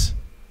chance.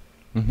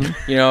 And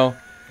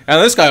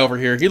this guy over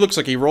here, he looks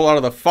like he rolled out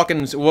of the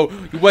fucking. Well,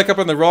 you wake up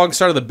on the wrong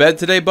side of the bed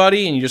today,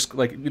 buddy, and you just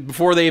like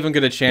before they even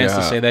get a chance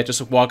to say that,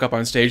 just walk up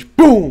on stage,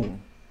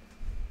 boom.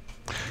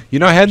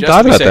 I hadn't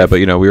thought about that, but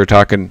we were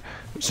talking.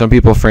 Some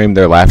people frame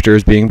their laughter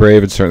as being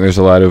brave, and certainly there's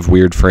a lot of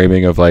weird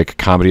framing of like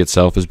comedy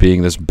itself as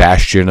being this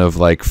bastion of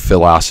like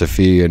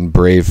philosophy and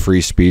brave free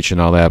speech and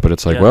all that. But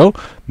it's like, well,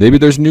 maybe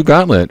there's a new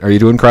gauntlet. Are you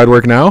doing crowd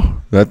work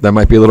now? That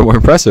might be a little more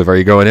impressive. Are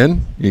you going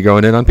in? You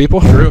going in on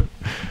people? True.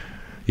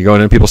 You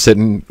going in? People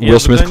sitting Will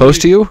Smith close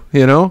to you?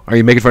 Are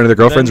you making fun of their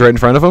girlfriends right in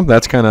front of them?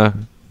 That's kind of,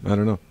 I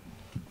don't know.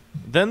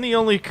 Then the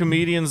only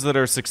comedians that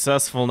are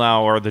successful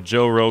now are the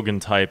Joe Rogan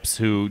types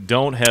who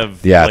don't have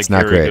very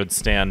good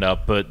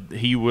stand-up, but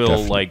he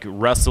will like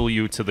wrestle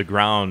you to the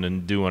ground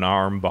and do an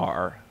arm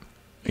bar.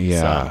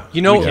 Yeah. So,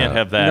 we can't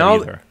have that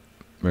either.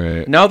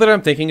 Right. Now that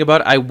I'm thinking about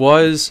it, I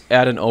was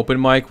at an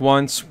open mic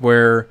once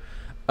where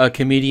a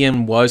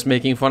comedian was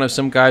making fun of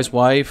some guy's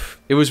wife.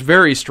 It was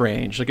very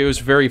strange. Like, it was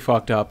very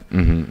fucked up.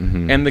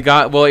 And the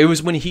guy, it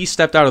was when he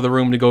stepped out of the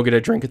room to go get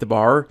a drink at the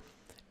bar,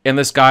 and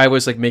this guy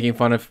was like making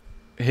fun of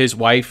his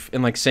wife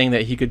and like saying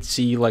that he could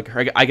see like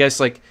her, I guess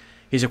like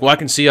he's like, well, I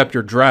can see up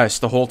your dress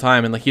the whole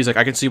time, and like he's like,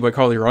 I can see what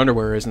color your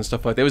underwear is and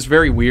stuff like that. It was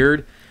very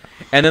weird.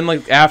 And then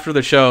like after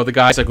the show, the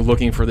guy's like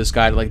looking for this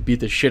guy to like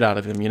beat the shit out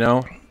of him,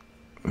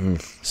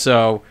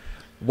 So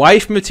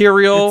wife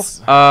material,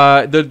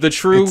 the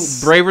true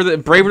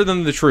braver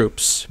than the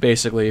troops,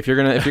 basically. If you're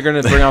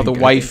gonna bring out the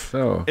wife,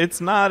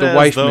 it's not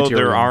as though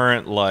there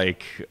aren't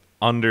like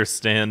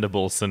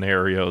understandable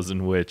scenarios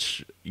in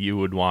which you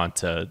would want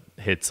to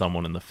hit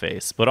someone in the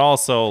face, but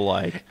also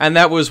like, and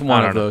that was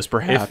one of those,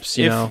 perhaps.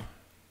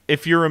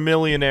 If you're a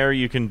millionaire,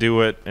 you can do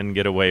it and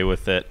get away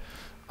with it.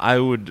 I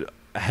would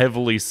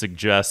heavily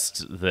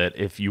suggest that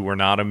if you were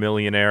not a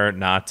millionaire,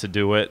 not to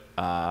do it.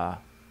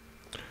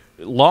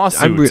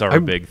 Lawsuits are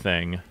a big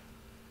thing.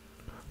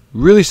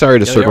 Really sorry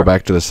to circle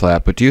back to the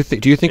slap, but do you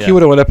think he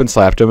would have went up and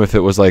slapped him if it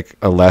was like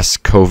a less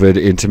COVID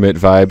intimate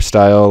vibe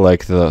style,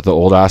 like the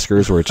old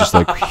Oscars, where it's just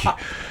like,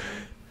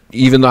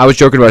 even though I was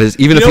joking about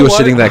even if he was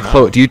sitting that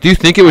close, do you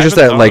think it was just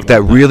that like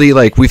that really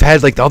like we've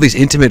had like all these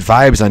intimate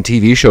vibes on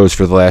TV shows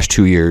for the last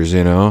 2 years,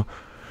 Whereas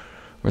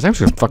I'm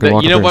just gonna fucking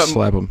walk up there and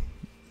slap him.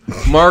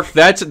 Mark,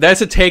 that's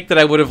a take that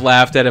I would have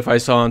laughed at if I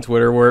saw on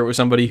Twitter, where it was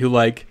somebody who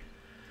like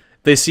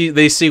they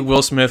see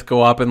Will Smith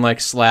go up and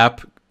like slap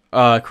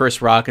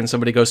Chris Rock, and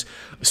somebody goes,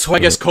 so I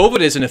guess COVID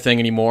isn't a thing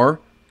anymore.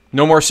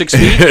 No more 6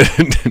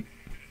 feet.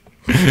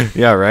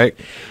 Yeah, right.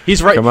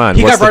 He's right. Come on.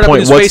 He got right up in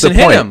his face and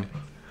hit him.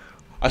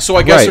 So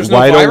I guess there's no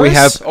virus. Don't we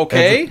have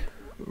okay.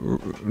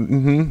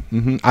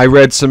 I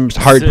read some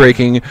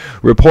heartbreaking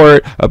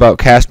report about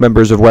cast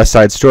members of West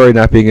Side Story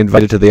not being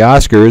invited to the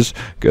Oscars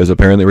because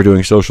apparently we're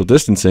doing social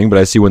distancing. But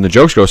I see when the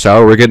jokes go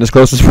sour, we're getting as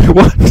close as we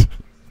want.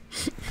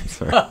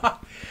 Sorry.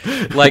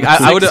 Like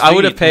I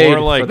would have paid more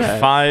like for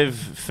that. 5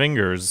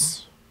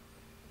 fingers.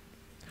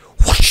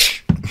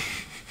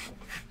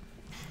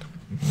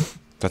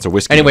 That's a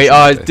whiskey. Anyway,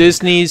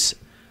 Disney's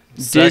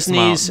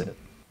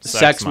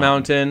Sex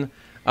Mountain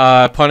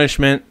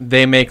punishment.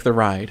 They make the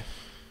ride.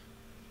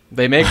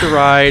 They make the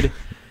ride,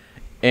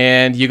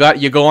 and you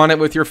go on it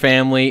with your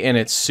family, and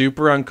it's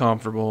super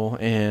uncomfortable.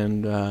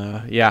 And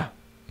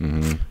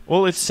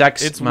Well, it's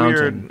Sex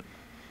Mountain. Weird.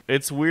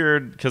 It's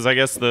weird because I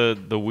guess the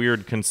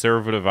weird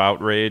conservative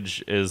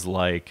outrage is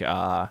like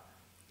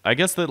I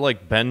guess that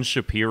like Ben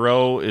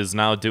Shapiro is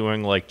now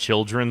doing like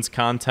children's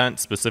content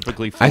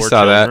specifically for children. I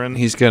saw that.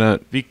 He's gonna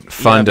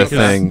fund a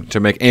thing to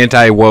make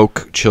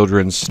anti-woke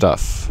children's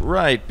stuff.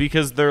 Right,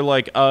 because they're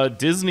like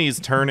Disney's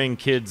turning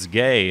kids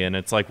gay, and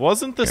it's like,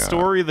 wasn't the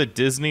story that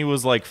Disney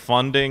was like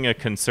funding a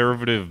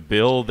conservative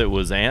bill that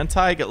was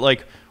anti?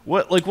 Like,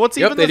 What's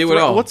Yep, even they the do it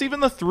all. what's even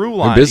the through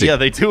line? busy. Yeah,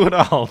 they do it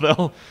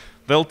all.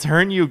 They'll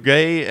turn you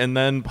gay and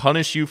then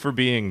punish you for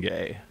being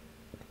gay.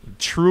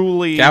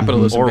 Truly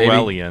Capitalism, baby.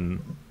 Orwellian.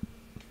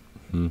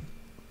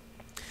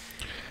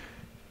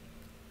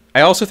 I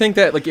also think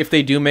that, like, if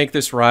they do make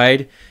this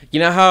ride, you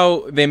know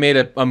how they made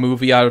a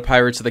movie out of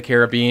Pirates of the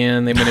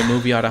Caribbean, they made a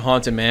movie out of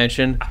Haunted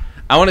Mansion.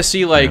 I want to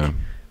see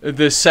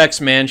the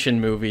Sex Mansion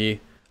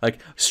movie, like,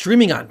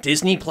 streaming on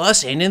Disney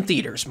Plus and in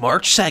theaters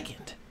March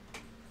 2nd.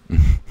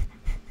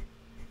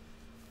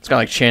 It's got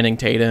like Channing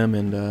Tatum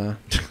and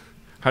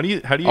How do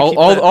you keep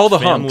all that the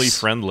family hunks.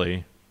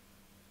 friendly?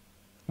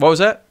 What was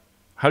that?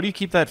 How do you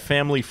keep that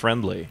family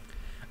friendly?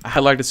 I'd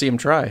like to see him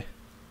try.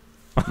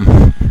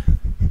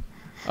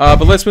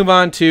 But let's move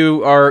on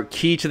to our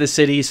key to the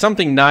city.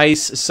 Something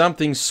nice,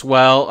 something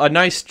swell, a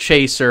nice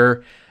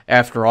chaser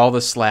after all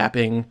the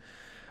slapping.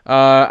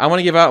 I want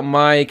to give out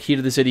my key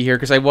to the city here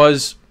because I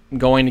was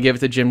going to give it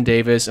to Jim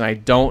Davis, and I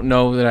don't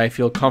know that I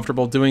feel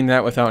comfortable doing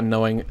that without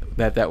knowing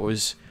that that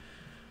was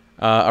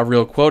a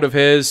real quote of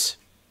his.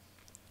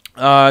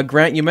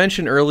 Grant, you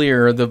mentioned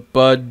earlier the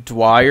Bud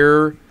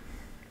Dwyer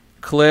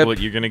clip. What,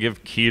 you're going to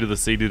give key to the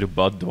city to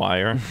Bud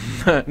Dwyer?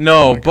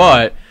 No,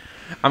 but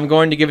I'm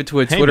going to give it to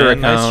a Twitter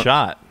account. Nice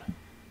shot.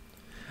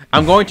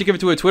 I'm going to give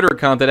it to a Twitter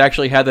account that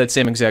actually had that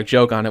same exact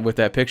joke on it with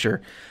that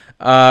picture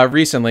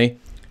recently.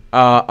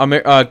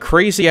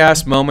 Crazy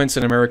ass moments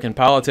in American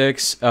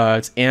politics.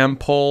 It's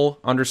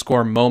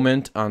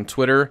ampol_moment on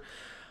Twitter.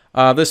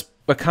 This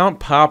account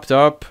popped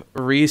up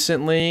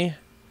recently.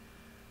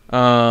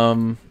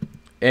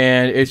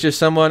 And it's just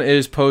someone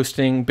is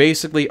posting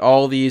basically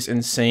all these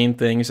insane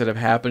things that have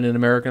happened in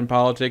American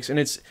politics, and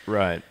it's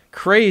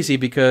crazy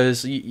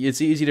because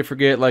it's easy to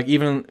forget. Like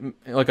even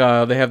like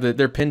they have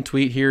their pinned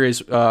tweet here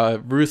is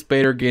Ruth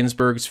Bader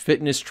Ginsburg's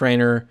fitness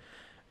trainer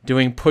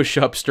doing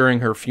push-ups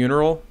during her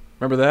funeral.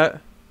 Remember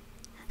that?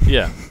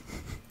 Yeah.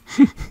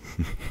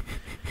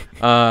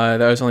 That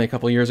was only a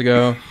couple years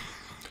ago.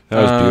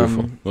 That was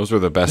beautiful. Those were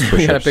the best push-ups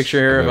we got a picture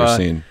here I've ever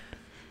seen.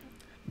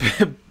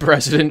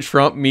 President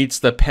Trump meets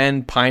the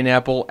pen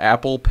pineapple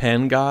apple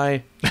pen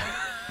guy.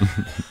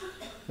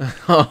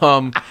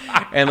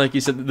 And like you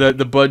said,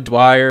 the Bud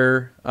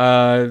Dwyer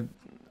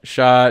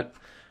shot.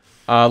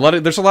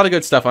 There's a lot of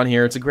good stuff on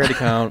here. It's a great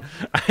account.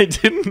 I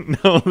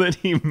didn't know that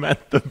he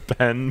meant the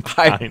pen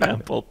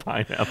pineapple.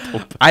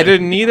 I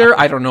didn't either.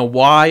 I don't know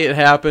why it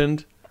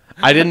happened.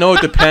 I didn't know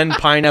what the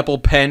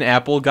pen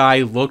apple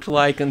guy looked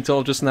like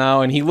until just now,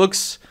 and he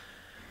looks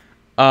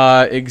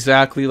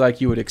exactly like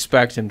you would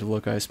expect him to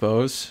look, I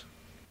suppose.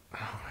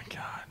 Oh my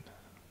god!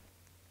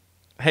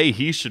 Hey,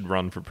 he should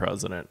run for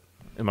president.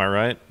 Am I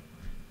right?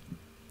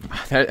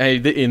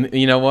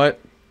 You know what?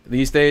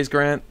 These days,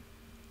 Grant,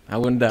 I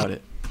wouldn't doubt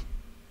it.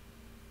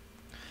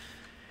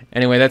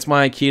 Anyway, that's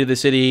my key to the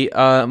city.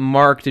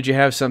 Mark, did you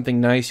have something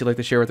nice you'd like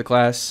to share with the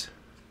class?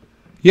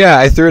 Yeah,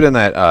 I threw it in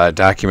that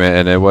document,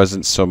 and it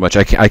wasn't so much.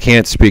 I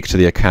can't speak to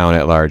the account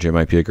at large. It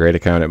might be a great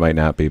account, it might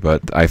not be,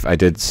 but I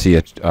did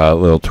see a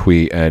little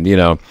tweet, and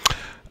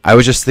I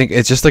was just thinking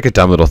it's just like a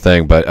dumb little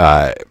thing,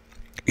 but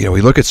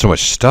we look at so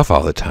much stuff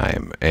all the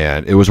time,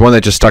 and it was one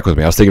that just stuck with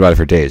me. I was thinking about it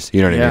for days.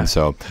 You know what I mean?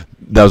 So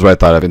that was what I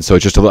thought of, and so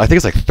just I think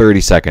it's like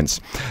 30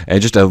 seconds,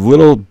 and just a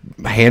little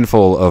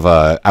handful of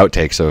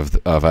outtakes of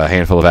a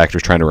handful of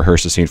actors trying to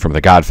rehearse a scene from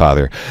The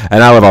Godfather,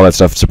 and I love all that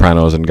stuff,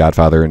 Sopranos and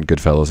Godfather and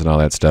Goodfellas and all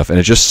that stuff, and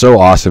it's just so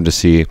awesome to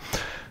see.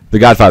 The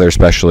Godfather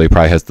especially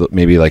probably has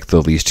maybe like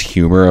the least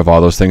humor of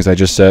all those things I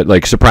just said.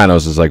 Like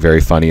Sopranos is like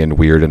very funny and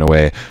weird in a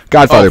way.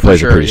 Godfather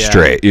plays it pretty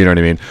straight. You know what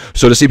I mean?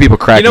 So to see people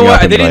cracking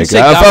up and like,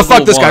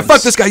 fuck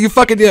this guy, you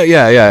fucking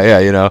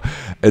yeah.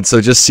 And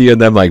so just seeing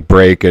them like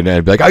break and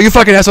be like, oh, you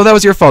fucking asshole, that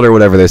was your fault or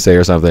whatever they say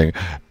or something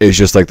is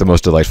just like the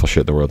most delightful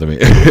shit in the world to me.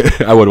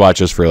 I would watch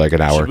this for like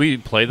an hour. Should we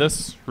play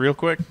this real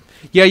quick?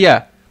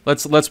 Yeah.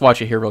 Let's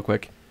watch it here real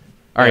quick.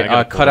 All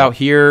right, cut out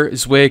here,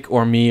 Zwick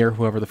or me or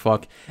whoever the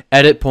fuck.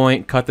 Edit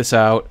point, cut this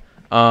out.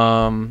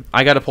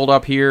 I got it pulled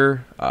up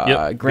here.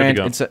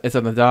 Grant, it's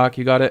on the doc.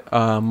 You got it.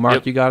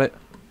 Mark, you got it.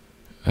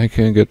 I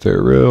can get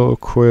there real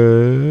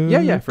quick.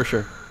 Yeah, for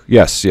sure.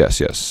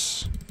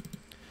 Yes.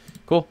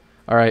 Cool.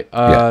 All right.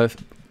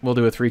 We'll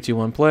do a 3, 2,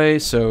 1 play.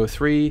 So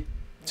 3,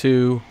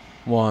 2,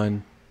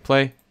 1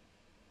 play.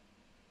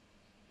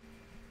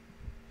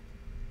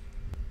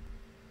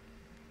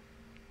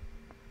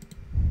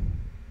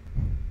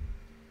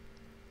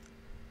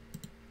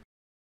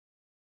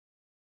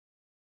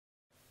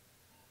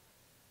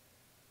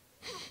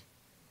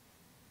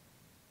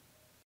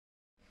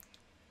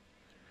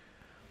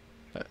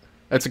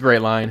 That's a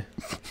great line.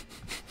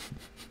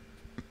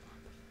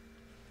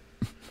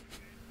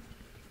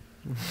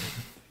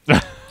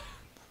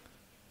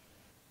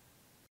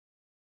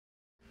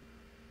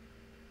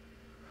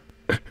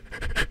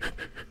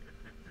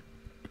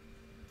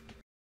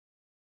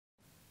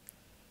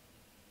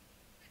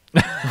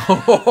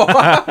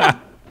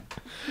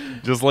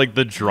 Just like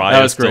the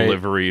driest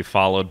delivery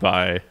followed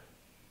by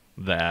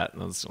that.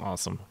 That's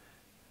awesome.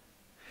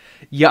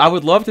 Yeah, I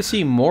would love to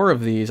see more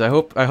of these. I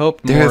hope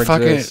more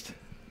exist.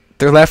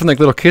 they're laughing like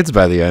little kids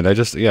by the end. I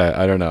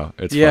don't know.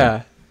 It's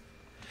fun.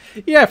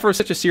 Yeah, for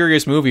such a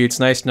serious movie, it's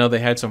nice to know they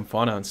had some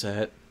fun on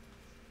set.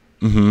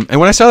 Mm-hmm. And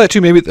when I saw that too,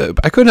 maybe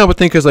I couldn't help but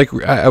think, because like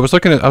I was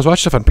watching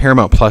stuff on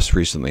Paramount Plus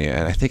recently,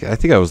 and I think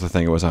that was the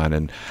thing it was on,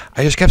 and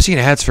I just kept seeing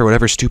ads for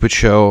whatever stupid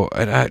show,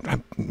 and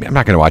I'm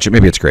not going to watch it.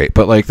 Maybe it's great,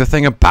 but like the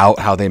thing about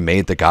how they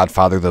made The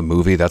Godfather the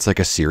movie, that's like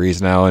a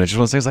series now, and it's just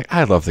one of those things like,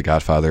 I love The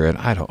Godfather, and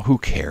who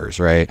cares,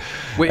 right?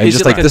 Wait, and is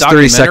just it like a this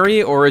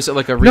documentary or is it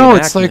like a reenactment? No,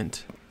 it's like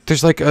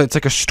there's like it's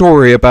like a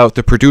story about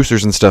the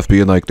producers and stuff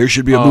being like, there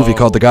should be a movie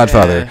called The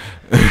Godfather.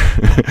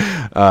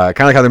 Yeah. Kind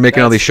of like how they're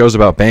making all these shows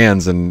about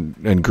bands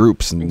and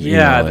groups, and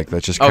like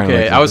that's just kind of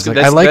okay. like,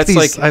 I like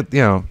these,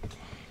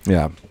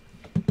 yeah.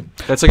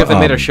 That's like if they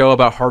made a show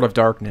about Heart of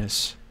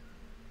Darkness.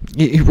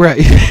 Right.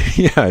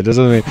 Yeah, it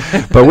doesn't mean.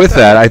 But with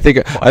that, I think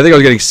I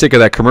was getting sick of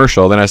that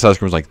commercial. Then I saw this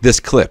commercial like, this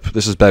clip,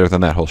 this is better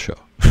than that whole show.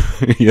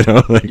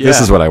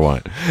 This is what I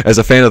want. As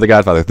a fan of The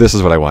Godfather, this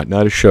is what I want.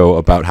 Not a show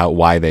about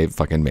why they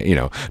fucking made,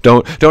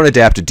 don't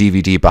adapt a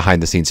DVD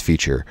behind the scenes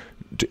feature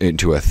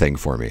into a thing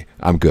for me.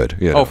 I'm good.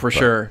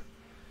 Sure.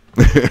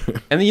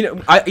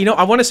 And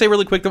I want to say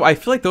really quick though, I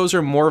feel like those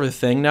are more of a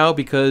thing now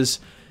because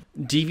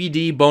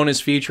DVD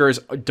bonus features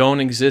don't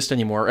exist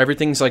anymore.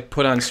 Everything's like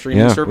put on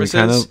streaming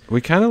services.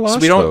 We kind of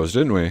lost those,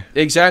 didn't we?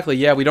 Exactly.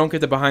 Yeah, we don't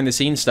get the behind the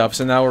scenes stuff.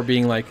 So now we're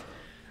being like,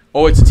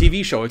 oh, it's a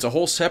TV show. It's a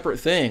whole separate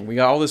thing. We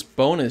got all this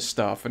bonus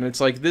stuff, and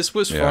it's like this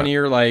was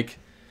funnier. Like,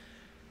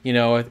 the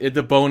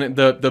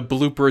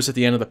bloopers at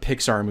the end of the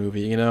Pixar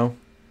movie.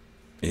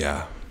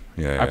 Yeah.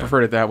 I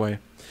preferred it that way.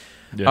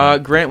 Yeah.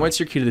 Grant, what's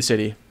your key to the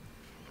city?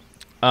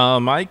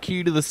 My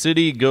key to the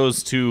city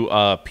goes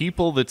to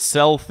people that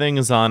sell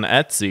things on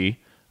Etsy.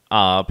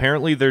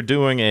 Apparently, they're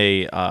doing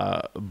a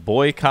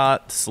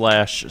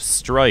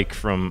boycott/strike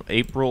from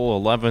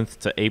April 11th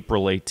to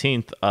April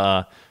 18th.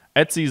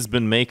 Etsy's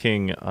been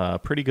making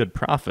pretty good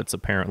profits,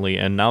 apparently,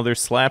 and now they're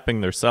slapping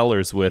their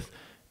sellers with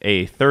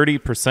a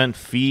 30%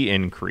 fee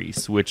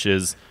increase, which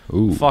is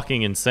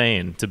fucking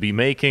insane. To be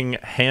making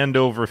hand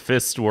over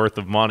fist worth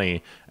of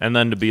money and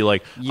then to be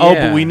like,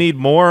 but we need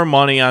more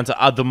money onto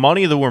the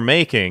money that we're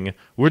making.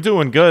 We're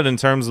doing good in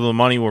terms of the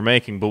money we're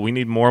making, but we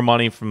need more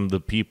money from the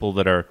people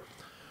that are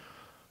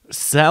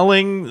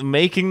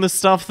making the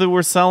stuff that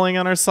we're selling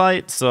on our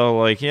site. So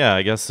like,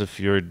 I guess if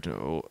you're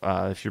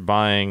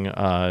buying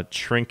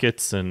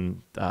trinkets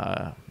and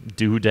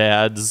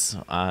doodads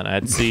on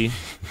Etsy,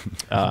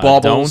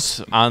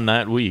 don't on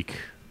that week.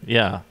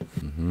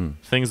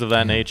 Things of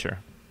that nature.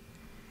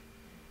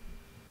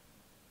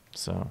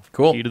 So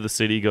cool. Key to the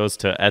city goes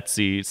to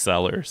Etsy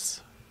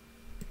sellers.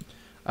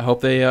 I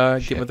hope they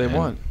get what they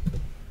want.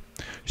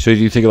 So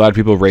do you think a lot of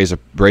people raise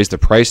the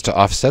price to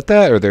offset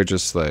that, or they're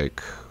just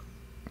like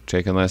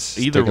taking less?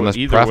 Either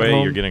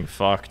way, you're getting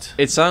fucked.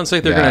 It sounds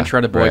like they're going to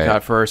try to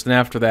boycott first, and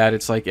after that,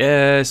 it's like,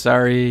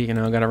 sorry,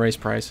 got to raise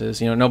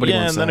prices. Nobody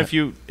wants that. And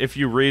then if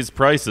you raise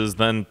prices,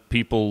 then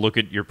people look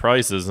at your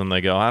prices and they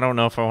go, I don't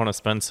know if I want to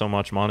spend so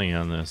much money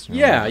on this. So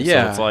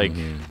it's like,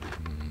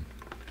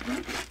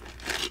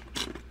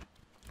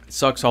 it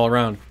sucks all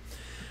around.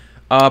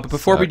 But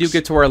before we do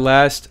get to our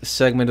last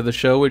segment of the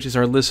show, which is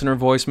our listener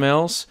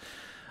voicemails.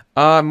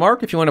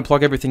 Mark, if you want to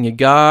plug everything you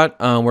got,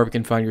 where we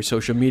can find your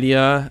social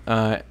media,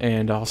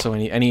 and also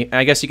any,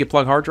 I guess you could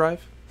plug Hard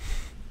Drive.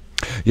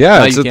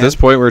 Yeah, it's at this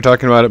point we were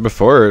talking about it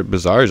before.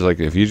 Bizarre, like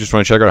if you just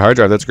want to check out Hard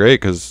Drive, that's great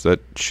because that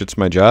shit's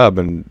my job,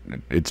 and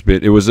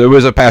it was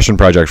a passion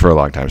project for a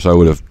long time. So I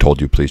would have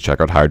told you please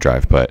check out Hard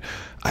Drive, but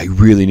I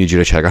really need you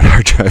to check out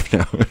Hard Drive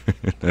now.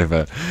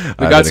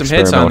 We got some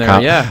hits on there,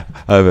 I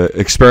have an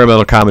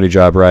experimental comedy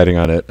job writing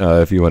on it.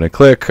 If you want to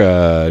click,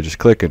 just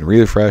click and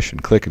refresh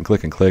and click and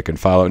click and click and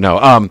follow. No,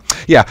 Hard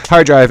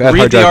Drive at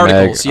Hard Drive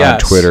Mag on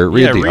Twitter.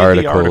 Read the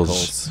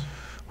articles.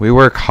 We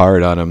work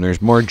hard on them.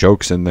 There's more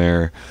jokes in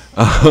there.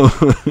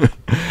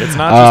 It's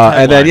not just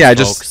headlines,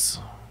 folks.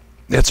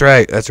 That's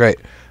right.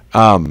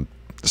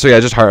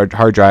 Just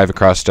hard drive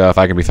across stuff.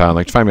 I can be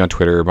found. Find me on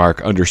Twitter,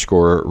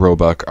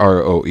 Mark_Roebuck,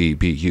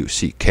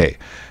 ROEBUCK.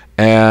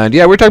 And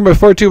we're talking about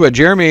before too, but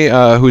Jeremy,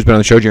 who's been on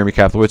the show, Jeremy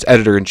Kaplowitz,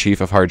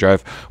 editor-in-chief of Hard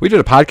Drive. We did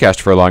a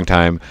podcast for a long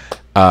time,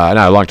 not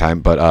a long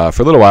time, but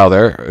for a little while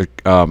there,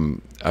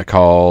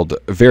 called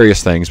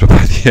various things. But by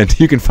the end,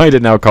 you can find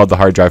it now called the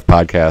Hard Drive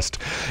Podcast.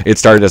 It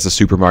started as a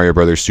Super Mario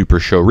Brothers Super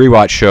Show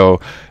rewatch show,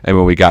 and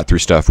when we got through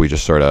stuff, we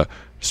just sort of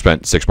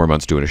spent 6 more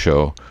months doing a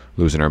show,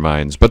 losing our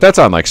minds. But that's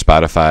on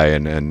Spotify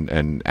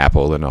and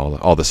Apple and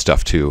all this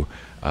stuff too.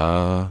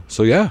 I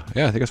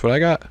think that's what I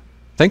got.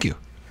 Thank you.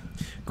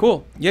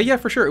 Cool. Yeah,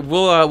 for sure.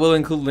 We'll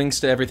include links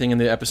to everything in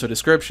the episode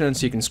description,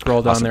 so you can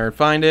scroll down there and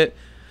find it.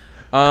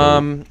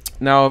 Cool.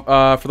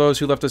 Now, for those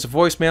who left us a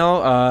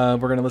voicemail,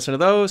 we're going to listen to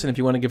those. And if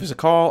you want to give us a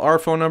call, our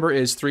phone number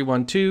is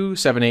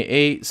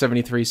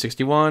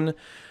 312-788-7361.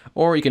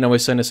 Or you can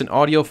always send us an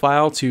audio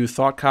file to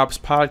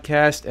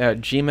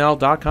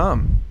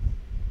thoughtcopspodcast@gmail.com.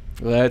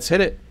 Let's hit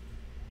it.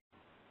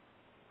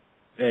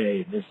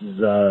 Hey, this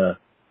is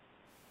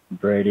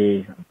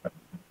Brady.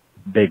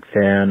 Big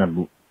fan.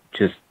 I'm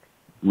just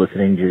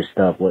listening to your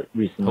stuff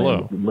recently.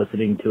 Hello.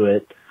 Listening to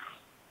it.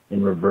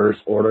 in reverse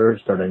order,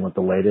 starting with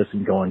the latest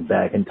and going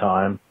back in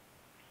time,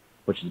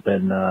 which has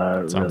been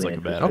Sounds really like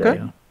a bad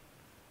interesting. idea.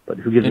 But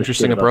who gives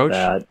Interesting a shit about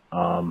approach.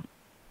 that?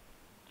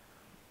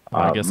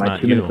 I guess my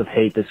not 2 you. minutes of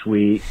hate this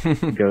week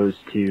goes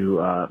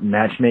to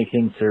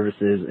matchmaking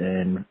services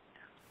in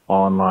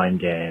online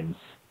games.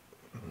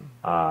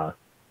 I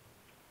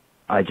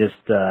just,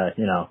 I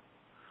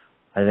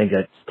think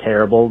that's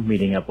terrible,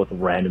 meeting up with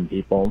random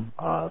people.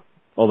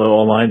 Although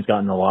online's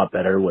gotten a lot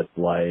better with,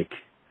 like,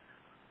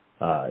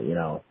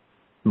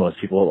 most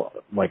people,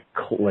 like,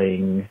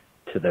 cling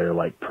to their,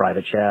 like,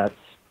 private chats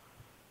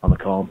on the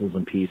consoles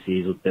and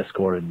PCs with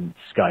Discord and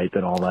Skype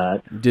and all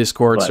that.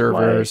 Discord But,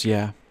 servers, like,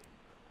 yeah.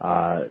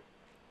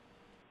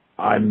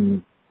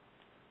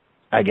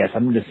 I guess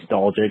I'm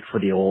nostalgic for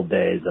the old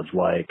days of,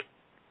 like,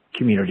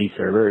 community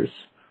servers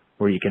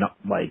where you can,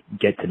 like,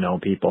 get to know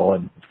people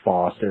and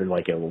foster,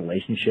 like, a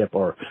relationship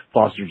or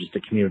foster just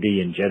a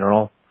community in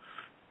general.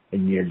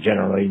 And you're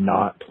generally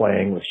not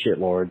playing with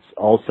shitlords.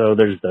 Also,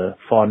 there's the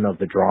fun of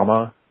the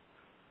drama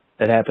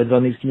that happens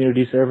on these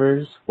community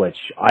servers, which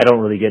I don't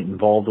really get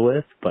involved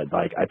with, but,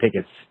 like, I think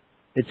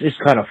it's just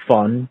kind of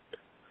fun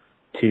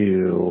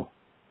to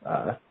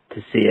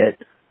see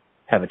it,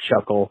 have a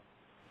chuckle.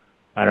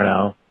 I don't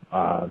know.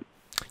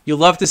 You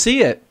love to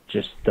see it.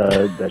 That's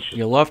just,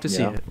 You love to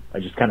see it. I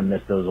just kind of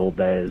miss those old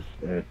days.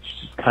 It's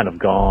just kind of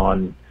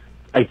gone.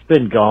 It's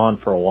been gone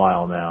for a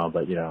while now,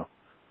 but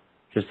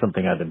just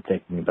something I've been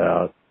thinking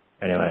about.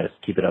 Anyways,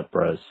 keep it up,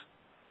 bros.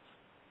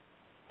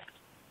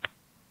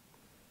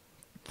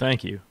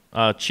 Thank you.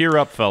 Cheer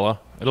up, fella.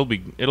 It'll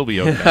be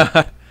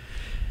okay.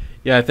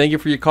 Yeah, thank you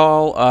for your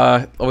call.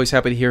 Always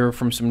happy to hear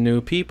from some new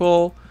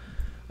people.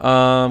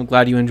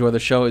 Glad you enjoy the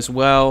show as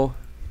well.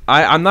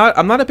 I'm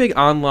not a big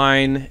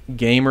online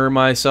gamer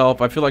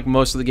myself. I feel like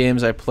most of the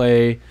games I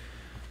play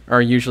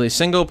are usually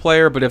single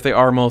player, but if they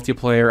are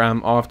multiplayer,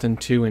 I'm often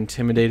too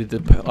intimidated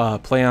to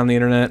play on the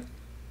internet.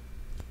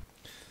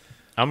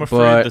 I'm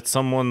afraid that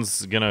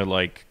someone's gonna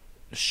like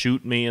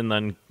shoot me and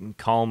then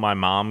call my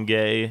mom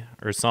gay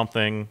or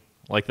something.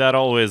 Like that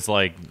was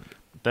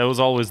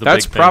always the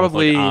That's big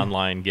probably thing with, like,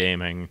 online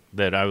gaming,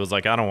 that I was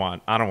like, I don't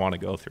want to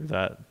go through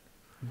that.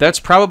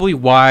 That's probably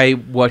why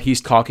what he's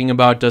talking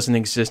about doesn't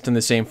exist in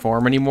the same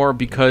form anymore,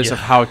 because of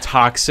how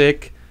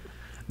toxic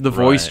the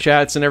voice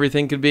chats and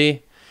everything could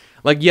be.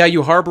 Like, yeah,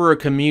 you harbor a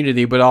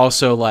community, but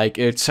also, like,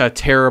 it's a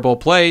terrible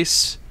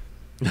place.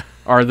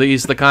 Are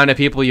these the kind of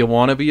people you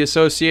want to be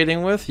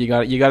associating with? You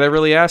got to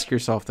really ask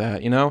yourself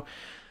that,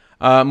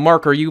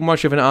 Mark, are you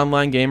much of an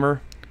online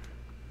gamer?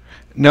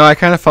 No, I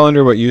kind of fall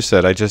under what you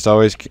said. I just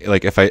always,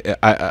 like, if I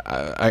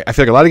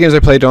feel like a lot of games I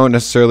play don't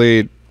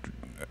necessarily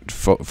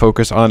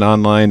focus on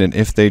online, and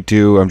if they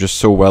do, I'm just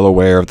so well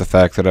aware of the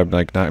fact that I'm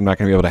not going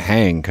to be able to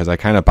hang, because I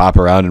kind of bop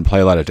around and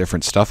play a lot of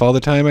different stuff all the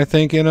time, I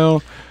think, Yeah,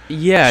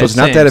 so it's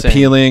not that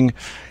appealing.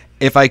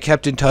 If I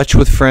kept in touch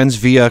with friends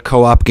via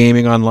co-op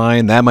gaming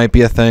online, that might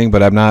be a thing,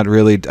 but I'm not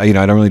really, I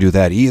don't really do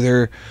that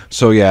either.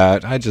 So yeah,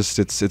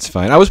 it's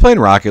fine. I was playing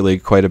Rocket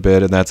League quite a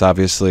bit, and that's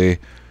obviously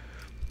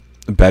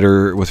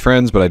better with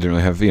friends, but I didn't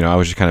really have, I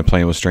was just kind of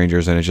playing with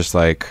strangers, and it just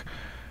like,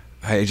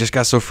 I just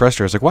got so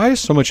frustrated. I was like, why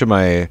is so much of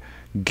my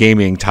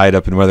gaming tied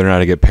up in whether or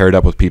not I get paired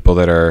up with people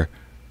that are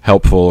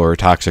helpful or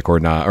toxic or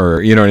not,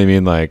 or you know what I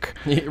mean, like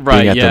being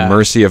at the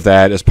mercy of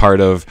that as part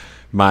of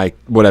my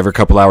whatever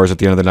couple hours at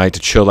the end of the night to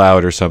chill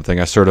out or something.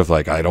 I sort of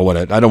like, I don't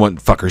want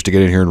fuckers to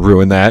get in here and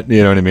ruin that,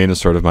 you know what I mean?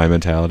 It's sort of my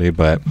mentality.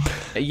 But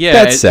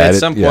at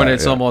some point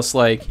it's almost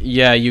like,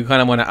 you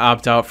kind of want to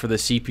opt out for the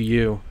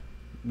CPU.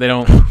 They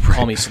don't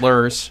call me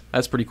slurs.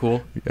 That's pretty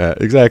cool. Yeah,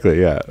 exactly.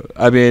 Yeah,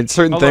 I mean,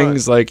 certain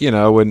things like,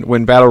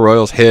 when battle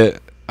royals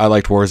hit, I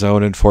liked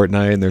Warzone and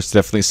Fortnite, and there's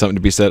definitely something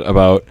to be said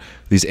about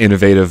these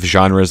innovative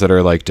genres that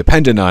are like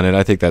dependent on it.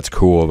 I think that's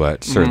cool,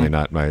 but certainly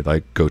not my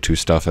like go-to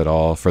stuff at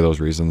all for those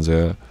reasons.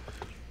 Yeah.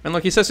 And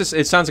like he says,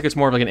 it sounds like it's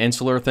more of like an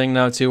insular thing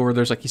now too, where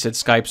there's, like he said,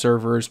 Skype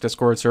servers,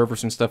 Discord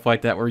servers, and stuff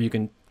like that, where you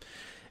can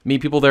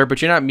meet people there,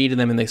 but you're not meeting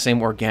them in the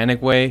same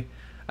organic way,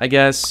 I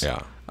guess.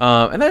 Yeah.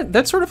 And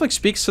that sort of like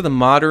speaks to the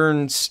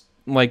modern,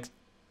 like,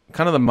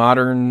 kind of the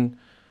modern,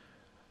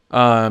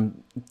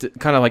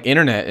 kind of like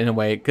internet in a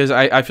way, because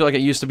I feel like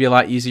it used to be a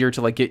lot easier to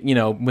like get,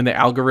 when the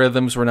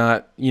algorithms were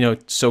not,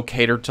 so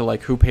catered to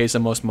like who pays the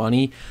most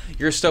money,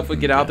 your stuff would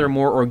get out there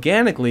more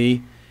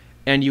organically,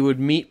 and you would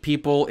meet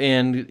people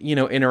and,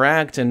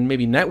 interact and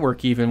maybe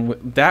network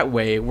even that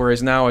way.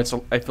 Whereas now I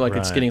feel like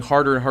it's getting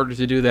harder and harder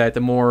to do that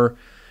the more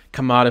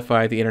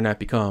commodified the internet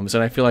becomes.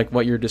 And I feel like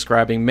what you're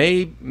describing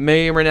may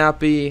or may not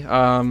be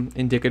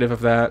indicative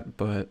of that,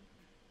 but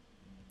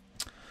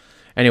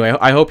anyway,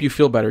 I hope you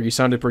feel better. You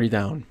sounded pretty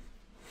down.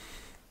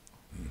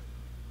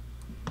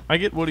 I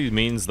get what he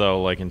means,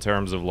 though, like in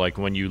terms of like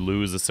when you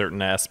lose a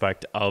certain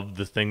aspect of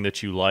the thing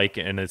that you like,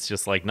 and it's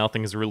just like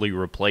nothing's really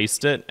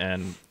replaced it.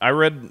 And I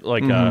read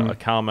like a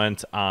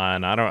comment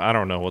on, I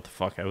don't know what the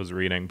fuck I was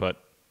reading,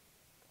 but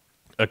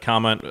a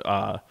comment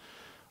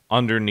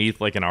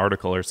underneath like an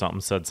article or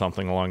something said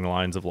something along the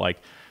lines of like,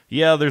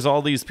 yeah, there's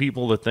all these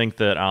people that think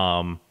that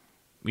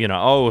you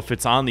know, oh, if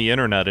it's on the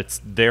internet,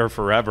 it's there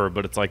forever.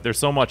 But it's like there's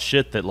so much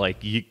shit that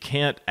like you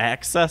can't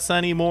access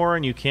anymore,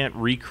 and you can't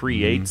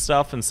recreate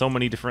stuff, and so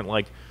many different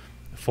like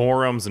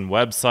forums and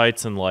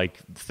websites and like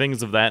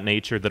things of that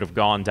nature that have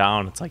gone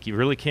down. It's like you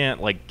really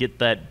can't like get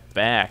that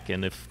back.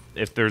 And if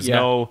there's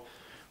no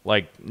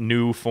like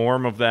new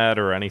form of that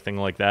or anything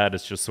like that,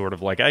 it's just sort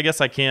of like, I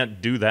guess I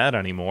can't do that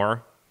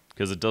anymore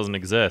because it doesn't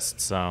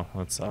exist. So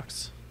that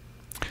sucks.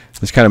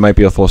 This kind of might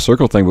be a full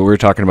circle thing, but we were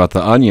talking about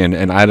the Onion,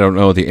 and I don't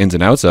know the ins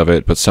and outs of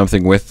it, but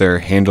something with their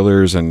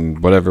handlers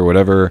and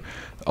whatever,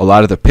 a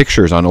lot of the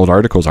pictures on old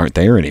articles aren't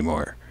there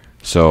anymore.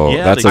 So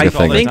that's like a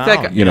thing.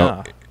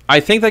 I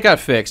think that got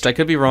fixed. I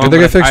could be wrong. Did they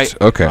get fixed?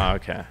 Okay.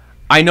 Okay.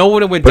 I know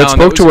when it went down. But it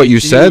spoke to what you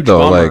said,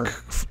 though. Bummer.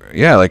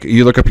 Like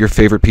you look up your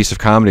favorite piece of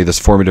comedy, this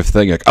formative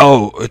thing, you're like,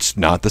 oh, it's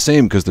not the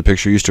same because the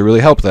picture used to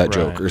really help that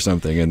joke or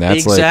something. And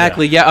that's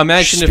exactly. like...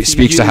 Imagine if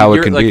speaks to how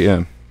it can be,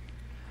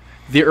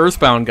 the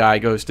Earthbound guy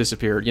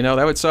disappeared. You know,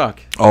 that would suck.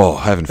 Oh,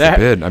 heaven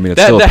forbid. I mean,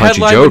 it's still a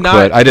punchy joke,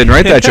 but I didn't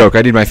write that joke.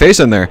 I need my face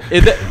in there.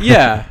 But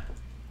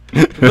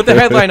the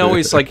headline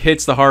always like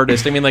hits the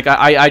hardest. I mean, like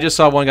I just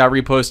saw one got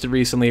reposted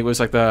recently. It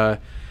was like a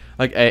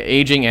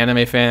aging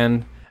anime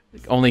fan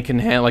only can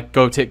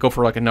go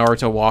for like a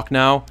Naruto walk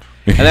now,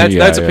 and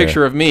that's a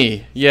picture of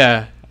me.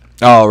 Yeah.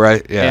 Oh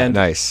right. Yeah. And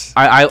nice.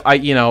 I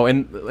you know,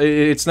 and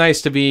it's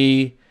nice to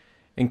be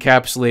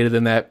encapsulated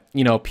in that,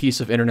 you know,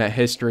 piece of internet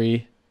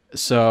history.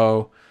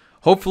 So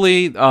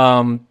hopefully,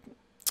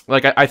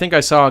 like I think I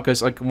saw,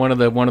 because like one of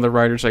the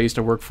writers I used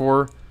to work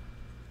for,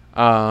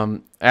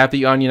 at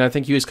the Onion, I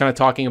think he was kind of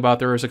talking about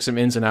there was like some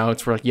ins and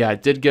outs where like, yeah,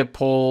 it did get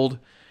pulled,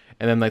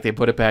 and then like they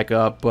put it back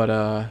up,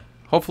 but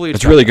hopefully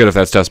it's really good if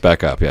that stuff's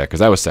back up, yeah,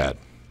 because that was sad.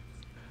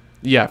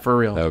 Yeah, for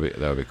real. That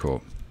would be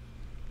cool.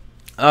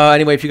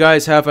 Anyway, if you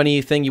guys have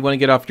anything you want to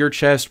get off your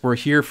chest, we're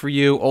here for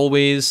you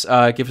always.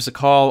 Give us a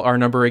call. Our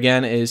number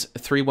again is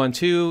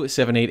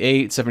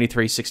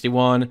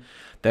 312-788-7361.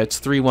 That's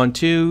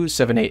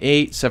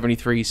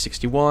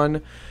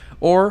 312-788-7361.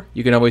 Or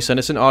you can always send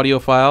us an audio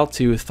file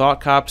to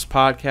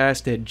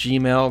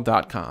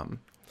thoughtcopspodcast@gmail.com.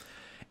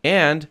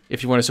 And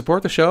if you want to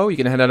support the show, you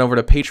can head on over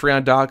to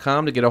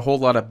patreon.com to get a whole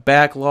lot of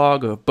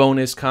backlog of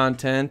bonus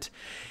content.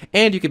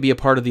 And you can be a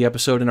part of the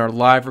episode in our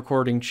live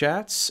recording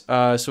chats.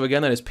 So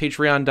again, that is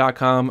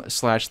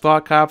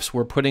patreon.com/thoughtcops.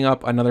 We're putting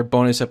up another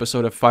bonus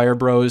episode of Fire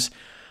Bros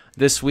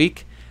this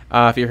week.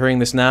 If you're hearing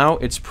this now,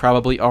 it's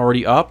probably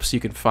already up, so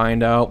you can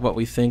find out what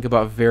we think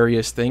about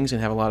various things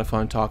and have a lot of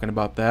fun talking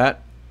about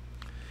that.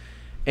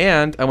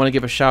 And I want to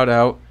give a shout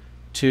out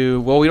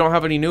to, well, we don't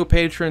have any new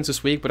patrons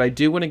this week, but I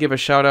do want to give a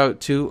shout out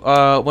to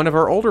one of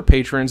our older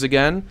patrons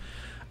again.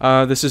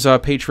 This is a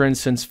patron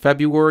since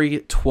February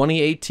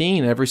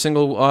 2018, every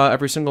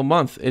single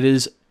month. It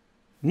is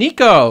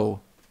Nico.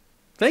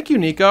 Thank you,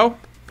 Nico.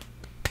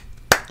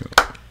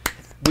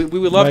 We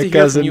would love to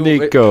hear from you.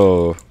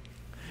 Nico.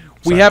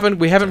 We haven't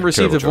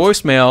received a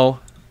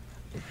voicemail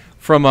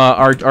from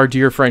our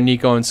dear friend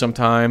Nico in some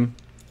time.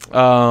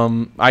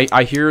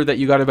 I hear that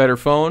you got a better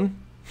phone.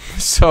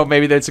 So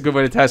maybe that's a good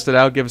way to test it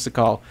out. Give us a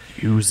call.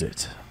 Use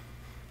it.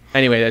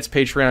 Anyway, that's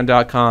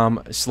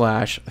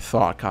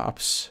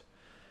patreon.com/thoughtcops.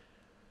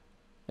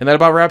 And that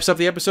about wraps up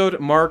the episode.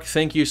 Mark,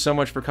 thank you so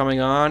much for coming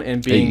on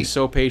and being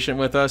so patient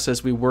with us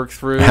as we work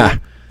through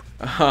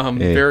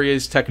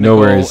various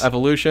technical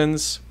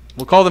evolutions.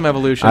 We'll call them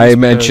evolutions. I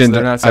mentioned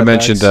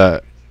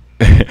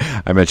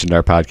I mentioned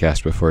our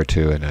podcast before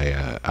too, and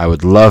I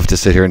would love to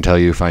sit here and tell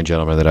you, fine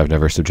gentlemen, that I've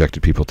never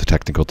subjected people to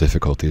technical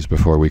difficulties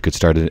before we could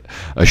start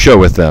a show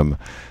with them.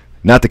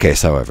 Not the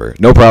case, however.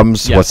 No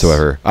problems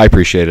whatsoever. I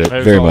appreciate it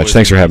very much.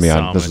 Thanks for having me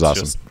on. This was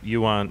awesome. You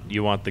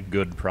want the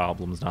good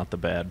problems, not the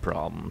bad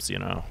problems, you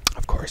know.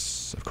 Of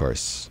course.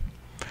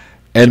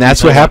 And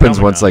that's what happens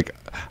once like.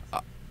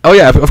 Oh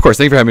yeah, of course.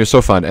 Thank you for having me. It was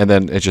so fun. And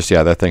then it just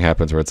that thing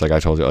happens where it's like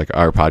I told you, like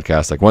our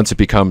podcast, like once it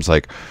becomes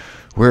like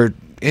we're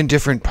in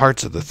different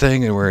parts of the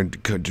thing and we're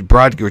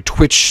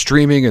Twitch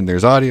streaming and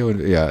there's audio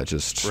and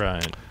just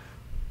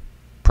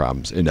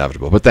problems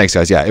inevitable. But thanks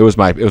guys. Yeah, it was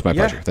my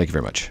pleasure. Thank you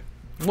very much.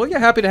 Well, yeah,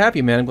 happy to have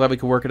you, man. I'm glad we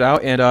could work it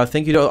out. And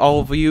thank you to all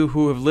of you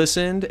who have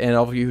listened and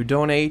all of you who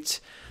donate.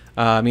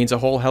 It means a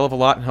whole hell of a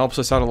lot and helps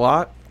us out a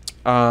lot.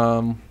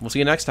 We'll see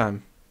you next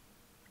time.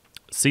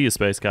 See you,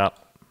 Space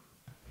Cop.